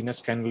probably the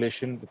venous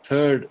cannulation. The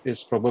third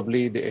is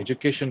probably the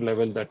education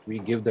level that we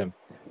give them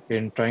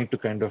in trying to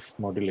kind of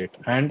modulate.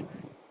 And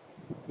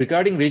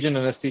regarding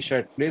regional anesthesia,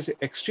 it plays an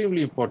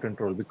extremely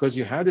important role because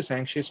you have this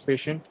anxious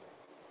patient,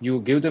 you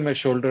give them a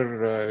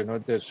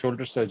shoulder, the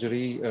shoulder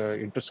surgery,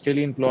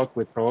 interscalene block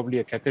with probably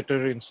a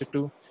catheter in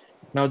situ.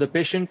 Now the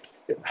patient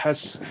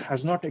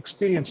has not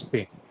experienced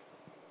pain.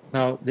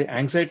 Now the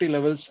anxiety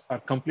levels are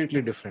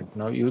completely different.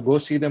 Now you go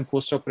see them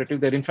post-operative,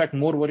 they're in fact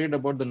more worried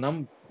about the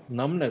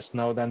numbness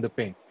now than the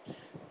pain.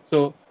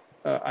 So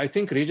I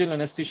think regional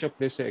anesthesia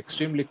plays an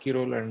extremely key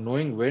role, and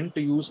knowing when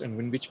to use and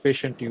when which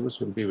patient to use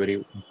will be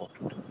very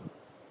important.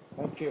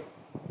 Thank you.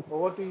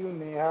 Over to you,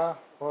 Neha,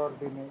 for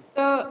the next.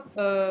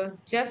 So,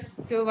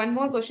 just one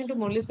more question to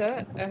Murli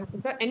sir.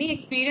 Sir, any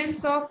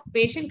experience of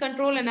patient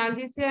control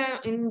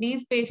analgesia in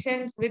these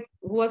patients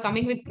who are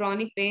coming with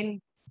chronic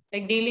pain,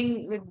 like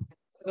dealing with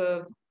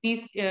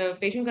these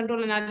patient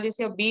control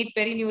analgesia, be it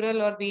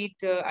perineural or be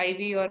it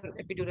IV or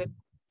epidural?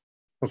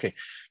 Okay.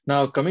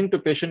 Now, coming to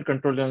patient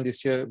control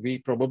analgesia, we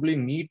probably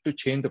need to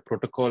change the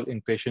protocol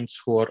in patients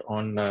who are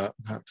on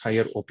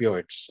higher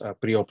opioids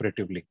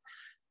preoperatively.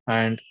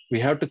 And we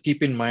have to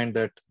keep in mind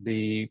that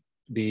the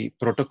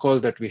protocol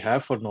that we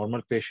have for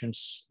normal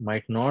patients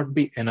might not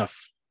be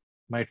enough.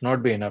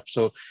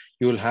 So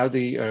you will have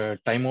the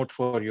timeout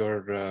for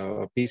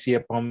your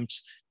PCA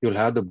pumps. You'll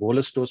have the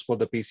bolus dose for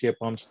the PCA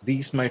pumps.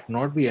 These might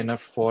not be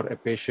enough for a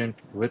patient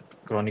with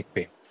chronic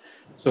pain.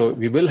 So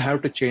we will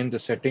have to change the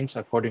settings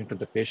according to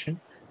the patient.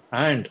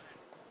 And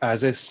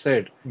as I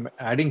said,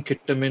 adding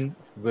ketamine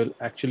will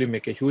actually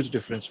make a huge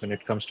difference when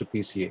it comes to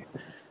PCA.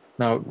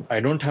 Now, I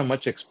don't have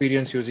much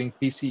experience using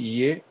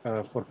PCEA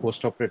for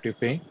postoperative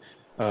pain.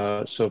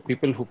 So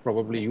people who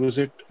probably use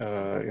it,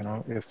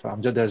 if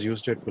Amjad has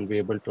used it, will be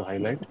able to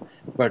highlight.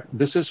 But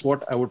this is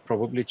what I would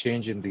probably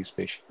change in these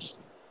patients.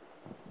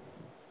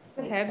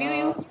 Have you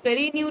used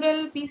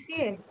perineural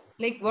PCA?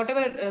 Like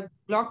whatever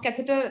block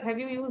catheter have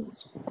you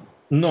used?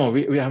 No,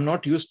 we have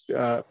not used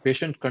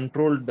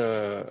patient-controlled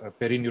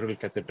perineural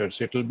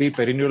catheters. It will be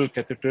perineural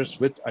catheters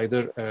with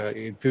either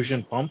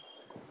infusion pump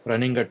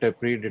running at a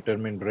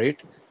predetermined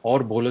rate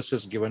or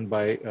boluses given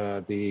by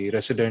the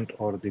resident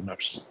or the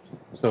nurse.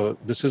 So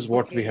this is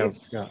what we have.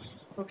 Yeah.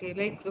 Okay,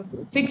 like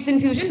fixed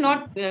infusion,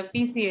 not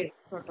PCA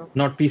sort of.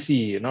 Not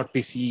PCE, not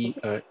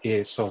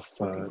PCEAs of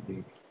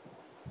the.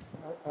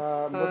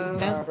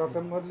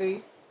 Dr.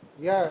 Murli,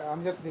 yeah,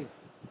 Amjad, please.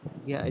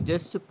 Yeah,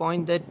 just to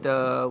point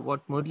that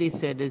what Murli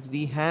said is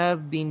we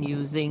have been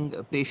using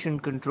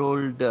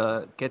patient-controlled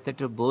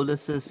catheter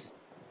boluses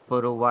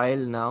for a while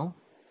now.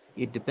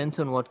 It depends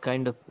on what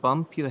kind of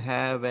pump you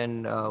have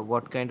and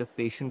what kind of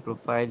patient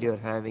profile you're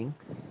having.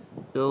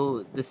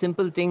 So the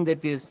simple thing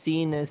that we have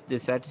seen is the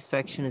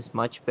satisfaction is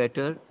much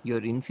better.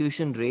 Your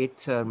infusion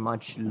rates are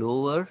much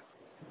lower.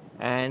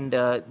 And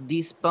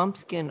these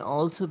pumps can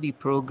also be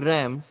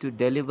programmed to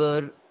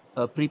deliver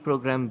a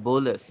pre-programmed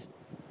bolus.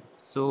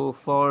 So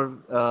for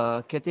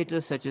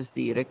catheters such as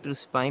the erector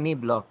spinae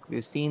block,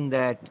 we've seen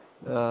that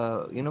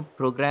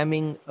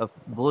programming a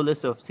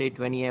bolus of say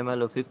 20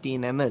 ml or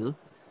 15 ml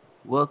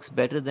works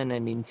better than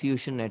an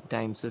infusion at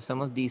times. So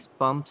some of these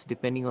pumps,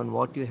 depending on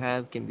what you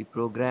have, can be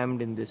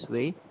programmed in this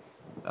way.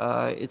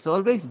 It's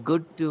always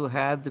good to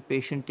have the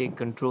patient take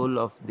control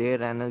of their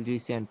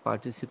analgesia and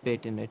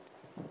participate in it.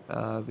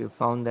 We've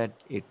found that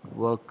it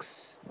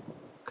works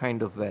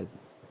kind of well.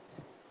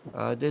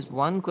 There's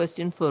one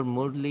question for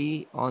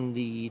Murli on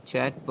the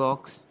chat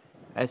box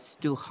as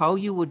to how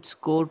you would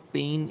score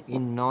pain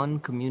in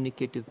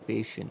non-communicative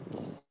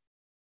patients.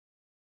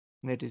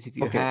 That is, if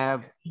you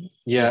have...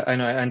 Yeah, I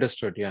know, I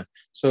understood, yeah.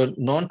 So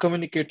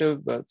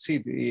non-communicative, see,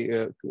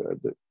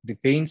 the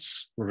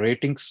pains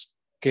rating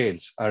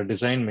scales are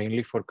designed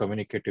mainly for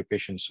communicative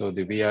patients. So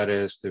the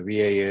VRS, the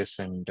VAS,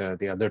 and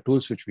the other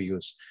tools which we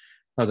use.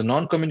 Now, the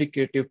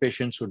non-communicative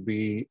patients would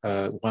be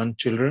one,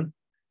 children,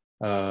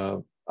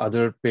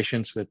 other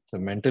patients with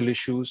mental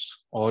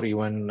issues, or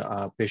even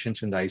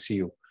patients in the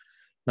ICU.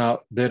 Now,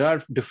 there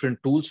are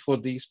different tools for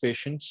these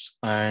patients,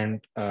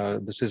 and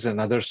this is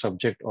another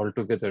subject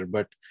altogether,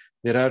 but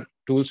there are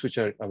tools which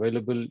are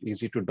available,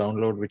 easy to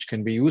download, which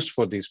can be used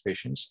for these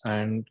patients.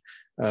 And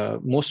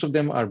most of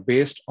them are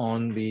based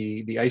on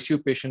the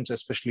ICU patients,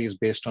 especially is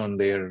based on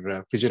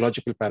their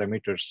physiological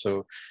parameters.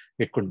 So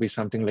it could be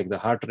something like the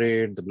heart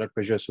rate, the blood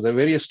pressure. So there are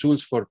various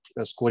tools for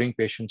scoring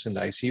patients in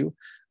the ICU.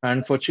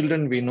 And for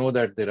children, we know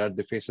that there are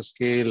the FACES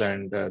scale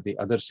and the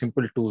other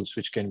simple tools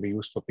which can be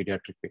used for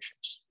pediatric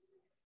patients.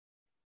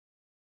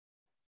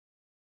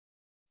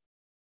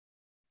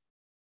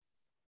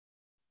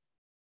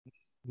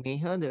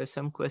 Neha, there are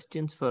some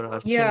questions for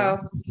Archana, Yeah,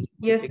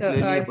 yes,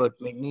 particularly about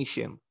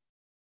magnesium.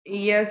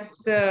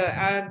 Yes,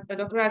 Dr.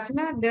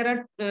 Archana, there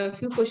are a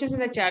few questions in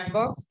the chat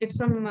box. It's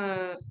from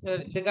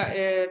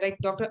like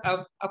Dr.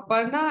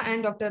 Aparna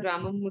and Dr.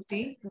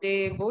 Ramamurthy.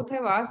 They both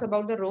have asked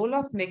about the role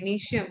of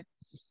magnesium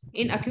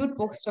in acute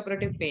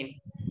postoperative pain.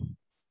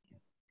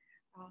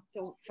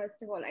 So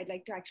first of all, I'd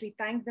like to actually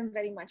thank them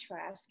very much for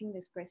asking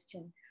this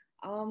question.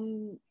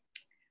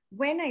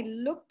 When I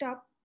looked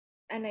up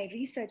and I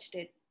researched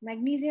it,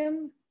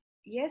 magnesium,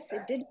 yes,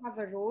 it did have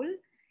a role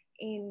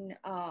in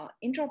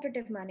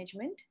intraoperative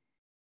management,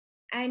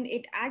 and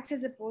it acts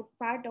as a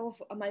part of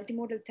a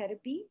multimodal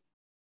therapy.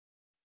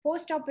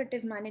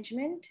 Postoperative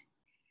management,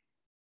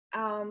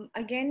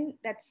 again,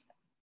 that's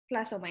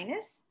plus or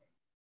minus.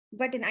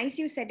 But in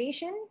ICU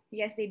sedation,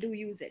 yes, they do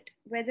use it.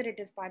 Whether it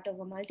is part of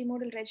a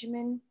multimodal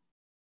regimen,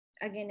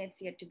 again,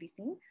 it's yet to be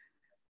seen.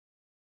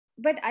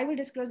 But I will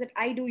disclose that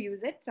I do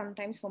use it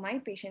sometimes for my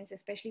patients,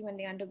 especially when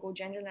they undergo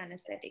general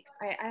anesthetics.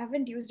 I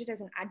haven't used it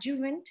as an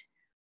adjuvant,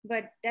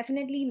 but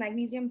definitely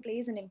magnesium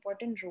plays an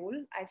important role,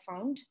 I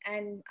found.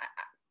 And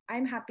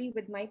I'm happy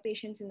with my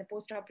patients in the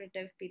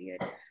postoperative period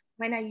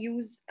when I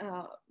use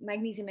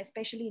magnesium,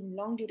 especially in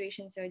long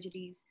duration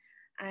surgeries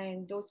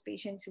and those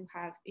patients who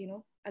have,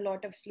 a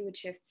lot of fluid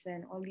shifts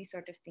and all these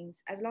sort of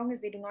things. As long as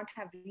they do not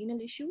have renal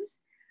issues,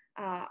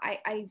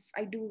 I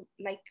do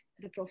like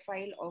the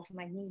profile of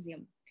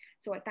magnesium.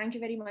 So thank you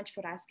very much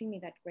for asking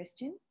me that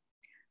question.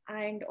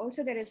 And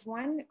also there is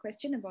one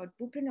question about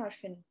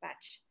buprenorphine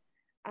patch.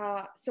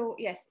 So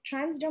yes,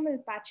 transdermal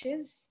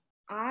patches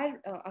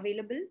are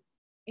available.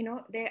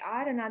 There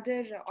are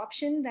another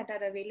option that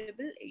are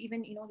available.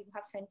 Even, you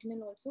have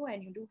fentanyl also,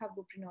 and you do have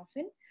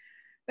buprenorphine.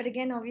 But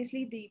again,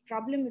 obviously, the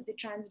problem with the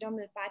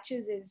transdermal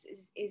patches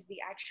is the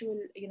actual,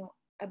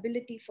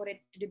 ability for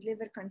it to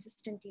deliver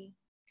consistently,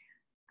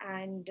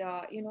 and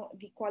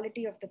the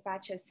quality of the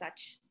patch as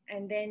such,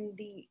 and then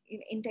the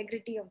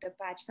integrity of the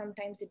patch.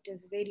 Sometimes it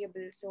is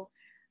variable. So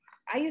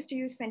I used to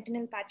use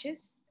fentanyl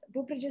patches,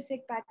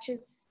 buprogesic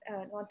patches,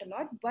 not a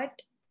lot,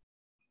 but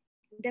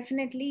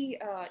definitely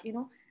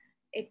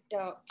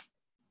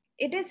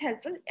it is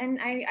helpful. And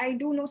I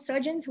do know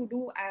surgeons who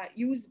do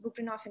use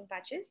buprenorphine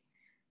patches.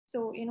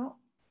 So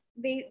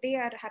they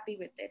are happy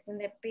with it, and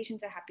their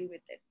patients are happy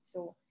with it.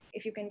 So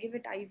if you can give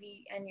it IV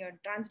and your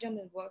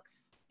transdermal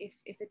works, if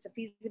it's a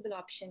feasible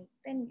option,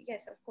 then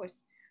yes, of course,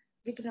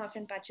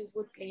 buprenorphine patches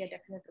would play a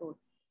definite role.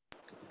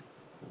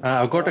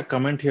 I've got a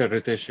comment here,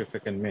 Ritesh, if I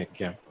can make,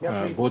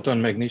 Please. both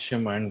on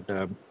magnesium and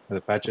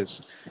the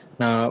patches.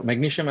 Now,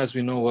 magnesium, as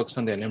we know, works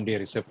on the NMDA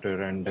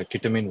receptor, and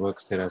ketamine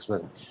works there as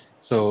well.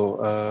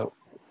 So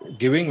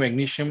giving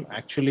magnesium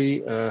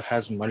actually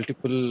has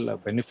multiple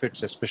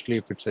benefits, especially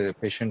if it's a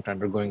patient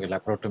undergoing a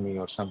laparotomy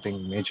or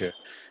something major,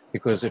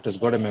 because it has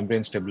got a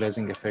membrane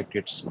stabilizing effect.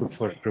 It's good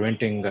for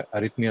preventing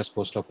arrhythmias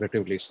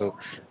postoperatively. So,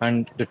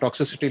 and the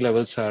toxicity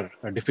levels are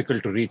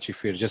difficult to reach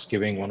if you're just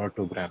giving 1 or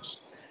 2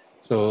 grams.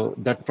 So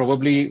that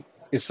probably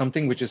is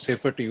something which is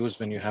safer to use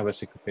when you have a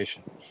sick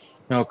patient.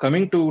 Now,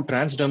 coming to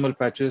transdermal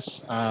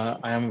patches, I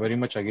am very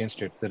much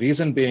against it. The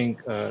reason being,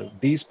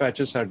 these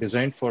patches are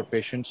designed for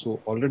patients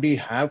who already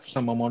have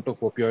some amount of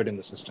opioid in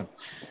the system.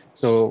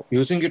 So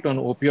using it on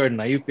opioid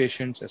naive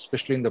patients,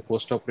 especially in the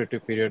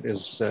postoperative period,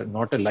 is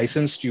not a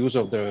licensed use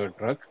of the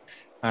drug.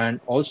 And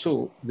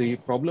also the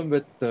problem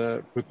with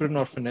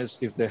buprenorphine is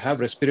if they have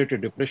respiratory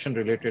depression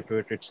related to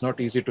it, it's not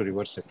easy to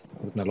reverse it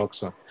with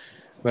naloxone.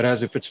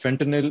 Whereas if it's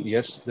fentanyl,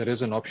 yes, there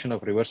is an option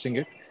of reversing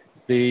it.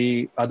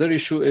 The other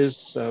issue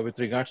is with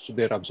regards to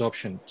their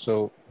absorption.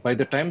 So by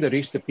the time they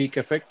reach the peak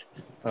effect,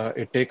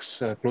 it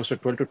takes close to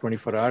 12 to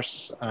 24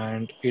 hours,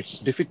 and it's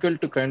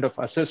difficult to kind of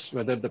assess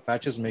whether the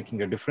patch is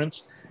making a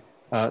difference.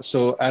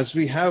 So as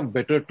we have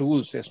better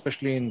tools,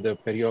 especially in the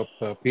peri-op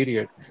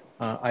period,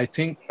 I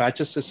think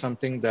patches is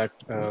something that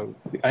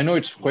I know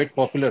it's quite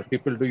popular.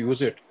 People do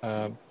use it,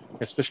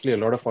 especially a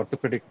lot of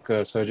orthopedic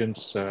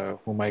surgeons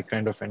whom I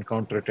kind of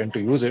encounter tend to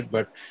use it.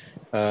 But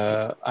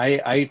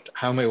I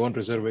have my own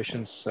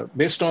reservations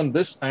based on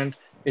this. And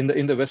in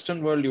the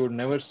Western world, you would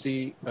never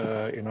see,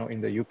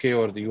 in the UK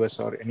or the US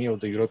or any of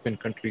the European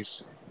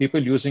countries,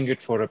 people using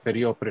it for a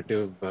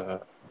perioperative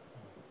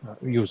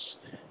use.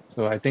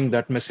 So I think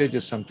that message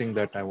is something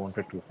that I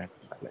wanted to kind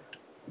of highlight.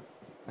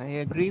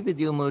 I agree with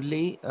you,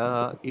 Murli.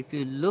 If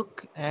you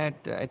look at,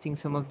 I think,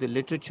 some of the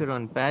literature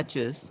on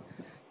patches,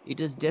 it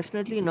is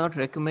definitely not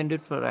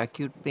recommended for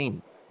acute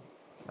pain.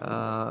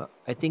 I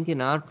think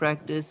in our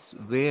practice,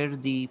 where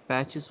the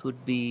patches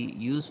would be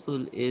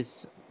useful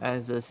is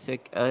as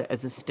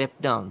as a step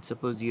down.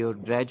 Suppose you're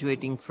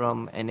graduating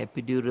from an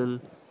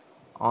epidural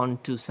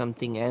onto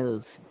something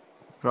else.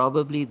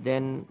 Probably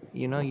then,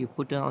 you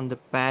put on the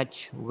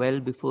patch well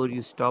before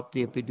you stop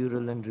the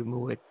epidural and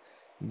remove it.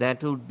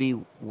 That would be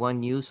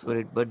one use for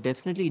it, but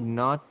definitely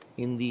not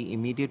in the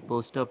immediate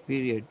post-op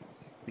period,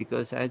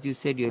 because as you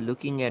said, you're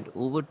looking at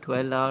over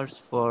 12 hours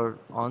for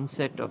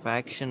onset of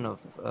action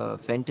of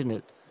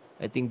fentanyl.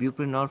 I think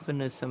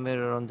buprenorphine is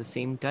somewhere around the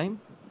same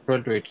time.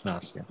 12 to 18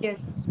 hours, yeah.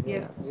 Yes, Yeah.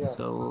 yes.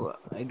 So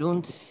I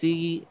don't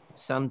see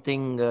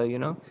something,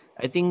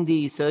 I think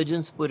the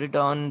surgeons put it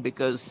on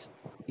because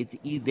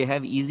they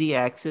have easy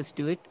access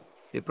to it.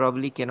 They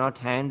probably cannot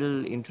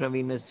handle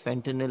intravenous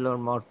fentanyl or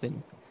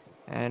morphine.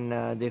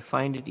 And they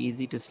find it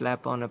easy to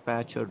slap on a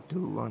patch or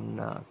two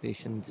on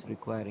patients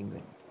requiring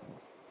it.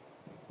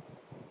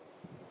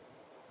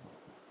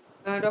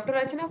 Dr.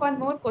 Archana, one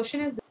more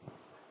question is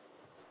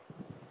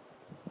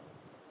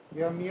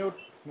You are mute,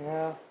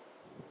 Neha.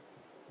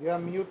 You are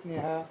mute,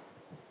 Neha.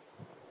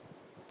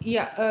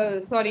 yeah,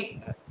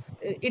 sorry.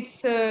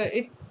 It's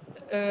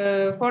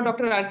for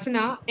Dr.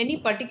 Archana. Any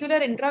particular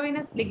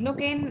intravenous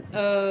lignocaine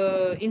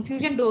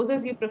infusion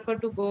doses you prefer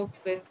to go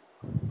with?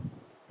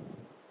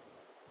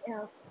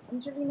 Yeah,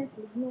 intravenous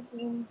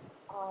lignocaine,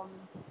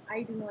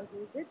 I do not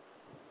use it.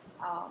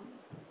 Um,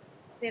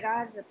 there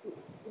are people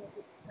in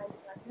my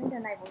department,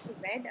 and I've also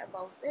read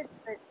about it,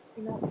 but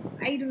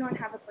I do not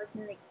have a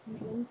personal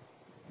experience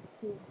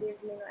to give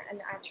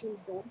an actual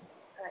dose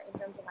in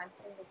terms of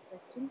answering this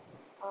question.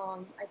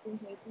 I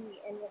think maybe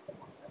any of the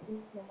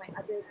my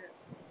other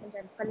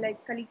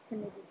colleagues can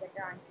maybe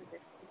better answer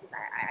this, because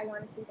I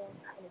honestly don't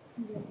have an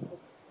experience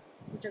with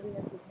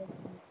intravenous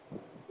lignocaine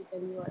to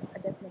tell you a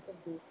definitive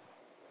dose,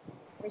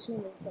 especially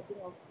in the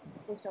setting of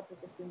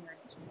post-operative pain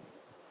management.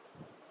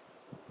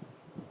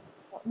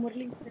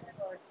 Murali sir,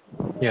 or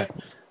Yeah.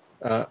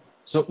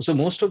 So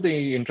most of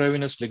the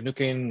intravenous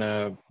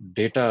lignocaine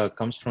data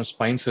comes from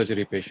spine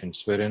surgery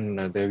patients,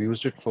 wherein they've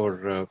used it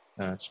for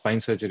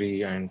spine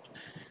surgery. And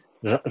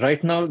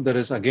right now there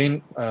is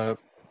again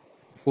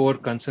poor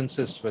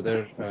consensus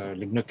whether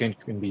lignocaine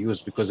can be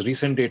used, because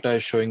recent data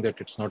is showing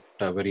that it's not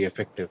very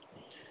effective.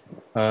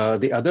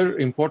 The other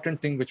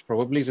important thing which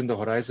probably is in the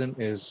horizon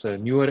is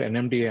newer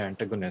NMDA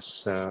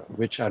antagonists,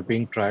 which are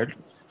being trialed.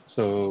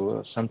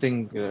 So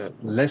something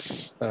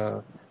less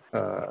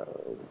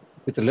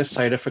with a less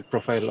side effect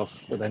profile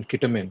than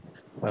ketamine.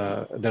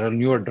 There are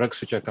newer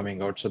drugs which are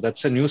coming out. So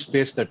that's a new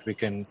space that we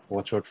can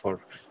watch out for.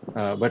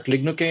 But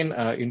lignocaine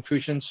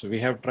infusions we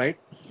have tried.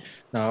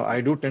 Now,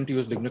 I do tend to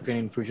use lignocaine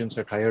infusions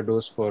at higher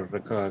dose for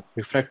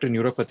refractory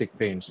neuropathic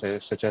pains,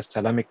 such as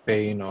thalamic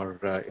pain or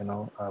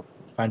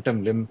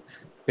phantom limb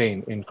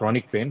pain in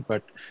chronic pain.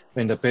 But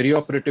in the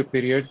perioperative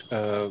period,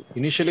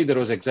 initially there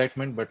was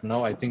excitement, but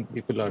now I think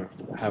people are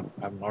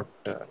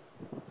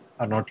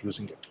not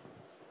using it.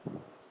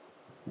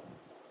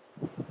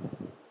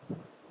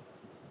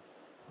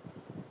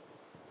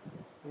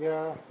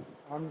 Yeah,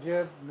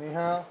 Amjad,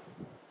 Neha,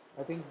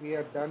 I think we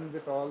are done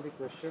with all the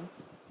questions.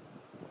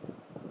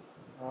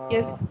 Uh,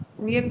 Yes,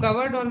 we have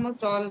covered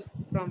almost all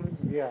from.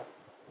 yeah.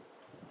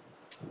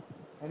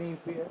 Any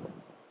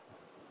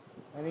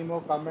Any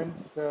more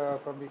comments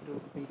from the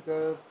two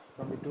speakers,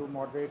 from the two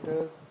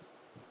moderators?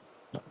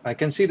 I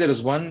can see there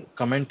is one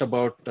comment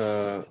about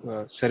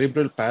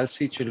cerebral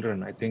palsy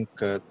children. I think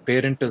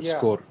parental Yeah,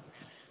 score.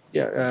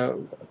 Yeah,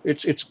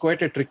 it's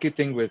quite a tricky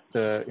thing with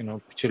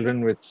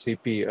children with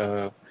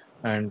CP,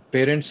 and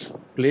parents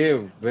play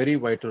a very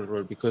vital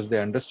role because they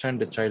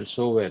understand the child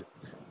so well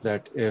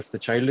that if the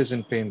child is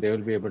in pain, they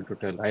will be able to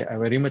tell. I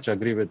very much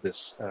agree with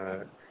this.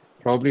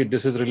 Probably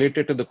this is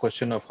related to the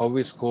question of how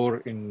we score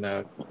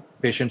in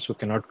patients who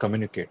cannot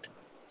communicate.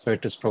 So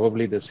it is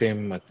probably the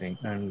same thing,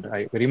 and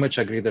I very much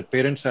agree that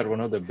parents are one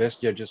of the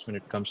best judges when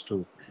it comes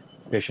to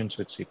patients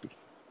with CP.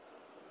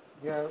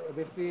 yeah.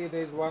 Basically,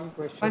 there is one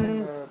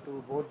question One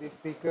to both the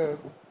speakers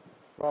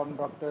from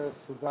Dr.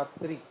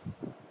 Sugatri.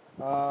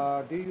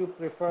 Do you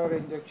prefer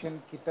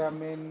injection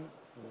ketamine,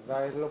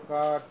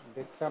 xylocard,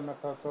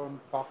 dexamethasone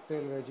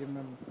cocktail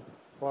regimen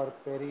for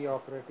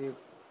perioperative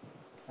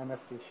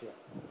anesthesia?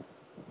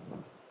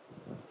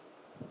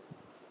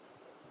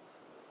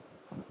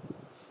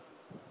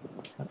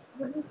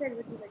 What you said,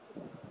 would you like to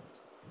go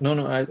first? Yeah,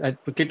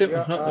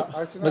 No,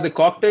 Archana, the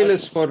cocktail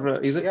is for, yeah,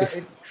 it's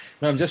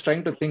no, I'm just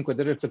trying to think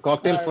whether it's a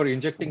cocktail uh, for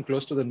injecting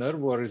close to the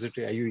nerve or is it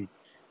IUE?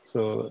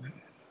 So,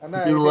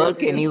 no, It'll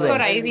work it is it's for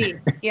for anywhere. IV.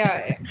 IV.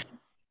 Yeah,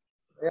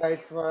 Yeah,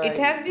 it's for it IV.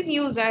 has been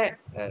used.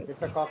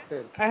 It's a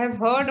cocktail. I have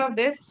heard of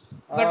this,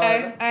 but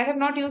Uh, I have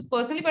not used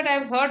personally, but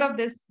I've heard of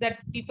this that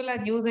people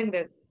are using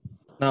this.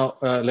 now,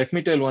 let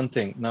me tell one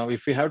thing. Now,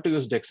 if we have to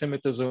use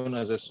dexamethasone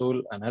as a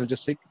sole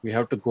analgesic, we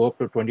have to go up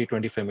to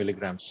 20-25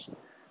 milligrams.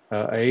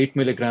 8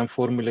 milligram,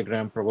 4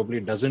 milligram probably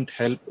doesn't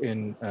help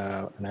in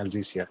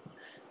analgesia.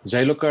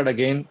 Xylocard,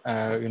 again,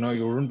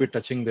 you wouldn't be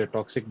touching the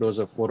toxic dose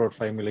of 4 or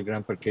 5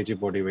 milligram per kg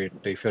body weight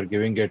if you're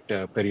giving it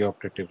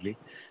perioperatively.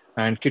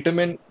 And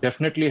ketamine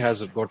definitely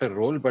has got a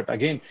role, but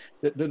again,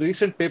 the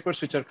recent papers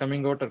which are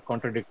coming out are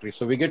contradictory.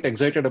 So we get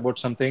excited about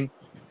something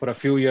for a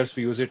few years,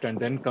 we use it, and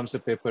then comes the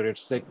paper.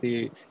 It's like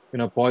the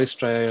POISE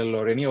trial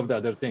or any of the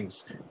other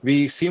things.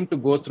 We seem to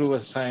go through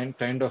a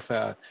kind of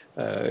a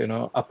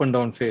up and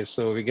down phase.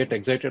 So we got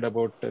excited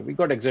about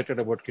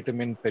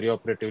ketamine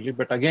perioperatively,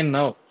 but again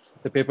now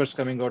the papers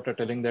coming out are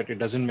telling that it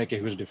doesn't make a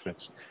huge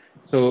difference.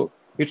 So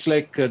it's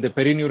like the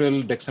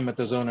perineural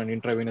dexamethasone and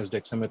intravenous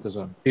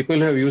dexamethasone. People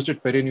who have used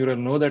it perineural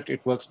know that it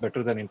works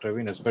better than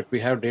intravenous, but we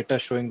have data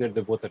showing that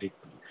they both are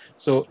equal.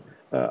 So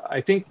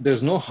I think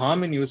there's no harm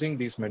in using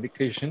these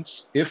medications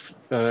if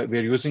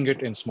we're using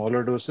it in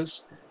smaller doses,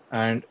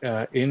 and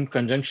in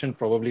conjunction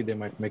probably they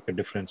might make a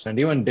difference. And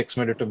even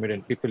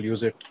dexmedetomidine, people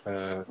use it.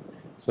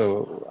 So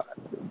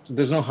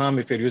there's no harm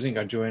if you're using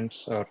adjuvants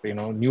or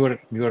newer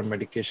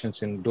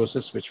medications in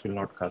doses which will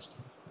not cause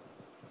harm.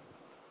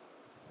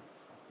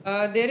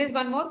 There is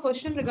one more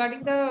question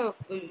regarding the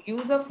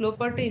use of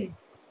Lopertin.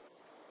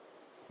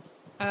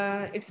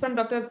 It's from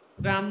Dr.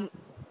 Ram.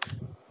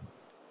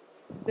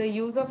 The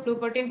use of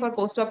Lopertin for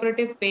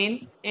postoperative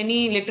pain.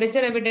 Any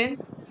literature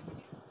evidence?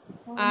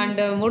 And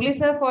Murli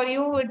sir, for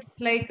you, it's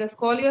like a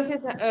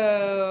scoliosis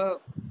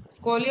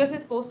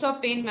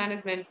post-op pain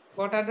management.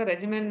 What are the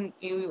regimen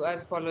you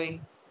are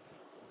following?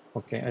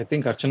 Okay, I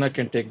think Archana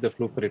can take the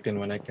fluoperidine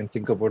when I can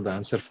think about the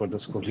answer for the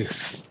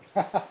scoliosis.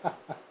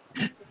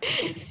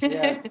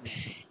 yes,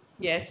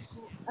 Yes.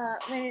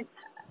 When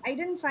I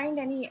didn't find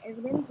any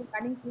evidence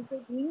regarding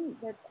flupirtine,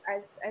 but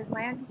as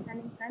my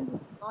understanding stands,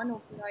 it's a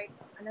non-opioid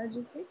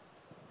analgesic,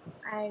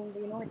 and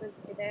it was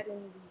there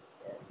in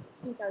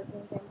the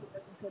 2010,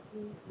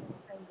 2013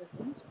 kind of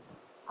range.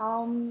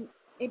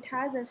 It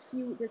has a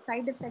few. The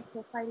side effect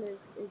profile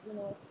is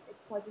it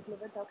causes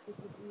liver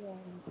toxicity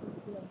and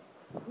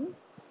things.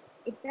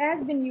 It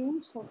has been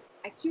used for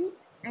acute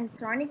and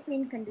chronic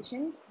pain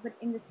conditions, but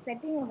in the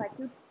setting of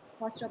acute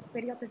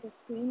perioperative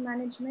pain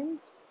management,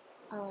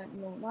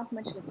 no, not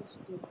much literature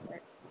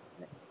required.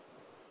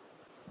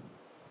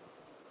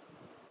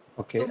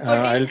 Okay,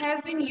 Lopertin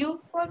has been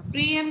used for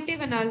preemptive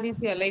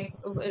analgesia. Like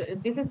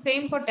this is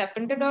same for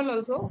tapentadol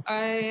also.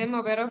 I am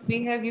aware of.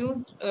 We have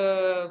used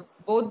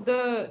both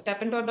the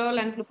tapentadol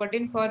and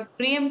Lopertin for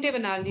preemptive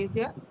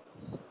analgesia.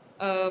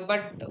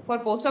 But for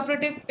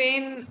postoperative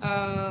pain,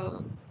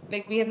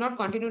 like we have not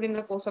continued in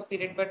the post-op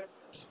period, but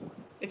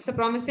it's a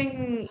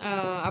promising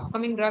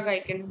upcoming drug I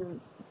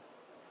can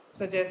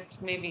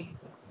suggest maybe.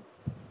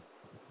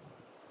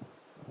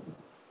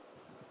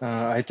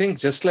 I think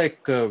just like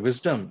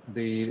wisdom,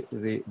 there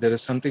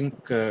is something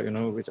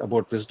which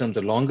about wisdom.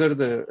 The longer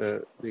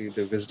the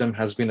wisdom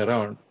has been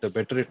around, the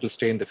better it will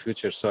stay in the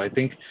future. So I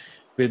think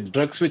with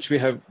drugs which we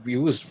have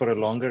used for a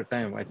longer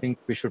time, I think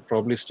we should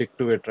probably stick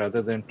to it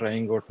rather than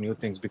trying out new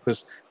things,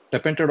 because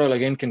tapentadol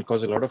again can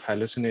cause a lot of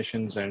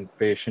hallucinations and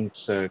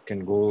patients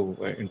can go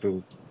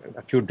into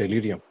acute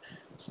delirium.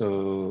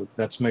 So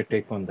that's my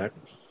take on that.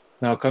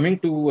 Now coming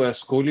to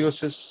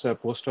scoliosis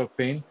post-op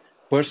pain.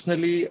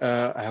 Personally,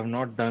 I have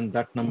not done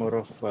that number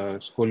of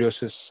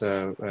scoliosis,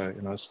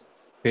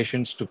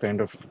 patients to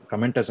kind of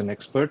comment as an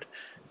expert,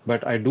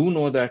 but I do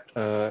know that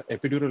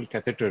epidural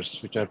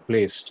catheters which are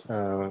placed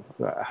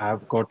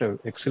have got an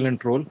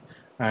excellent role,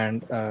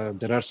 And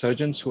there are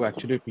surgeons who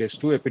actually place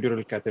 2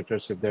 epidural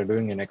catheters if they're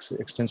doing an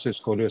extensive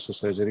scoliosis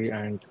surgery.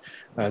 And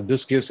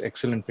this gives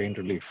excellent pain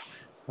relief,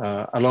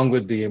 along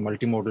with the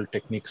multimodal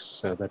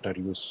techniques that are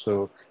used.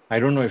 So I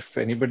don't know if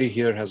anybody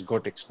here has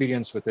got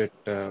experience with it,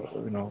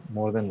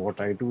 more than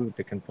what I do.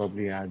 They can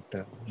probably add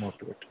more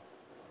to it.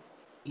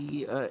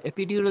 The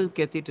epidural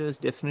catheters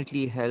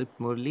definitely help,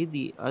 Murli.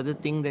 The other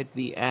thing that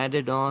we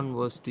added on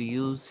was to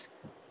use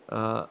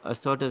a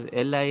sort of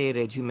LIA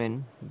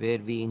regimen where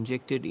we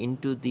injected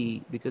into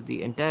because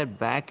the entire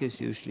back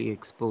is usually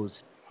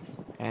exposed.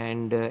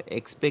 And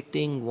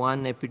expecting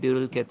one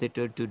epidural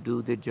catheter to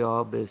do the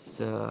job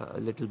is a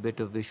little bit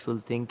of wishful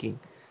thinking.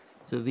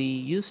 So we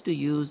used to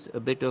use a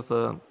bit of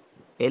a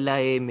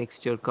LIA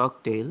mixture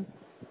cocktail,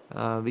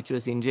 which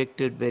was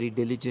injected very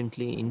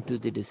diligently into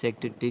the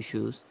dissected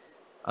tissues,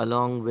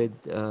 along with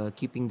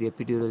keeping the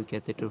epidural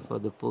catheter for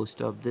the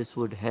post-op. This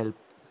would help.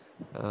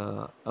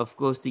 Of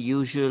course, the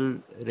usual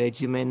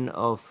regimen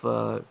of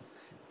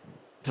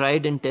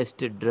tried and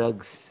tested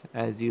drugs,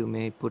 as you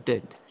may put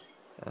it,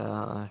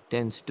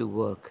 tends to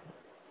work.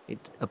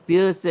 It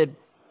appears that,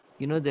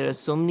 there are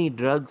so many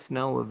drugs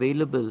now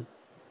available,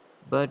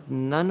 but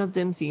none of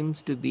them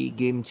seems to be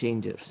game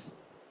changers.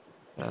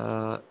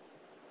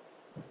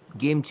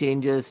 Game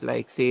changers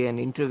like, say, an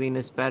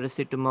intravenous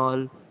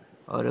paracetamol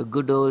or a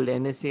good old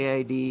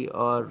NSAID,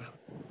 or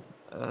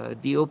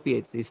the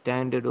opiates, the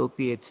standard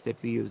opiates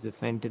that we use, the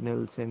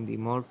fentanyls and the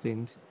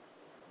morphines.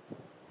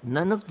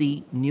 None of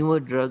the newer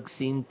drugs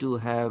seem to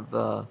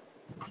have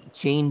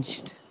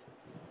changed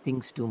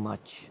things too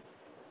much.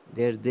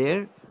 They're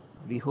there.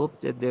 We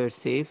hope that they're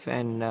safe,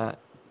 and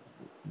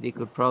they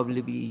could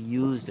probably be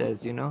used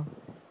as,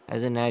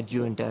 as an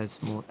adjuvant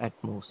at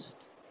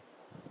most.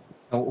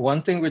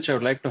 One thing which I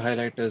would like to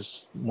highlight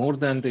is, more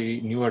than the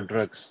newer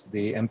drugs,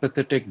 the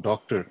empathetic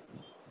doctor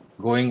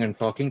going and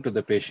talking to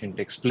the patient,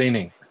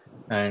 explaining,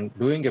 and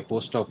doing a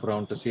post-op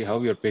round to see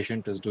how your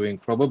patient is doing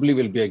probably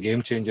will be a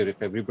game changer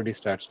if everybody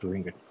starts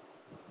doing it.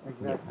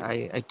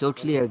 Exactly. Yeah, I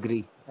totally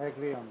agree. I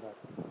agree on that.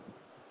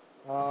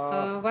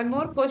 One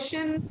more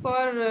question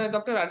for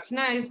Dr.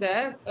 Archana is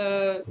there.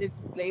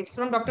 It's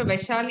from Dr.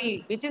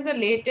 Vaishali. Which is the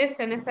latest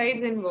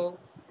NSAIDs in vogue?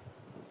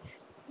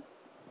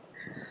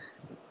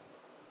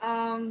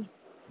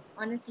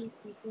 Honestly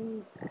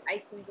speaking,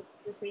 I think it's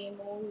the same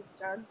old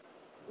drugs.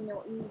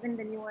 Even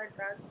the newer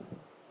drugs.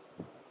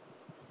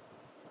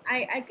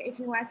 If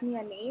you ask me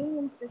a name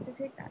in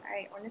specific,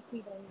 I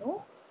honestly don't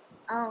know.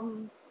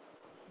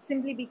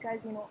 Simply because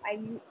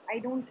I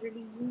don't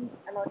really use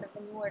a lot of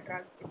the newer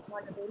drugs. It's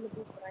not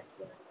available for us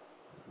here,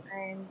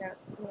 and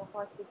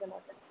cost is a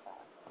lot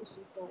of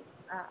issue. So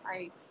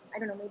I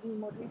don't know. Maybe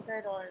Murli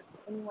sir or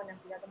any one of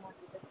the other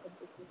moderators could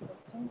take this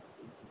question,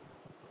 please.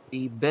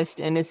 The best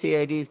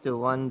NSAID is the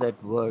one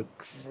that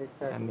works. I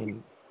Exactly.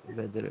 mean,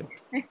 whether it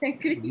I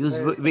agree. use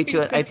which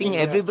one. I think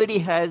Yeah. everybody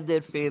has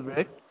their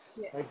favorite.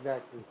 Yeah.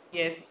 Exactly.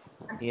 Yes.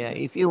 Yeah,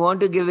 if you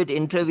want to give it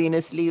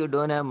intravenously, you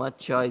don't have much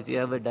choice. You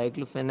have a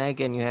diclofenac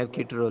and you have Yes.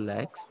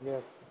 ketorolac.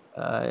 Yes.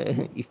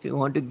 If you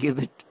want to give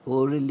it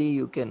orally,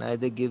 you can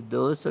either give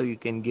those or you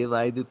can give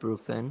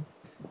ibuprofen.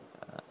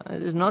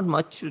 There's not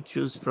much to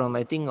choose from.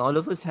 I think all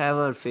of us have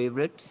our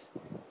favorites.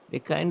 They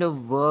kind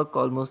of work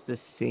almost the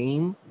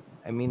same.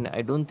 I mean,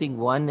 I don't think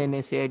one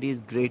NSAID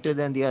is greater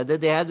than the other.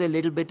 They have a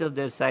little bit of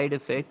their side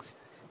effects.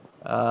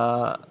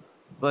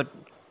 But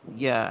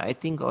yeah, I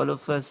think all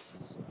of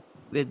us,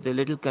 with a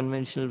little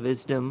conventional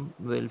wisdom,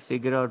 will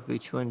figure out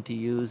which one to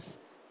use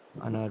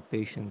on our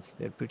patients.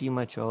 They're pretty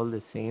much all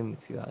the same,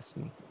 if you ask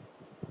me.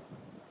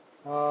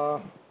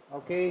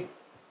 Okay.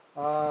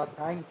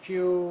 Thank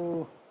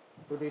you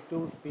to the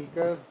two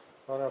speakers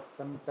for a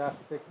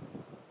fantastic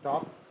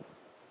talk,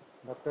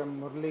 Dr.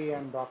 Murli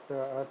and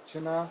Dr.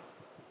 Archana,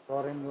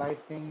 for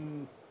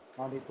enlightening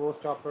on the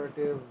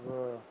post-operative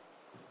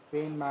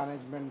pain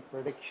management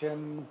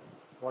prediction,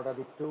 what are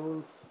the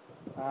tools,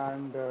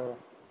 and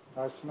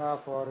Archana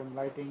for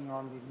enlightening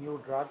on the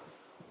new drugs,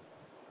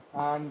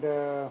 and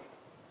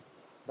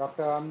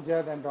Dr.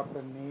 Amjad and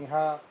Dr.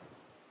 Neha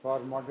for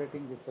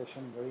moderating the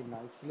session very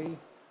nicely.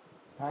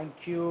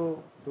 Thank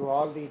you to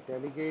all the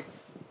delegates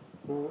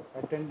who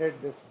attended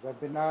this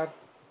webinar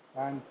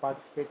and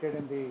participated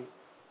in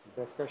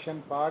the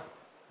discussion part.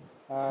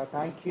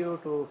 Thank you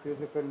to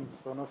Fusifilm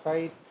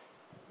Sonosite.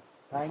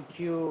 Thank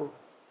you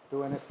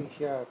to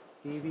Anesthesia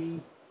TV.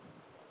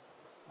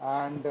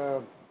 And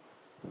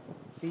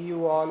see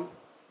you all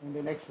in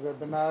the next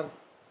webinar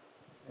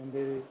in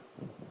the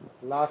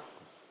last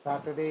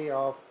Saturday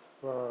of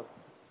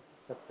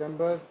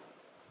September.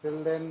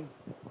 Till then,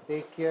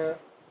 take care.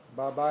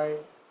 Bye-bye.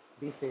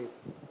 Be safe.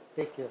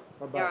 Take care.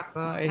 Bye-bye. Yeah.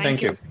 Bye.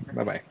 Thank you. you.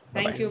 Bye-bye.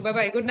 Thank Bye-bye. you. Bye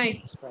bye. Good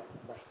night. Bye.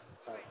 Bye.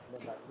 Bye.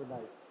 Bye-bye. Good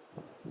night.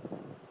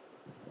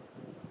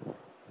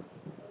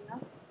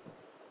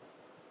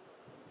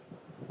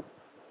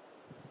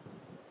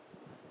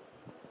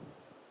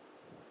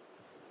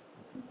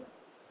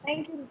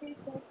 Thank you, Rupesh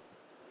sir.